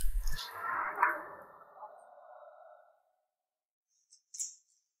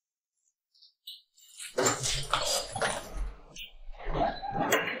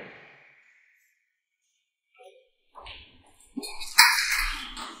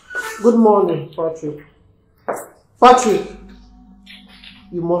 Good morning, Patrick. Patrick,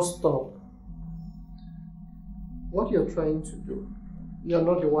 you must stop. What you're trying to do, you're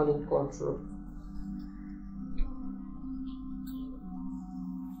not the one in control.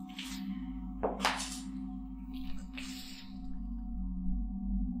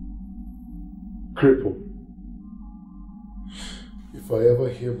 Cripple. If I ever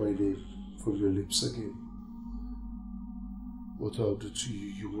hear my name from your lips again, what I'll do to you,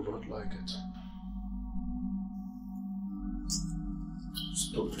 you will not like it.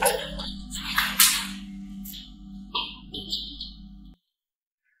 Stop it.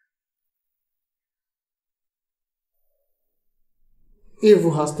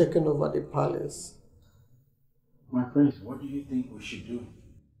 Evil has taken over the palace. My prince, what do you think we should do?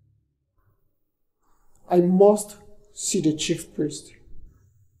 I must see the chief priest.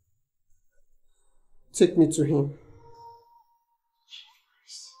 Take me to him.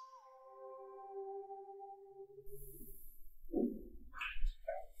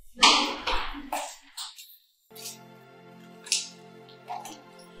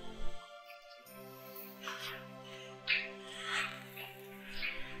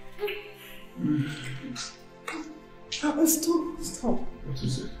 Stop. What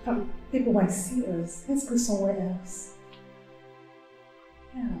is it? People might see us. Let's go somewhere else.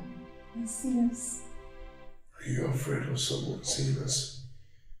 Yeah, they see us. Are you afraid of someone seeing us?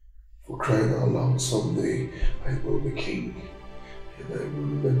 For crying out loud, someday I will be king, and I will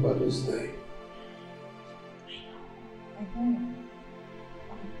remember this day. I know.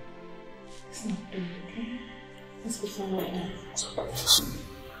 It's not good, okay? Let's go somewhere else.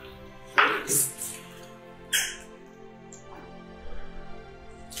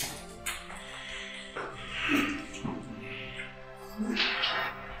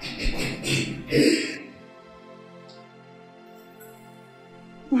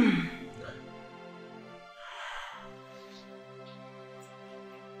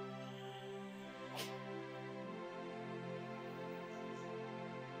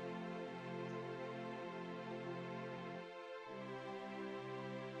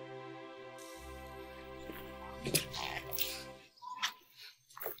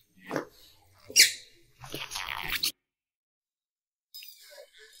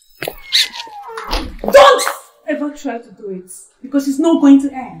 Don't ever try to do it, because it's not going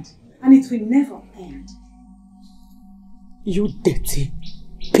to end, and it will never end. You dirty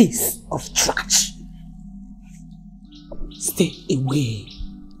piece of trash. Stay away.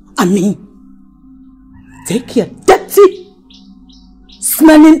 I mean, take your dirty,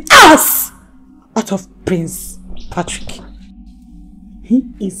 smelling ass out of Prince Patrick. He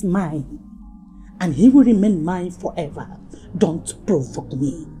is mine, and he will remain mine forever. Don't provoke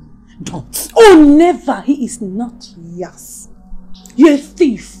me. Don't. Oh, never. He is not yours. You're a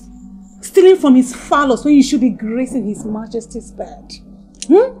thief, stealing from his fallows when you should be gracing his majesty's bed.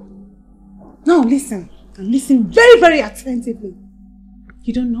 Now listen, and listen very, very attentively.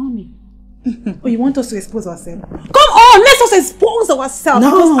 You don't know me. Or you want us to expose ourselves? Come on, let us expose ourselves. No.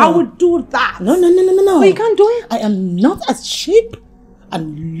 Because I would do that. No. But you can't do it. I am not as cheap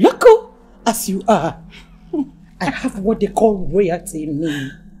and local as you are. I have what they call royalty in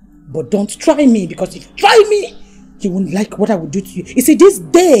me. But don't try me, because if you try me, you won't like what I will do to you. You see, this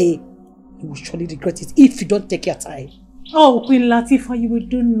day, you will surely regret it if you don't take your time. Oh, Queen Latifah, you will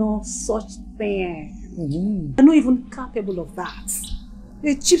do no such thing. You're not even capable of that.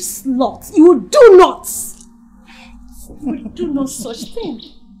 You're a cheap slut. You will do not. You will do no such thing.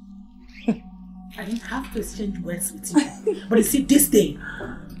 I didn't have to exchange words with you. But you see, this day,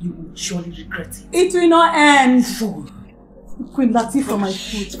 you will surely regret it. It will not end. Fool. Queen Latifah, my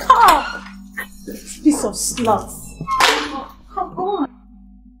foot. Come! Piece of slut. Come on.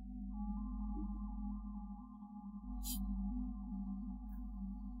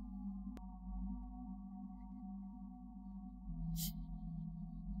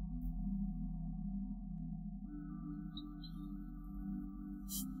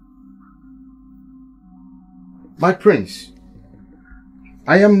 My prince,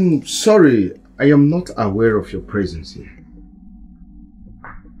 I am sorry, I am not aware of your presence here.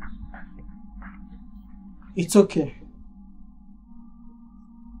 It's okay.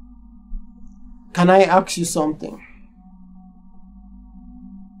 Can I ask you something?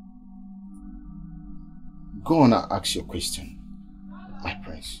 Go on and ask your question, my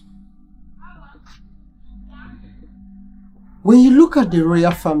prince. When you look at the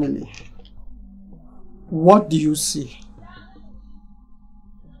royal family, what do you see?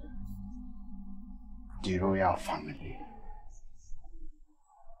 The royal family.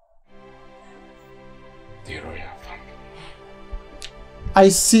 The royal family. I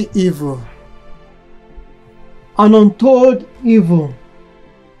see evil. An untold evil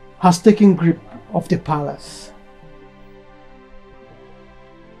has taken grip of the palace.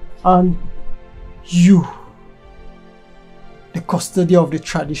 And you, the custodian of the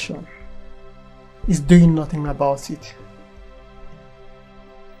tradition, is doing nothing about it.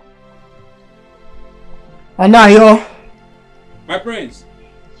 Anayo! My prince!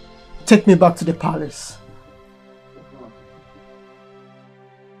 Take me back to the palace.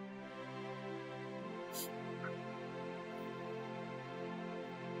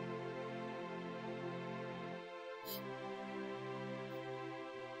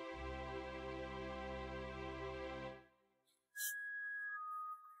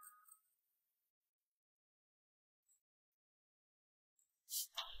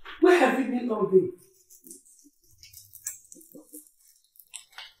 Where have you been all day?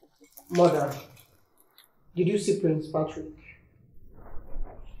 Mother, did you see Prince Patrick?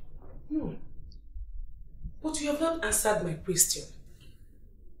 No. But you have not answered my question.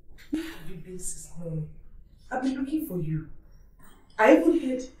 Where have you been since morning? I've been looking for you. I even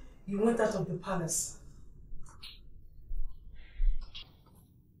heard you went out of the palace.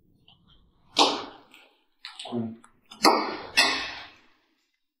 Where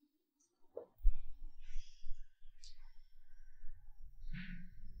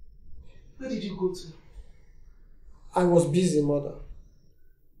did you go to? I was busy, mother.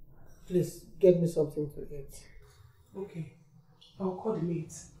 Please, get me something to eat. Okay. I'll call the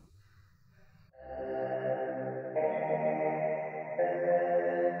maid.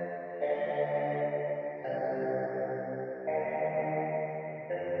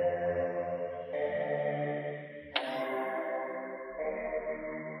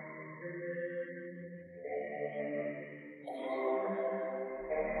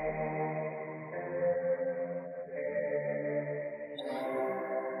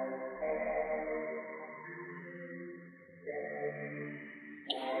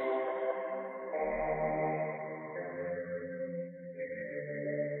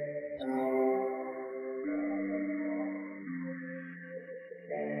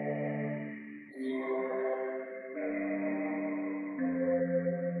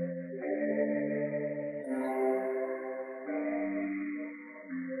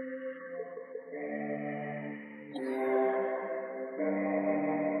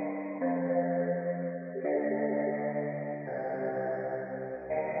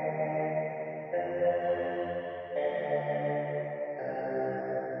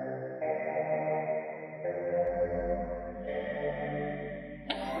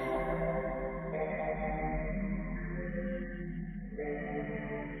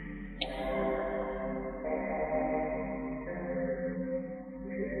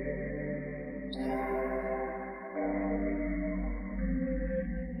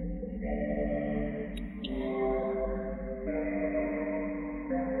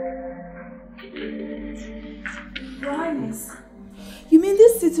 You mean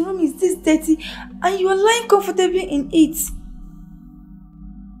this sitting room is this dirty and you are lying comfortably in it?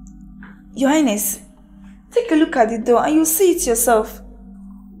 Your Highness, take a look at the door and you'll see it yourself.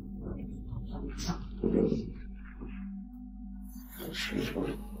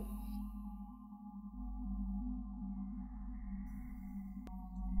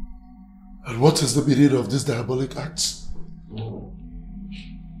 And what is the meaning of this diabolic act?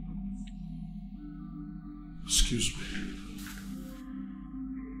 Excuse me.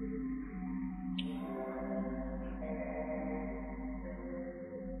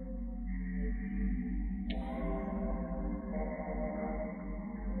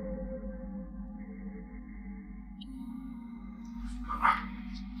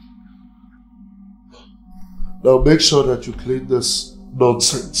 Now make sure that you clean this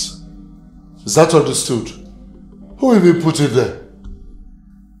nonsense. Is that understood? Who even put it there?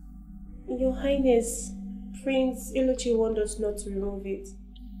 Your Highness, Prince Iluchi warned us not to remove it.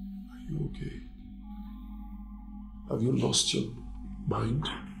 Are you okay? Have you lost your mind?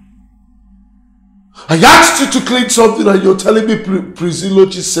 I asked you to clean something and you're telling me Prince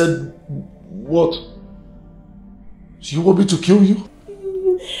Iluchi said what? Do you want me to kill you?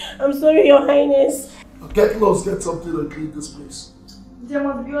 I'm sorry, Your Highness. Get lost, get something and clean this place. There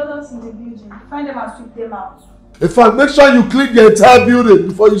must be others in the building. Find them and sweep them out. In fact, make sure you clean the entire building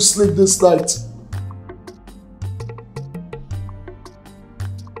before you sleep this night.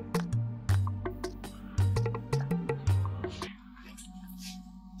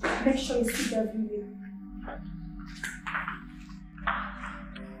 Make sure you sweep everywhere.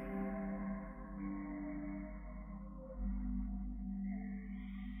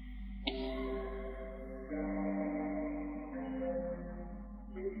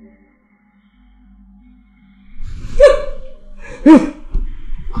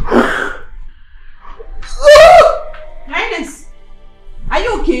 Highness, are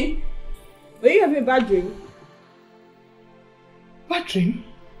you okay? Were you having a bad dream? Bad dream?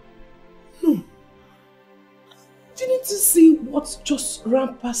 No. Didn't you see what just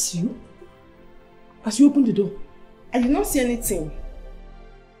ran past you as you opened the door? I did not see anything.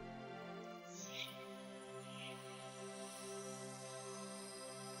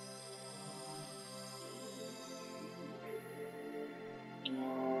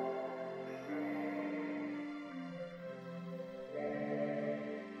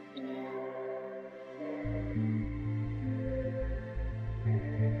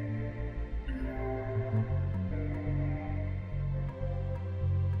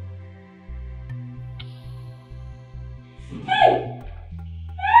 Hey!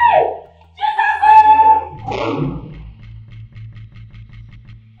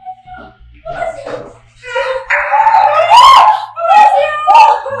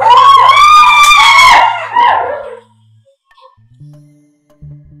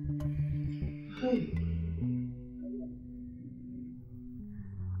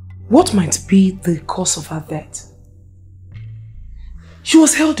 What might be the cause of her death? She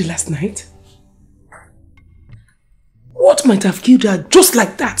was healthy last night. What might have killed her just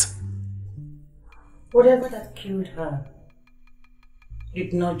like that? Whatever that killed her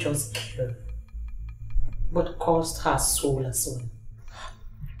did not just kill, but caused her soul as well.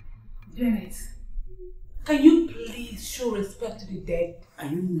 Janet, can you please show respect to the dead? Are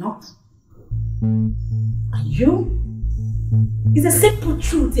you not? Are you? It's a simple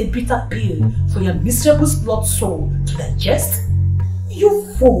truth, a bitter pill for your miserable blood soul to digest. You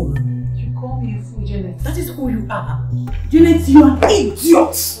fool! You call me a fool, Janet. That is who you are. Janet, you are an idiot! You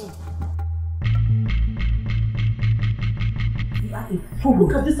are a fool.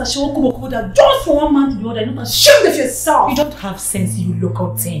 Look at this Ashawoko that just from one man to the other, you're not ashamed of yourself. You don't have sense, you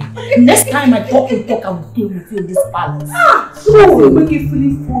local thing. Next time I talk, I will deal with you in this palace. Fool! Wake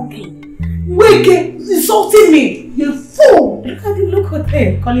fully funky. Wake insulting me! You fool! Look at the local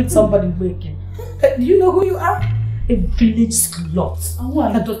thing, calling somebody wake. Do you know who you are? A village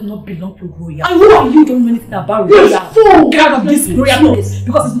slut that does not belong to royal. And who are you? Don't know anything about You royal. fool! Get out of this royal place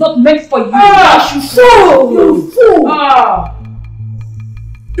because it's not meant for you. You fool! You fool!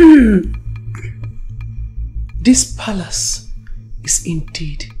 This palace is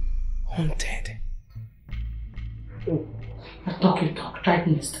indeed haunted. Talk, try it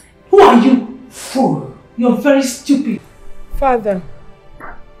next time. Who are you? Fool! You're very stupid. Father,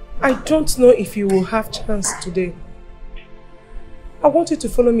 I don't know if you will have chance today. I want you to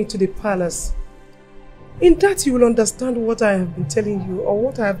follow me to the palace. In that you will understand what I have been telling you or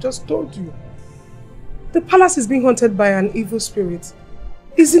what I have just told you. The palace is being haunted by an evil spirit.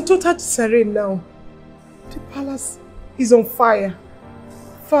 It's in total disarray now. The palace is on fire.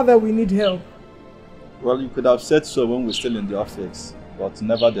 Father, we need help. Well, you could have said so when we're still in the office, but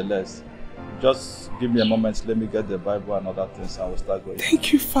nevertheless, just give me a moment, let me get the Bible and other things and we'll start going.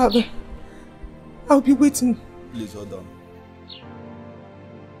 Thank you, Father. I'll be waiting. Please hold on.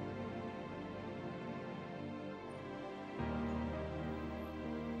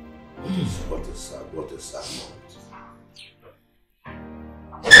 What is that? What is that?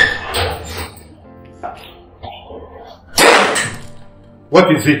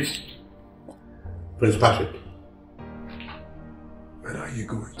 What is it? Prince Patrick. When are you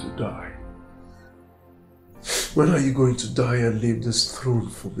going to die? When are you going to die and leave this throne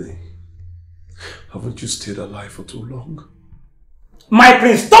for me? Haven't you stayed alive for too long? My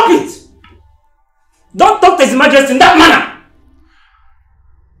prince, stop it! Don't talk to His Majesty in that manner!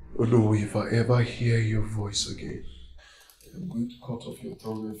 Oh no, if I ever hear your voice again, I'm going to cut off your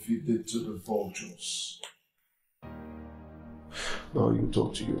tongue and feed it to the vultures. Now you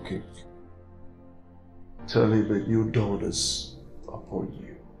talk to your king. Tell him a new dawn is upon you.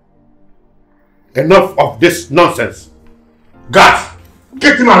 Enough of this nonsense! Guards,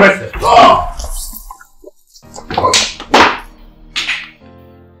 get him arrested! Oh!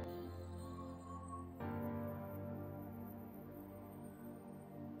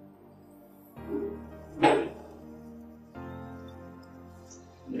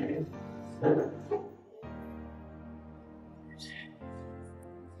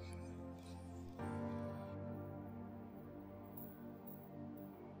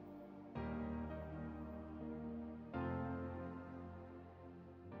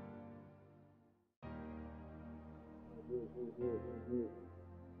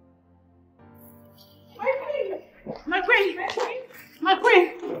 My queen! My queen!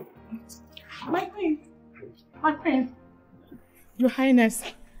 My queen! My queen! Your Highness,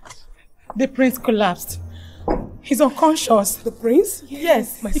 the prince collapsed. He's unconscious. The prince?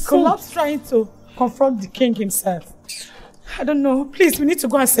 Yes, he collapsed trying to confront the king himself. I don't know. Please, we need to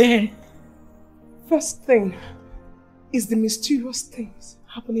go and see him. First thing is the mysterious things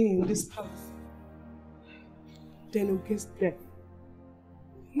happening in this palace. Then Oge's death.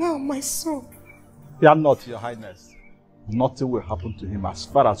 Now my son. Fear not, Your Highness. Nothing will happen to him as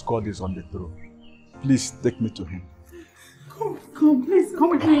far as God is on the throne. Please take me to him. Come, please, come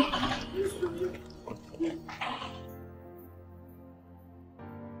with me.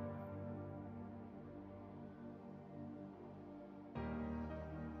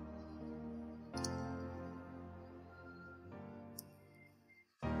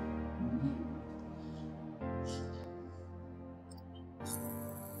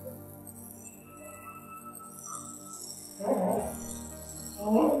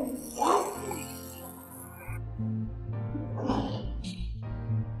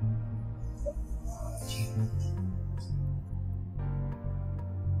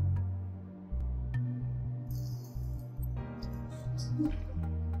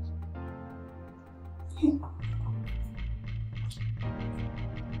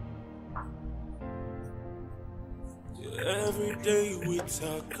 Every day we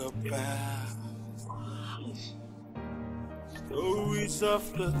talk about stories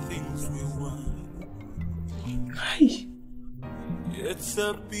of the things we want. Hi. It's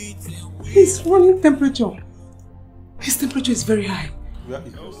a beat. He's running temperature. His temperature is very high. Where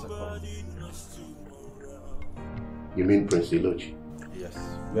is your second? You mean Prince Ilochi? Yes.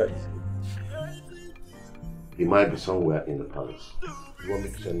 Where is he? He might be somewhere in the palace. You want me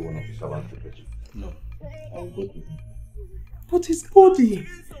to send one of the servants to fetch him? No. I'll go to him. But his body...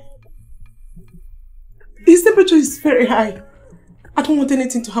 His temperature is very high. I don't want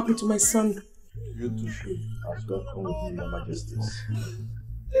anything to happen to my son. You too should. As God come with you, Your Majesties.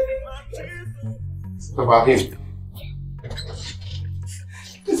 About him.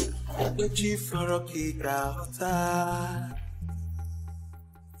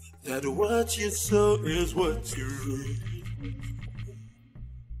 That what you sow is what you reap.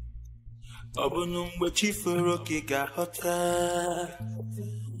 That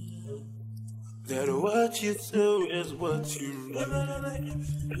what you sow is what you reap.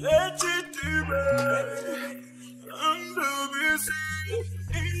 Let it be under this.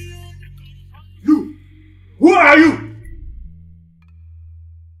 You! Who are you?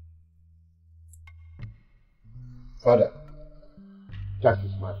 Father, that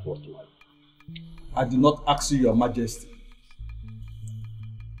is my first wife. I did not ask you, Your Majesty.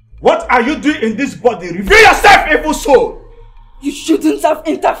 What are you doing in this body? Reveal yourself, evil soul! You shouldn't have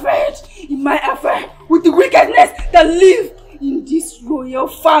interfered in my affair with the wickedness that live in this royal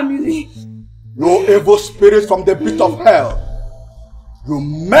family. You evil spirit from the pit of hell. You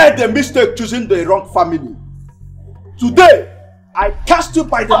made a mistake choosing the wrong family. Today, I cast you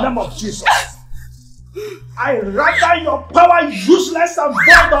by the name of Jesus. I render your power useless and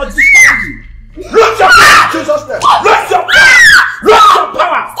void on this family. Lose your power in Jesus' name. Lose your power. Lose your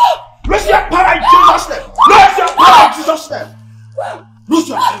power. Lose your power in Jesus' name. Lose your power in Jesus' name. Lose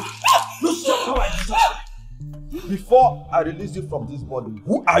your power. Lose your power in Jesus' name. Before I release you from this body,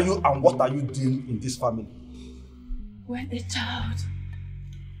 who are you and what are you doing in this family? When a child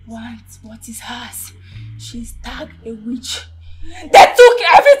wants what is hers, she's tagged a witch. They took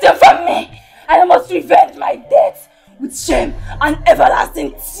everything from me, and I must revenge my death with shame and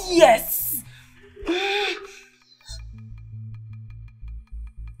everlasting tears.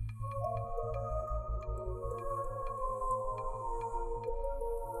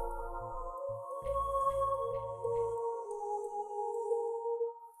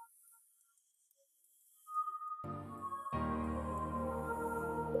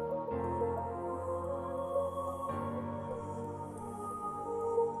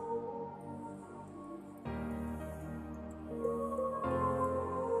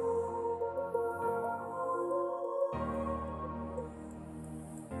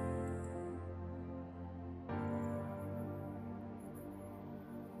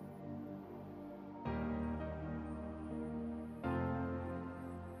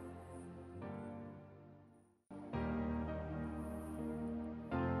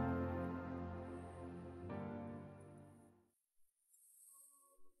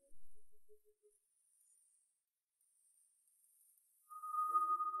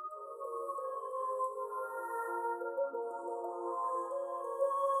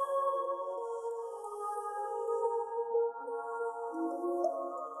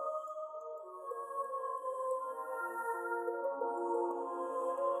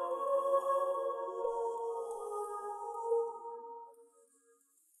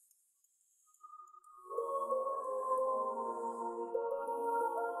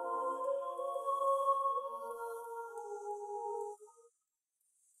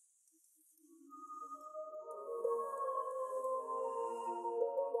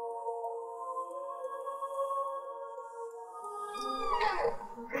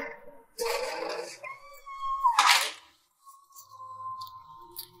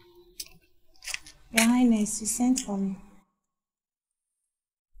 Your Highness, you sent for me.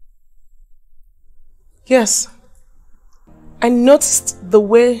 Yes. I noticed the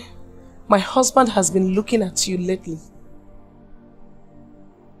way my husband has been looking at you lately.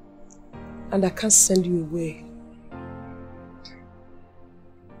 And I can't send you away.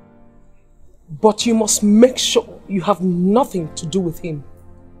 But you must make sure you have nothing to do with him.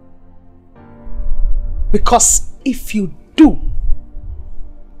 Because if you do,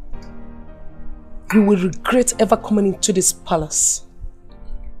 you will regret ever coming into this palace.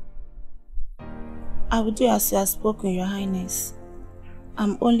 I will do as you have spoken, Your Highness.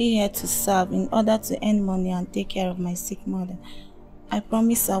 I'm only here to serve in order to earn money and take care of my sick mother. I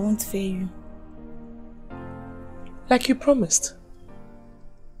promise I won't fail you. Like you promised.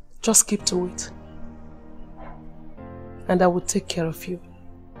 Just keep to it. and I will take care of you.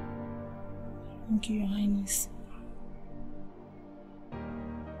 Thank you, Your Highness.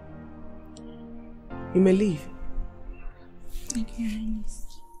 You may leave. Thank you, Your Highness.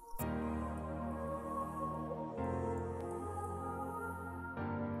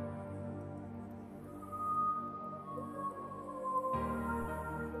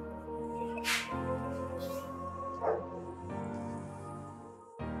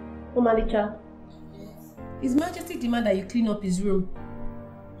 Malika, His Majesty demands that you clean up his room.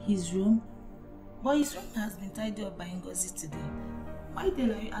 His room? But his room has been tidied up by Ngozi today. Why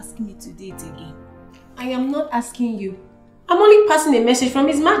then are you asking me to do it again? I am not asking you. I'm only passing a message from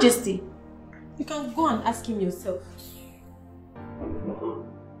His Majesty. You can go and ask him yourself.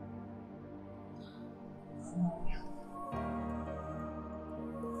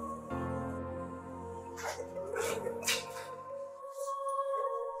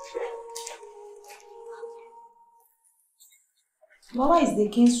 But why is the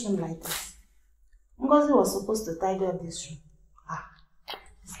king's room like this? Ngozi was supposed to tidy up this room. Ah,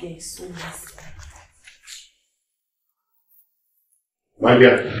 this guy is so messy. My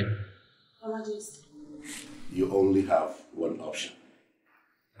dear, Majesty. you only have one option,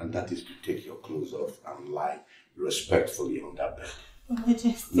 and that is to take your clothes off and lie respectfully on that bed.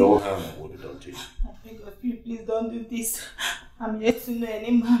 Majesty. No harm will be done to you. I beg of you, please don't do this. I'm yet to know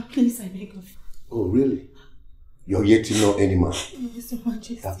any man. Please, I beg of you. Oh, really? You're yet to know any man? Yes,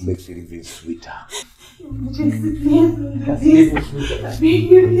 Majesty. That makes it even sweeter. Majesty, please don't do That's this. even sweeter. I beg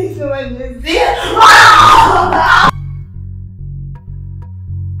you, please, Majesty.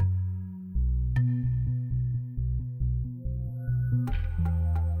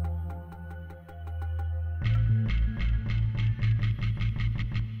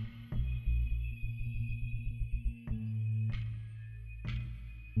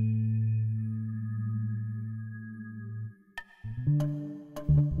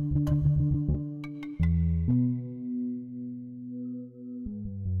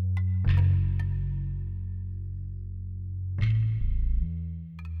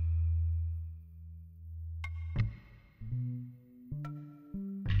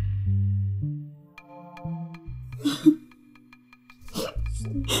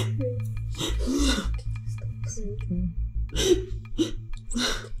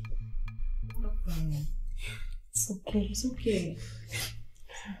 It's okay, it's okay.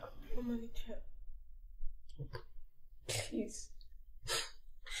 Monica, please.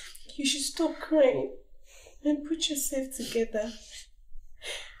 You should stop crying and put yourself together.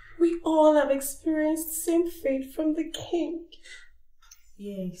 We all have experienced the same fate from the king.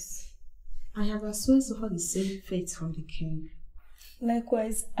 Yes, I have as well suffered the same fate from the king.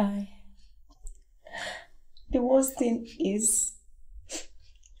 Likewise, I. The worst thing is,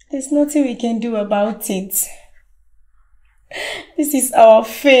 there's nothing we can do about it. This is our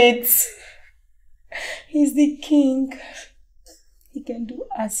fate. He's the king. He can do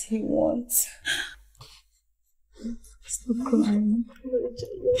as he wants. Stop crying.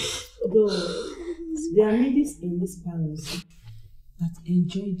 Though there are ladies in this palace that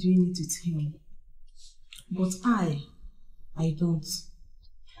enjoy doing it with him, but I don't.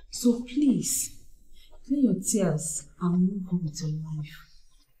 So please, clean your tears and move on with your life.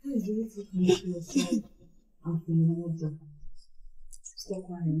 That is the way to connect to yourself and for your mother. Stop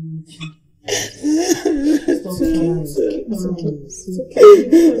crying, Michi. Stop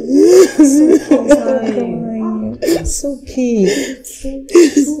crying. It's okay. It's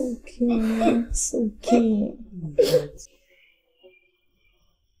okay. It's okay.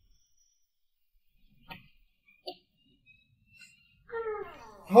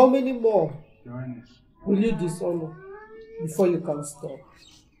 How many more will you dishonor before you can stop?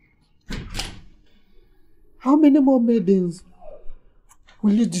 How many more maidens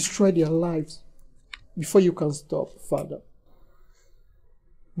will you destroy their lives before you can stop, Father?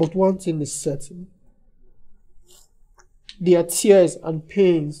 But one thing is certain. Their tears and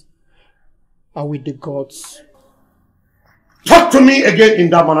pains are with the gods. Talk to me again in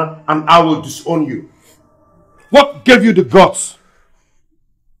that manner and I will disown you. What gave you the guts?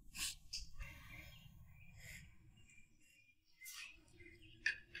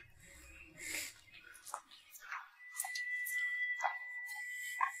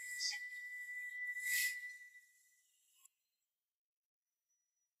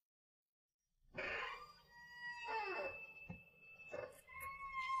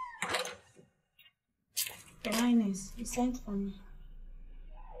 Your Highness, you sent for me.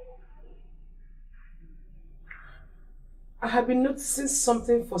 I have been noticing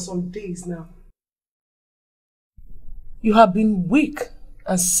something for some days now. You have been weak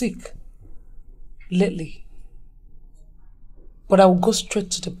and sick lately. But I will go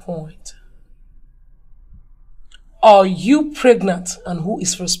straight to the point. Are you pregnant, and who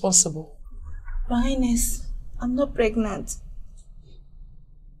is responsible? Your Highness, I'm not pregnant.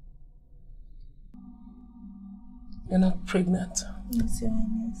 You're not pregnant? Yes, Your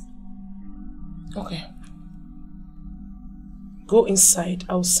Highness. Okay. Go inside.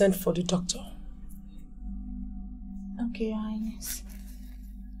 I will send for the doctor. Okay, Your Highness.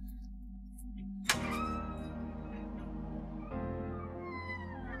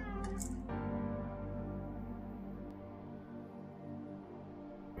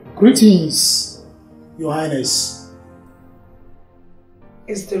 Greetings, Your Highness.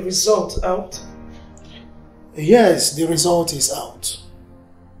 Is the result out? Yes, the result is out.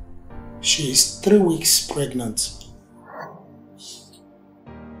 She is 3 weeks pregnant.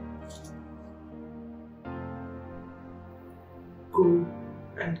 Go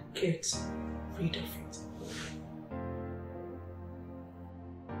and get rid of it.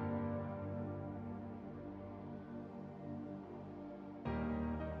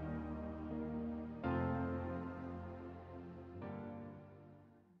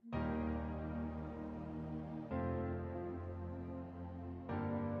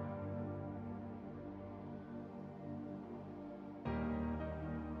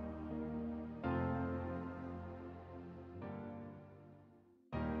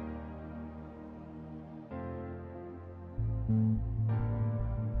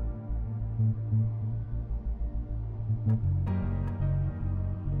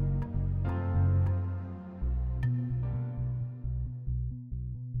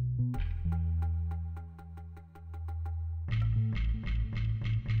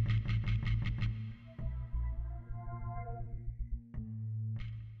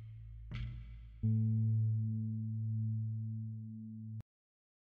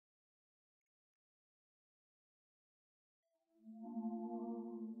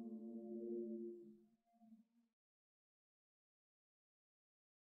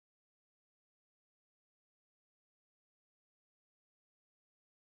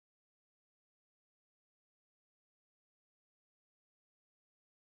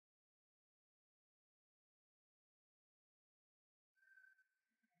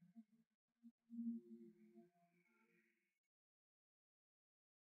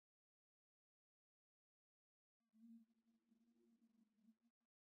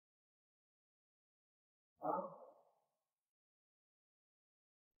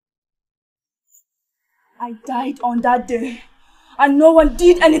 I died on that day, and no one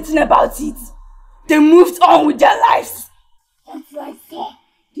did anything about it. They moved on with their lives until I saw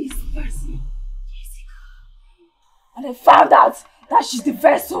this person, and I found out that she's the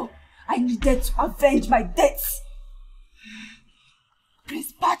vessel I needed to avenge my deaths.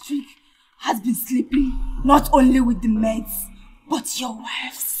 Prince Patrick has been sleeping not only with the maids, but your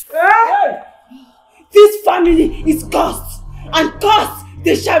wives. Hey! This family is cursed, and cursed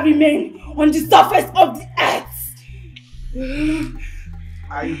they shall remain on the surface of the earth.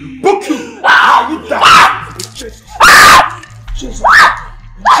 I rebuke you! Are you that? Jesus! Jesus!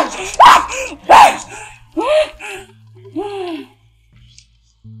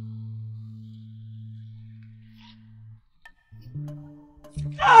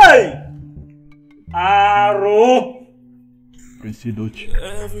 Hey! Arrow! Prince Idochi,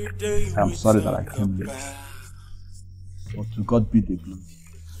 I'm sorry that I came late. But to God be the glory.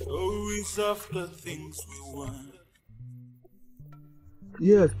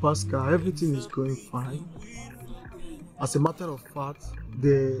 Yes, Pascal, everything is going fine. As a matter of fact,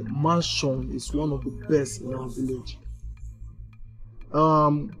 the mansion is one of the best in our village.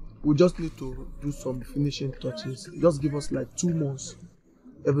 We just need to do some finishing touches. Just give us like 2 months.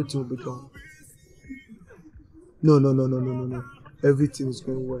 Everything will be done. No. Everything is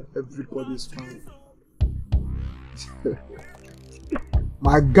going well. Everybody is fine.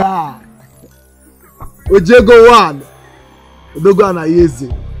 My God. Ojego one. Odogo Anayeze.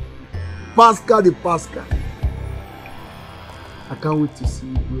 Pascal the Pascal. I can't wait to see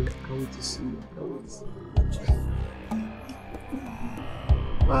you, bro. I can't wait to see you. I can't wait.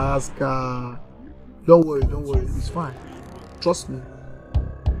 Pascal. Don't worry. It's fine. Trust me.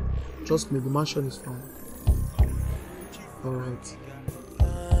 Trust me, the mansion is fine. Alright.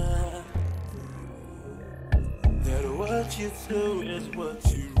 That what you do is what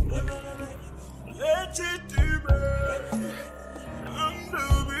you let it do, I'm the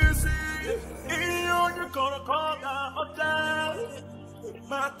busy. You're gonna call down or down.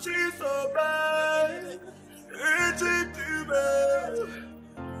 My cheese so bad. Let it do,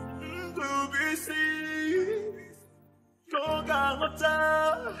 I'm the busy. Go down or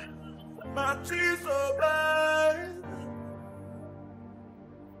down. My cheese so bad.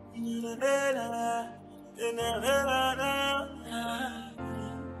 You did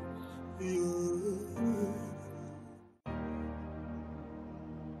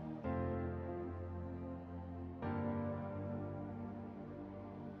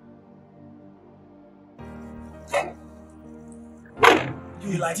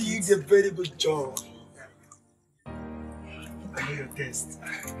a very good job. I know your taste.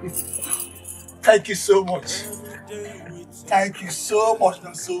 Thank you so much. Thank you so much,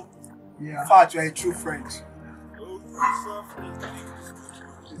 Nanso. Yeah. In fact, you are a true friend.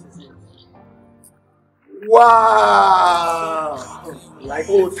 Wow! Like,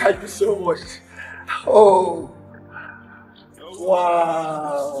 oh, thank you so much. Oh,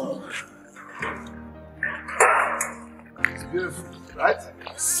 wow! It's beautiful, right?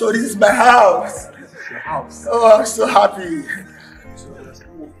 So this is my house. This is your house. Oh, I'm so happy. So let's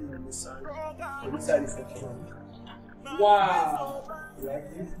go walking on this side. On this side is the front. Wow! You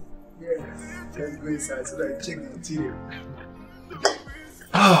like it? Yes. Let's go inside so that I check the interior.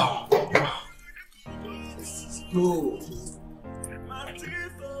 Oh, this is good.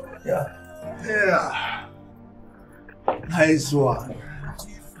 Yeah. Yeah. Nice one.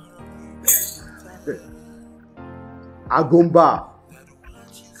 Agumba.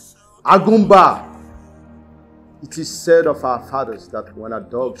 Agumba. It is said of our fathers that when a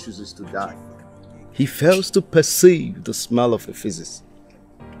dog chooses to die, he fails to perceive the smell of a feces.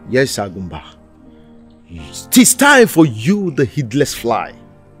 Yes, Agumba. It is time for you, the heedless fly,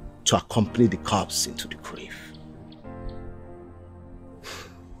 to accompany the corpse into the grave.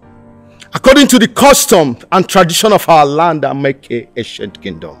 According to the custom and tradition of our land, Ameke ancient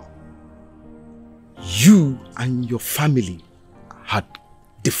kingdom, you and your family had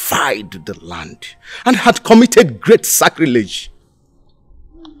defied the land and had committed great sacrilege.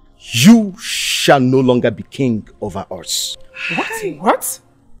 You shall no longer be king over us. What? What?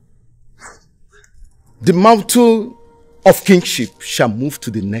 The mantle of kingship shall move to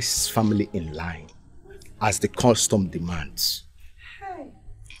the next family in line, as the custom demands.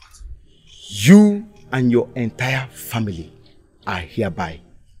 You and your entire family are hereby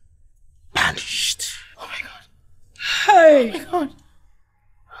banished. Oh my God. Hey! Oh my God.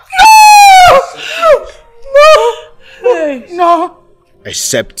 No! No! Hey. No!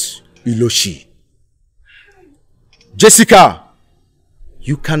 Except Iloshi. Jessica,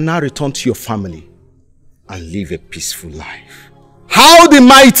 you can now return to your family and live a peaceful life. How the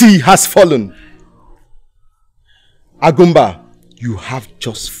mighty has fallen. Agumba, you have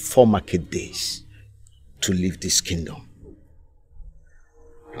just 4 market days to leave this kingdom.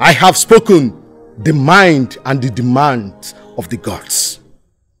 I have spoken the mind and the demand of the gods.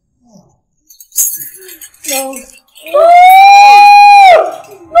 No. No!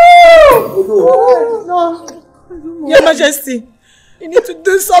 Your Majesty, you need to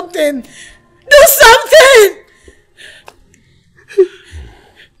do something. Do something!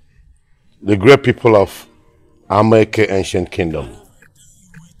 The great people of Ameke Ancient Kingdom,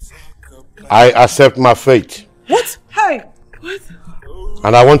 I accept my fate. What? Hey! What?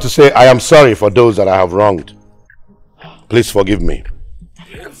 And I want to say I am sorry for those that I have wronged. Please forgive me.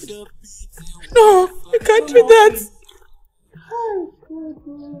 No, you can't do that.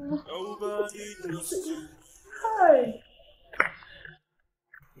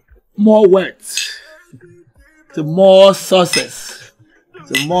 More words, the more success,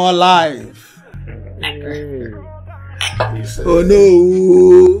 the more life. Oh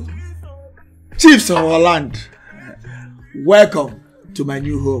no! Chiefs of our land, welcome to my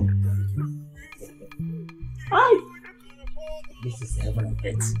new home. Hi. This is heaven on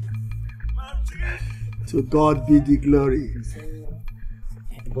earth. To God be the glory.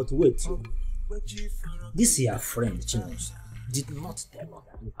 But wait, this your friend Chibuzor did not tell us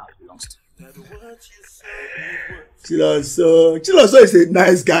that you have belongs to you. Chibuzor is a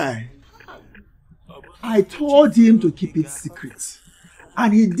nice guy. I told him to keep it secret,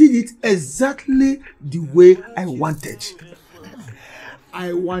 and he did it exactly the way I wanted.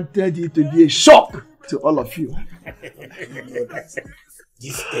 I wanted it to be a shock to all of you.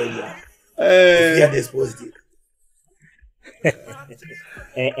 This area, if you are exposed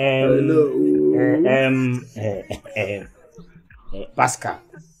Pascal,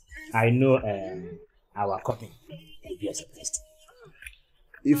 I know our company will be surprised.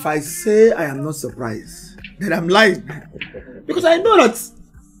 If I say I am not surprised, then I'm lying. Because I know that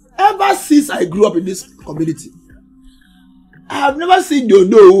ever since I grew up in this community, I have never seen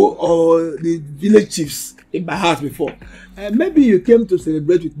Dodo or the village chiefs in my house before. Maybe you came to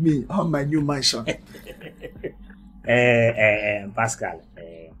celebrate with me on my new mansion. Pascal,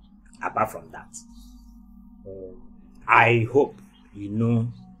 apart from that, I hope you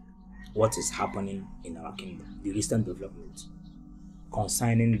know what is happening in our kingdom, the recent development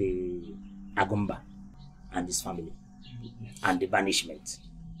concerning the Agumba and his family and the banishment.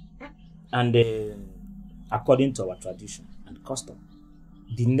 And according to our tradition and custom,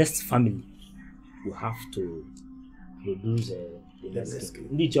 the next family will have to produce the next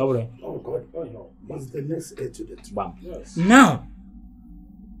king. Oh God, oh no. What's the next heir to the throne? Yes. Now,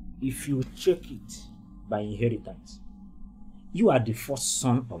 if you check it by inheritance, you are the first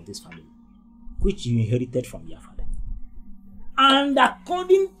son of this family, which you inherited from your father. And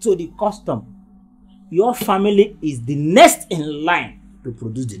according to the custom, your family is the next in line to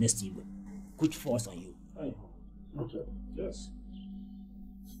produce the next Igbo, which falls on you. Okay, yes.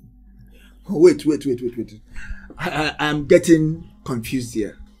 Wait. I'm getting confused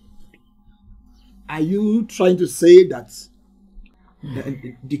here. Are you trying to say that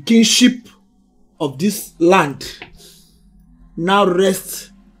the kingship of this land now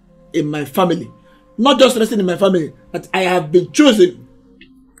rests in my family? Not just resting in my family, but I have been chosen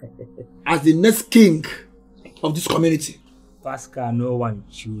as the next king of this community. Pascal, no one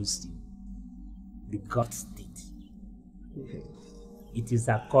chose you. The gods did. It is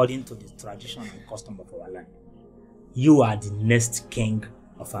according to the tradition and custom of our land. You are the next king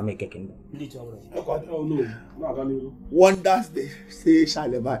of Ameke Kingdom. Wonders they say shall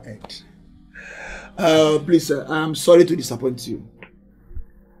never end. Please, sir, I'm sorry to disappoint you.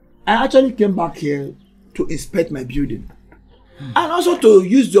 I actually came back here to inspect my building. And also to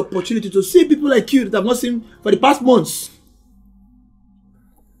use the opportunity to see people like you that I've not seen for the past months.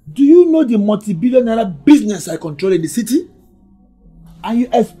 Do you know the multi-billion-dollar business I control in the city? And you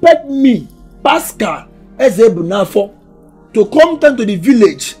expect me, Pascal Ezebunafo, to come down to the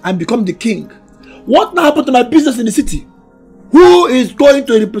village and become the king? What now happened to my business in the city? Who is going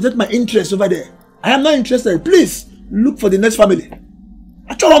to represent my interests over there? I am not interested. Please look for the next family.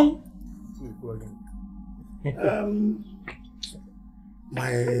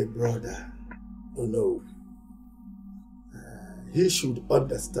 My brother, oh no, he should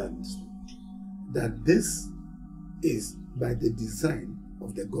understand that this is by the design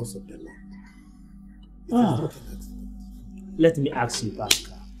of the gods of the land. It is not an accident. Let me ask you,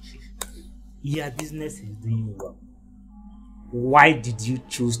 Pascal. Your business is doing well. Why did you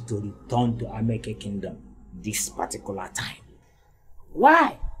choose to return to Ameke Kingdom this particular time?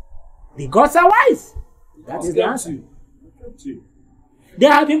 Why? The gods are wise. That is the answer. They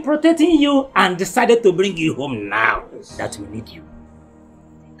have been protecting you and decided to bring you home now that we need you.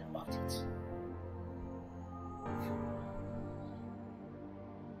 Think about it.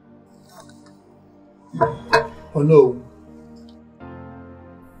 Oh no.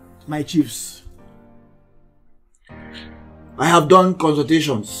 My chiefs, I have done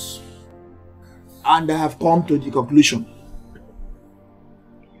consultations and I have come to the conclusion.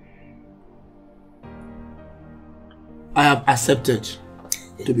 I have accepted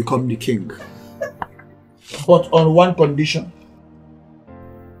to become the king. But on one condition.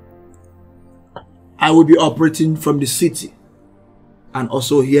 I will be operating from the city and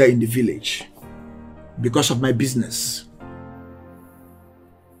also here in the village because of my business.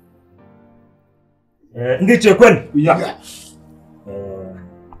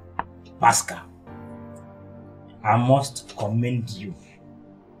 Pascal, I must commend you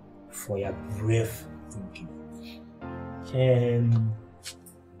for your brave thinking.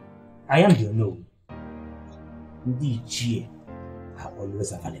 I am the no. The G are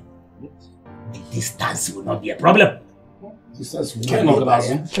always available. The distance will not be a problem. Distance will not be a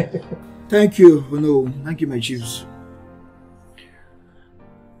problem. Thank you, no. Thank you, my chiefs.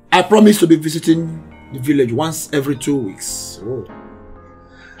 I promise to be visiting the village once every 2 weeks. Oh.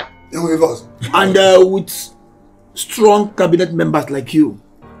 And with strong cabinet members like you,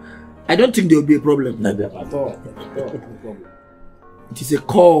 I don't think there will be a problem. At all. It is a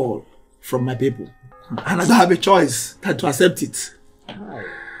call from my people. And I don't have a choice than to accept it.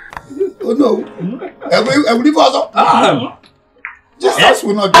 Oh no. I will leave us. Jesus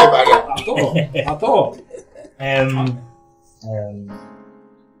will not be barrier. At all.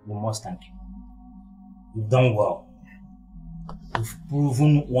 We must thank you. You've done well. You've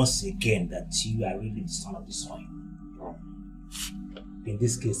proven once again that you are really the son of the soil. In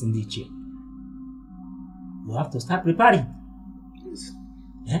this case, in the chain, you have to start preparing.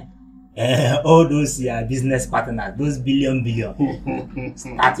 All those business partners, those billion,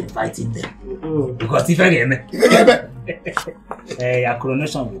 start inviting them. Because if I get your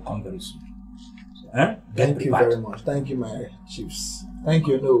coronation will come very soon. So, Thank you very much. Thank you, my chiefs. Thank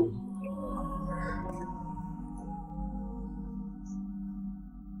you, no.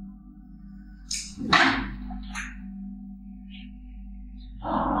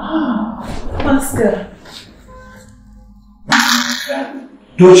 Pascal.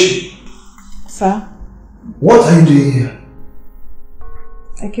 Dochi, Sir, what are you doing here?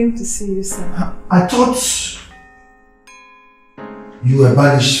 I came to see you, sir. I thought you were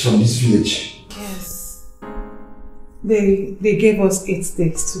banished from this village. Yes. They gave us 8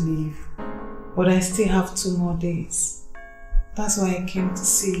 days to leave, but I still have 2 more days. That's why I came to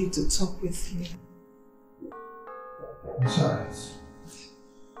see you, to talk with you. It's alright.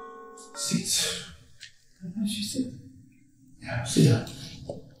 Sit. Can you sit? Yeah, sit down.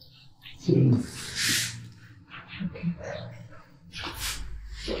 Sit down. Okay.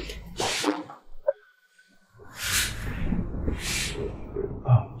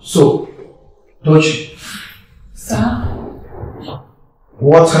 So, Dochi. Sir?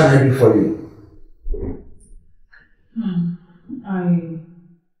 What can I do for you?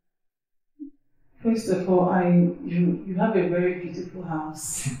 First of all, you have a very beautiful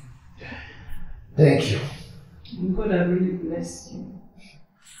house. Thank you. And God has really blessed you.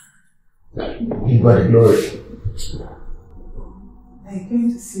 Give God the glory. I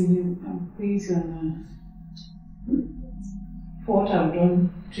came to see you and praise you for what I've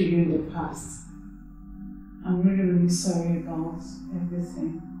done to you in the past. I'm really, really sorry about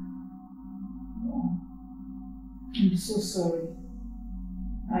everything. I'm so sorry.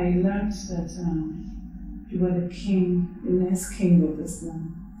 I learned that you were the king, the next king of this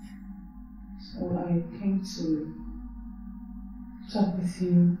land. So I came to talk with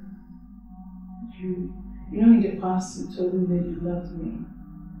you. You know, in the past you told me that you loved me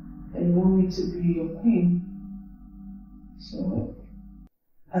and you want me to be your queen. So,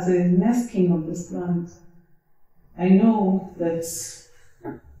 as the next king of this land, I know that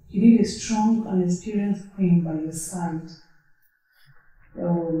you need a strong and experienced queen by your side that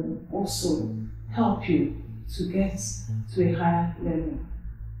will also help you to get to a higher level.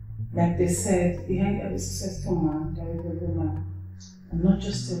 Like they said, behind every successful man, there is a woman. And not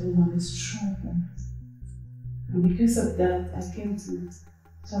just a woman, a strong woman. And because of that, I came to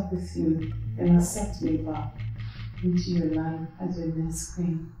talk with you and accept me back into your life as your next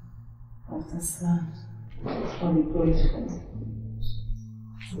queen of this land. I'll be grateful.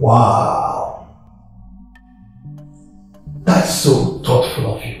 Wow. That's so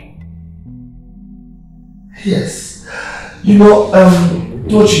thoughtful of you. Yes. You know,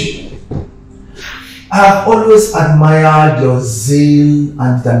 Dochi, I have always admired your zeal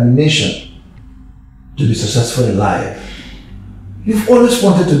and determination to be successful in life. You've always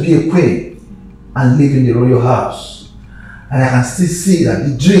wanted to be a queen and live in the royal house. And I can still see that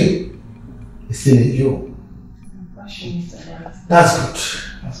the dream is still in you. I'm passionate about it. That's good.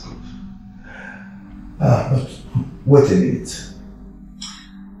 That's good. But wait a minute.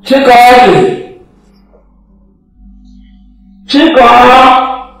 Chico! Chico!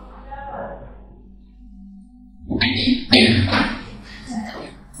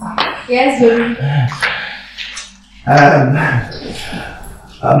 Yes, baby.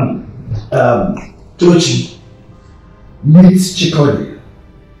 Tochi, meet Chikodi,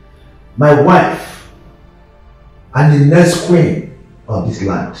 my wife, and the next queen of this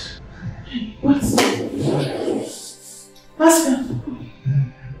land. What? Pascal.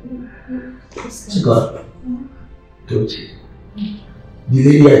 Chikodi, Tochi, the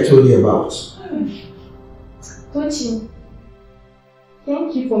lady I told you about. Tochi,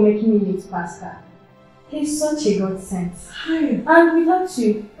 thank you for making me meet Pascal. He's such a godsend. Hi. And without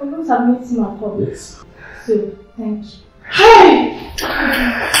you, I wouldn't have met him at all. Yes. So, thank you. Hey!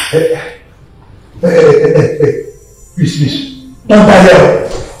 Please. Don't die there.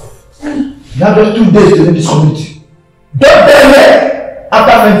 You have just 2 days to leave this community. Don't die there.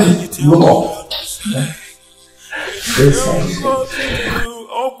 After 20, you will come.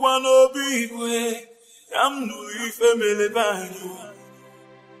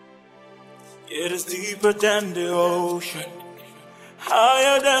 It is deeper than the ocean,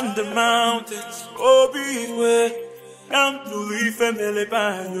 higher than the mountains. Oh, beware, I'm believe family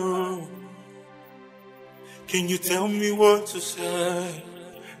by you. Can you tell me what to say?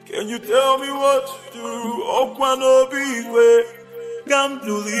 Can you tell me what to do? Oh, no, beware, I'm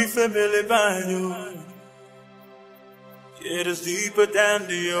believe family by you. It is deeper than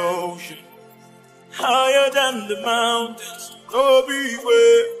the ocean, higher than the mountains. Oh,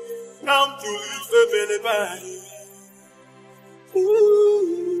 beware. Come to live by you.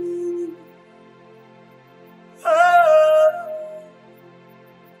 Ooh. Ah.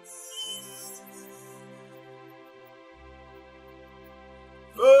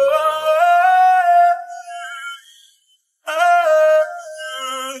 Oh.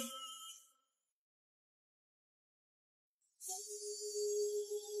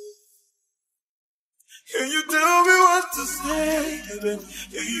 Can you tell me what to say?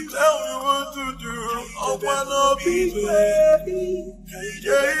 Can you tell me what to do? I wanna be ready.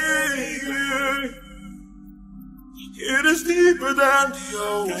 It is deeper than the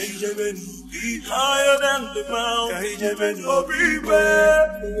ocean, higher than the mountain. Oh, be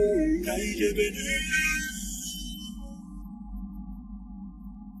ready.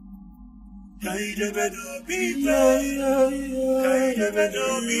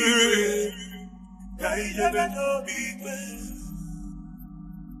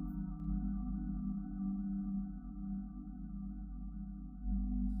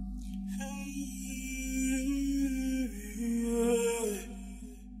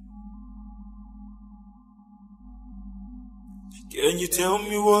 Can you tell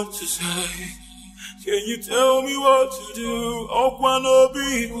me what to say? Can you tell me what to do? Okwano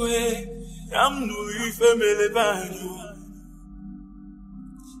bigwe, I'm newly family by you.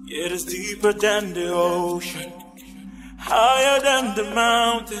 It is deeper than the ocean, higher than the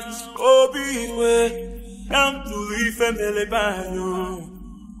mountains. Oh, bigwe, I'm newly family by you.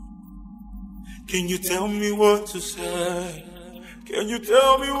 Can you tell me what to say? Can you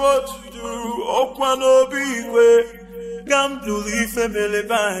tell me what to do? Okwano bigwe, I'm newly family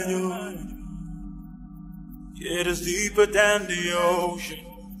by you. It is deeper than the ocean,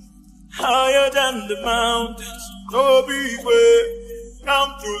 higher than the mountains. No big way,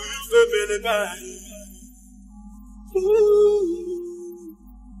 come to live a belly by.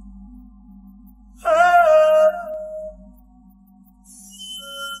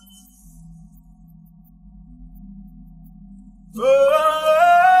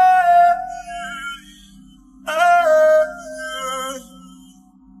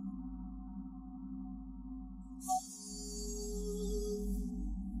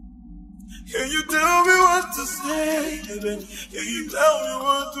 Can you tell me what to say? Can you tell me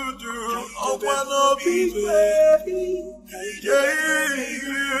what to do? I wanna be ready.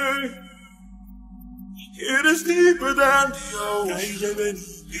 It is deeper than the ocean,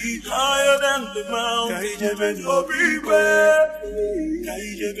 higher than the mountain. Oh, be ready.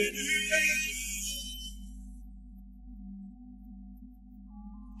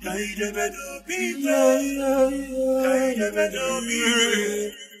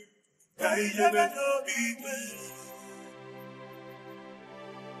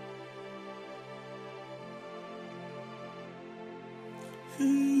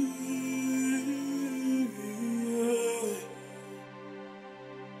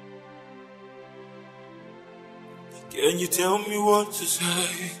 Can you tell me what to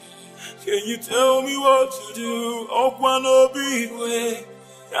say? Can you tell me what to do? Okwano bigwe,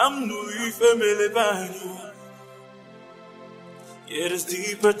 I'm newly family by you. It is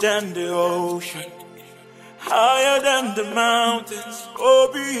deeper than the ocean, higher than the mountains. Oh,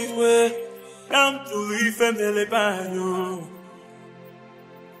 bigwe, I'm newly family by you.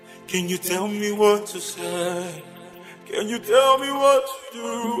 Can you tell me what to say? Can you tell me what to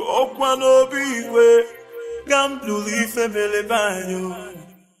do? Okwano bigwe, I'm newly family by you.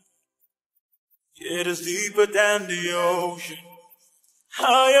 It is deeper than the ocean,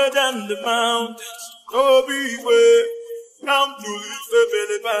 higher than the mountains. Oh, bigwe, I'm newly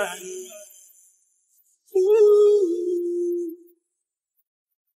family by you.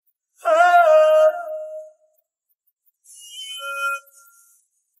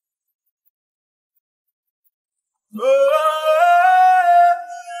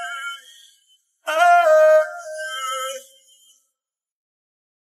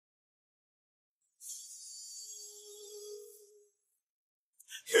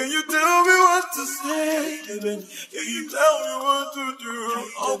 Can you tell me what to say? Can you tell me what to do?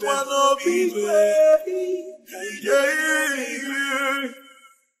 I wanna be ready.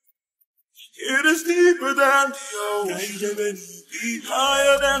 It is deeper than the ocean,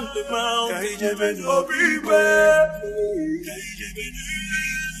 higher than the mountain. Oh, be ready.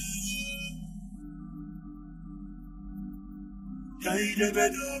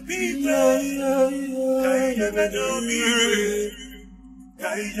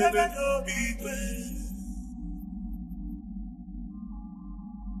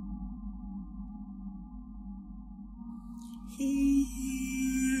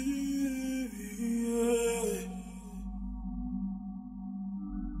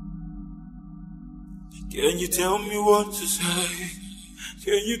 Can you tell me what to say?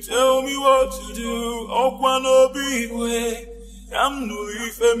 Can you tell me what to do? Okwano bigwe, I'm newly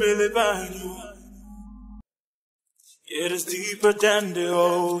family by you. It is deeper than the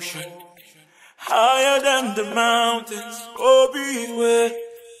ocean, higher than the mountains. Oh, bigwe,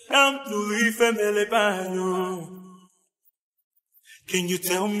 I'm newly family by you. Can you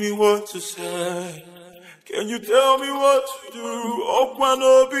tell me what to say? Can you tell me what to do?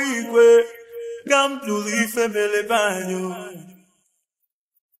 Okwano bigwe, come to leave family banyo.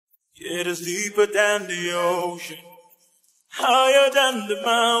 It is deeper than the ocean, higher than the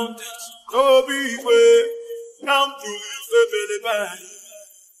mountains. Oh bigwe, come to leave family banyo.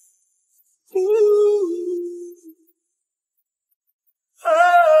 Ooh.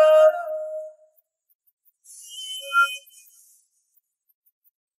 Ah.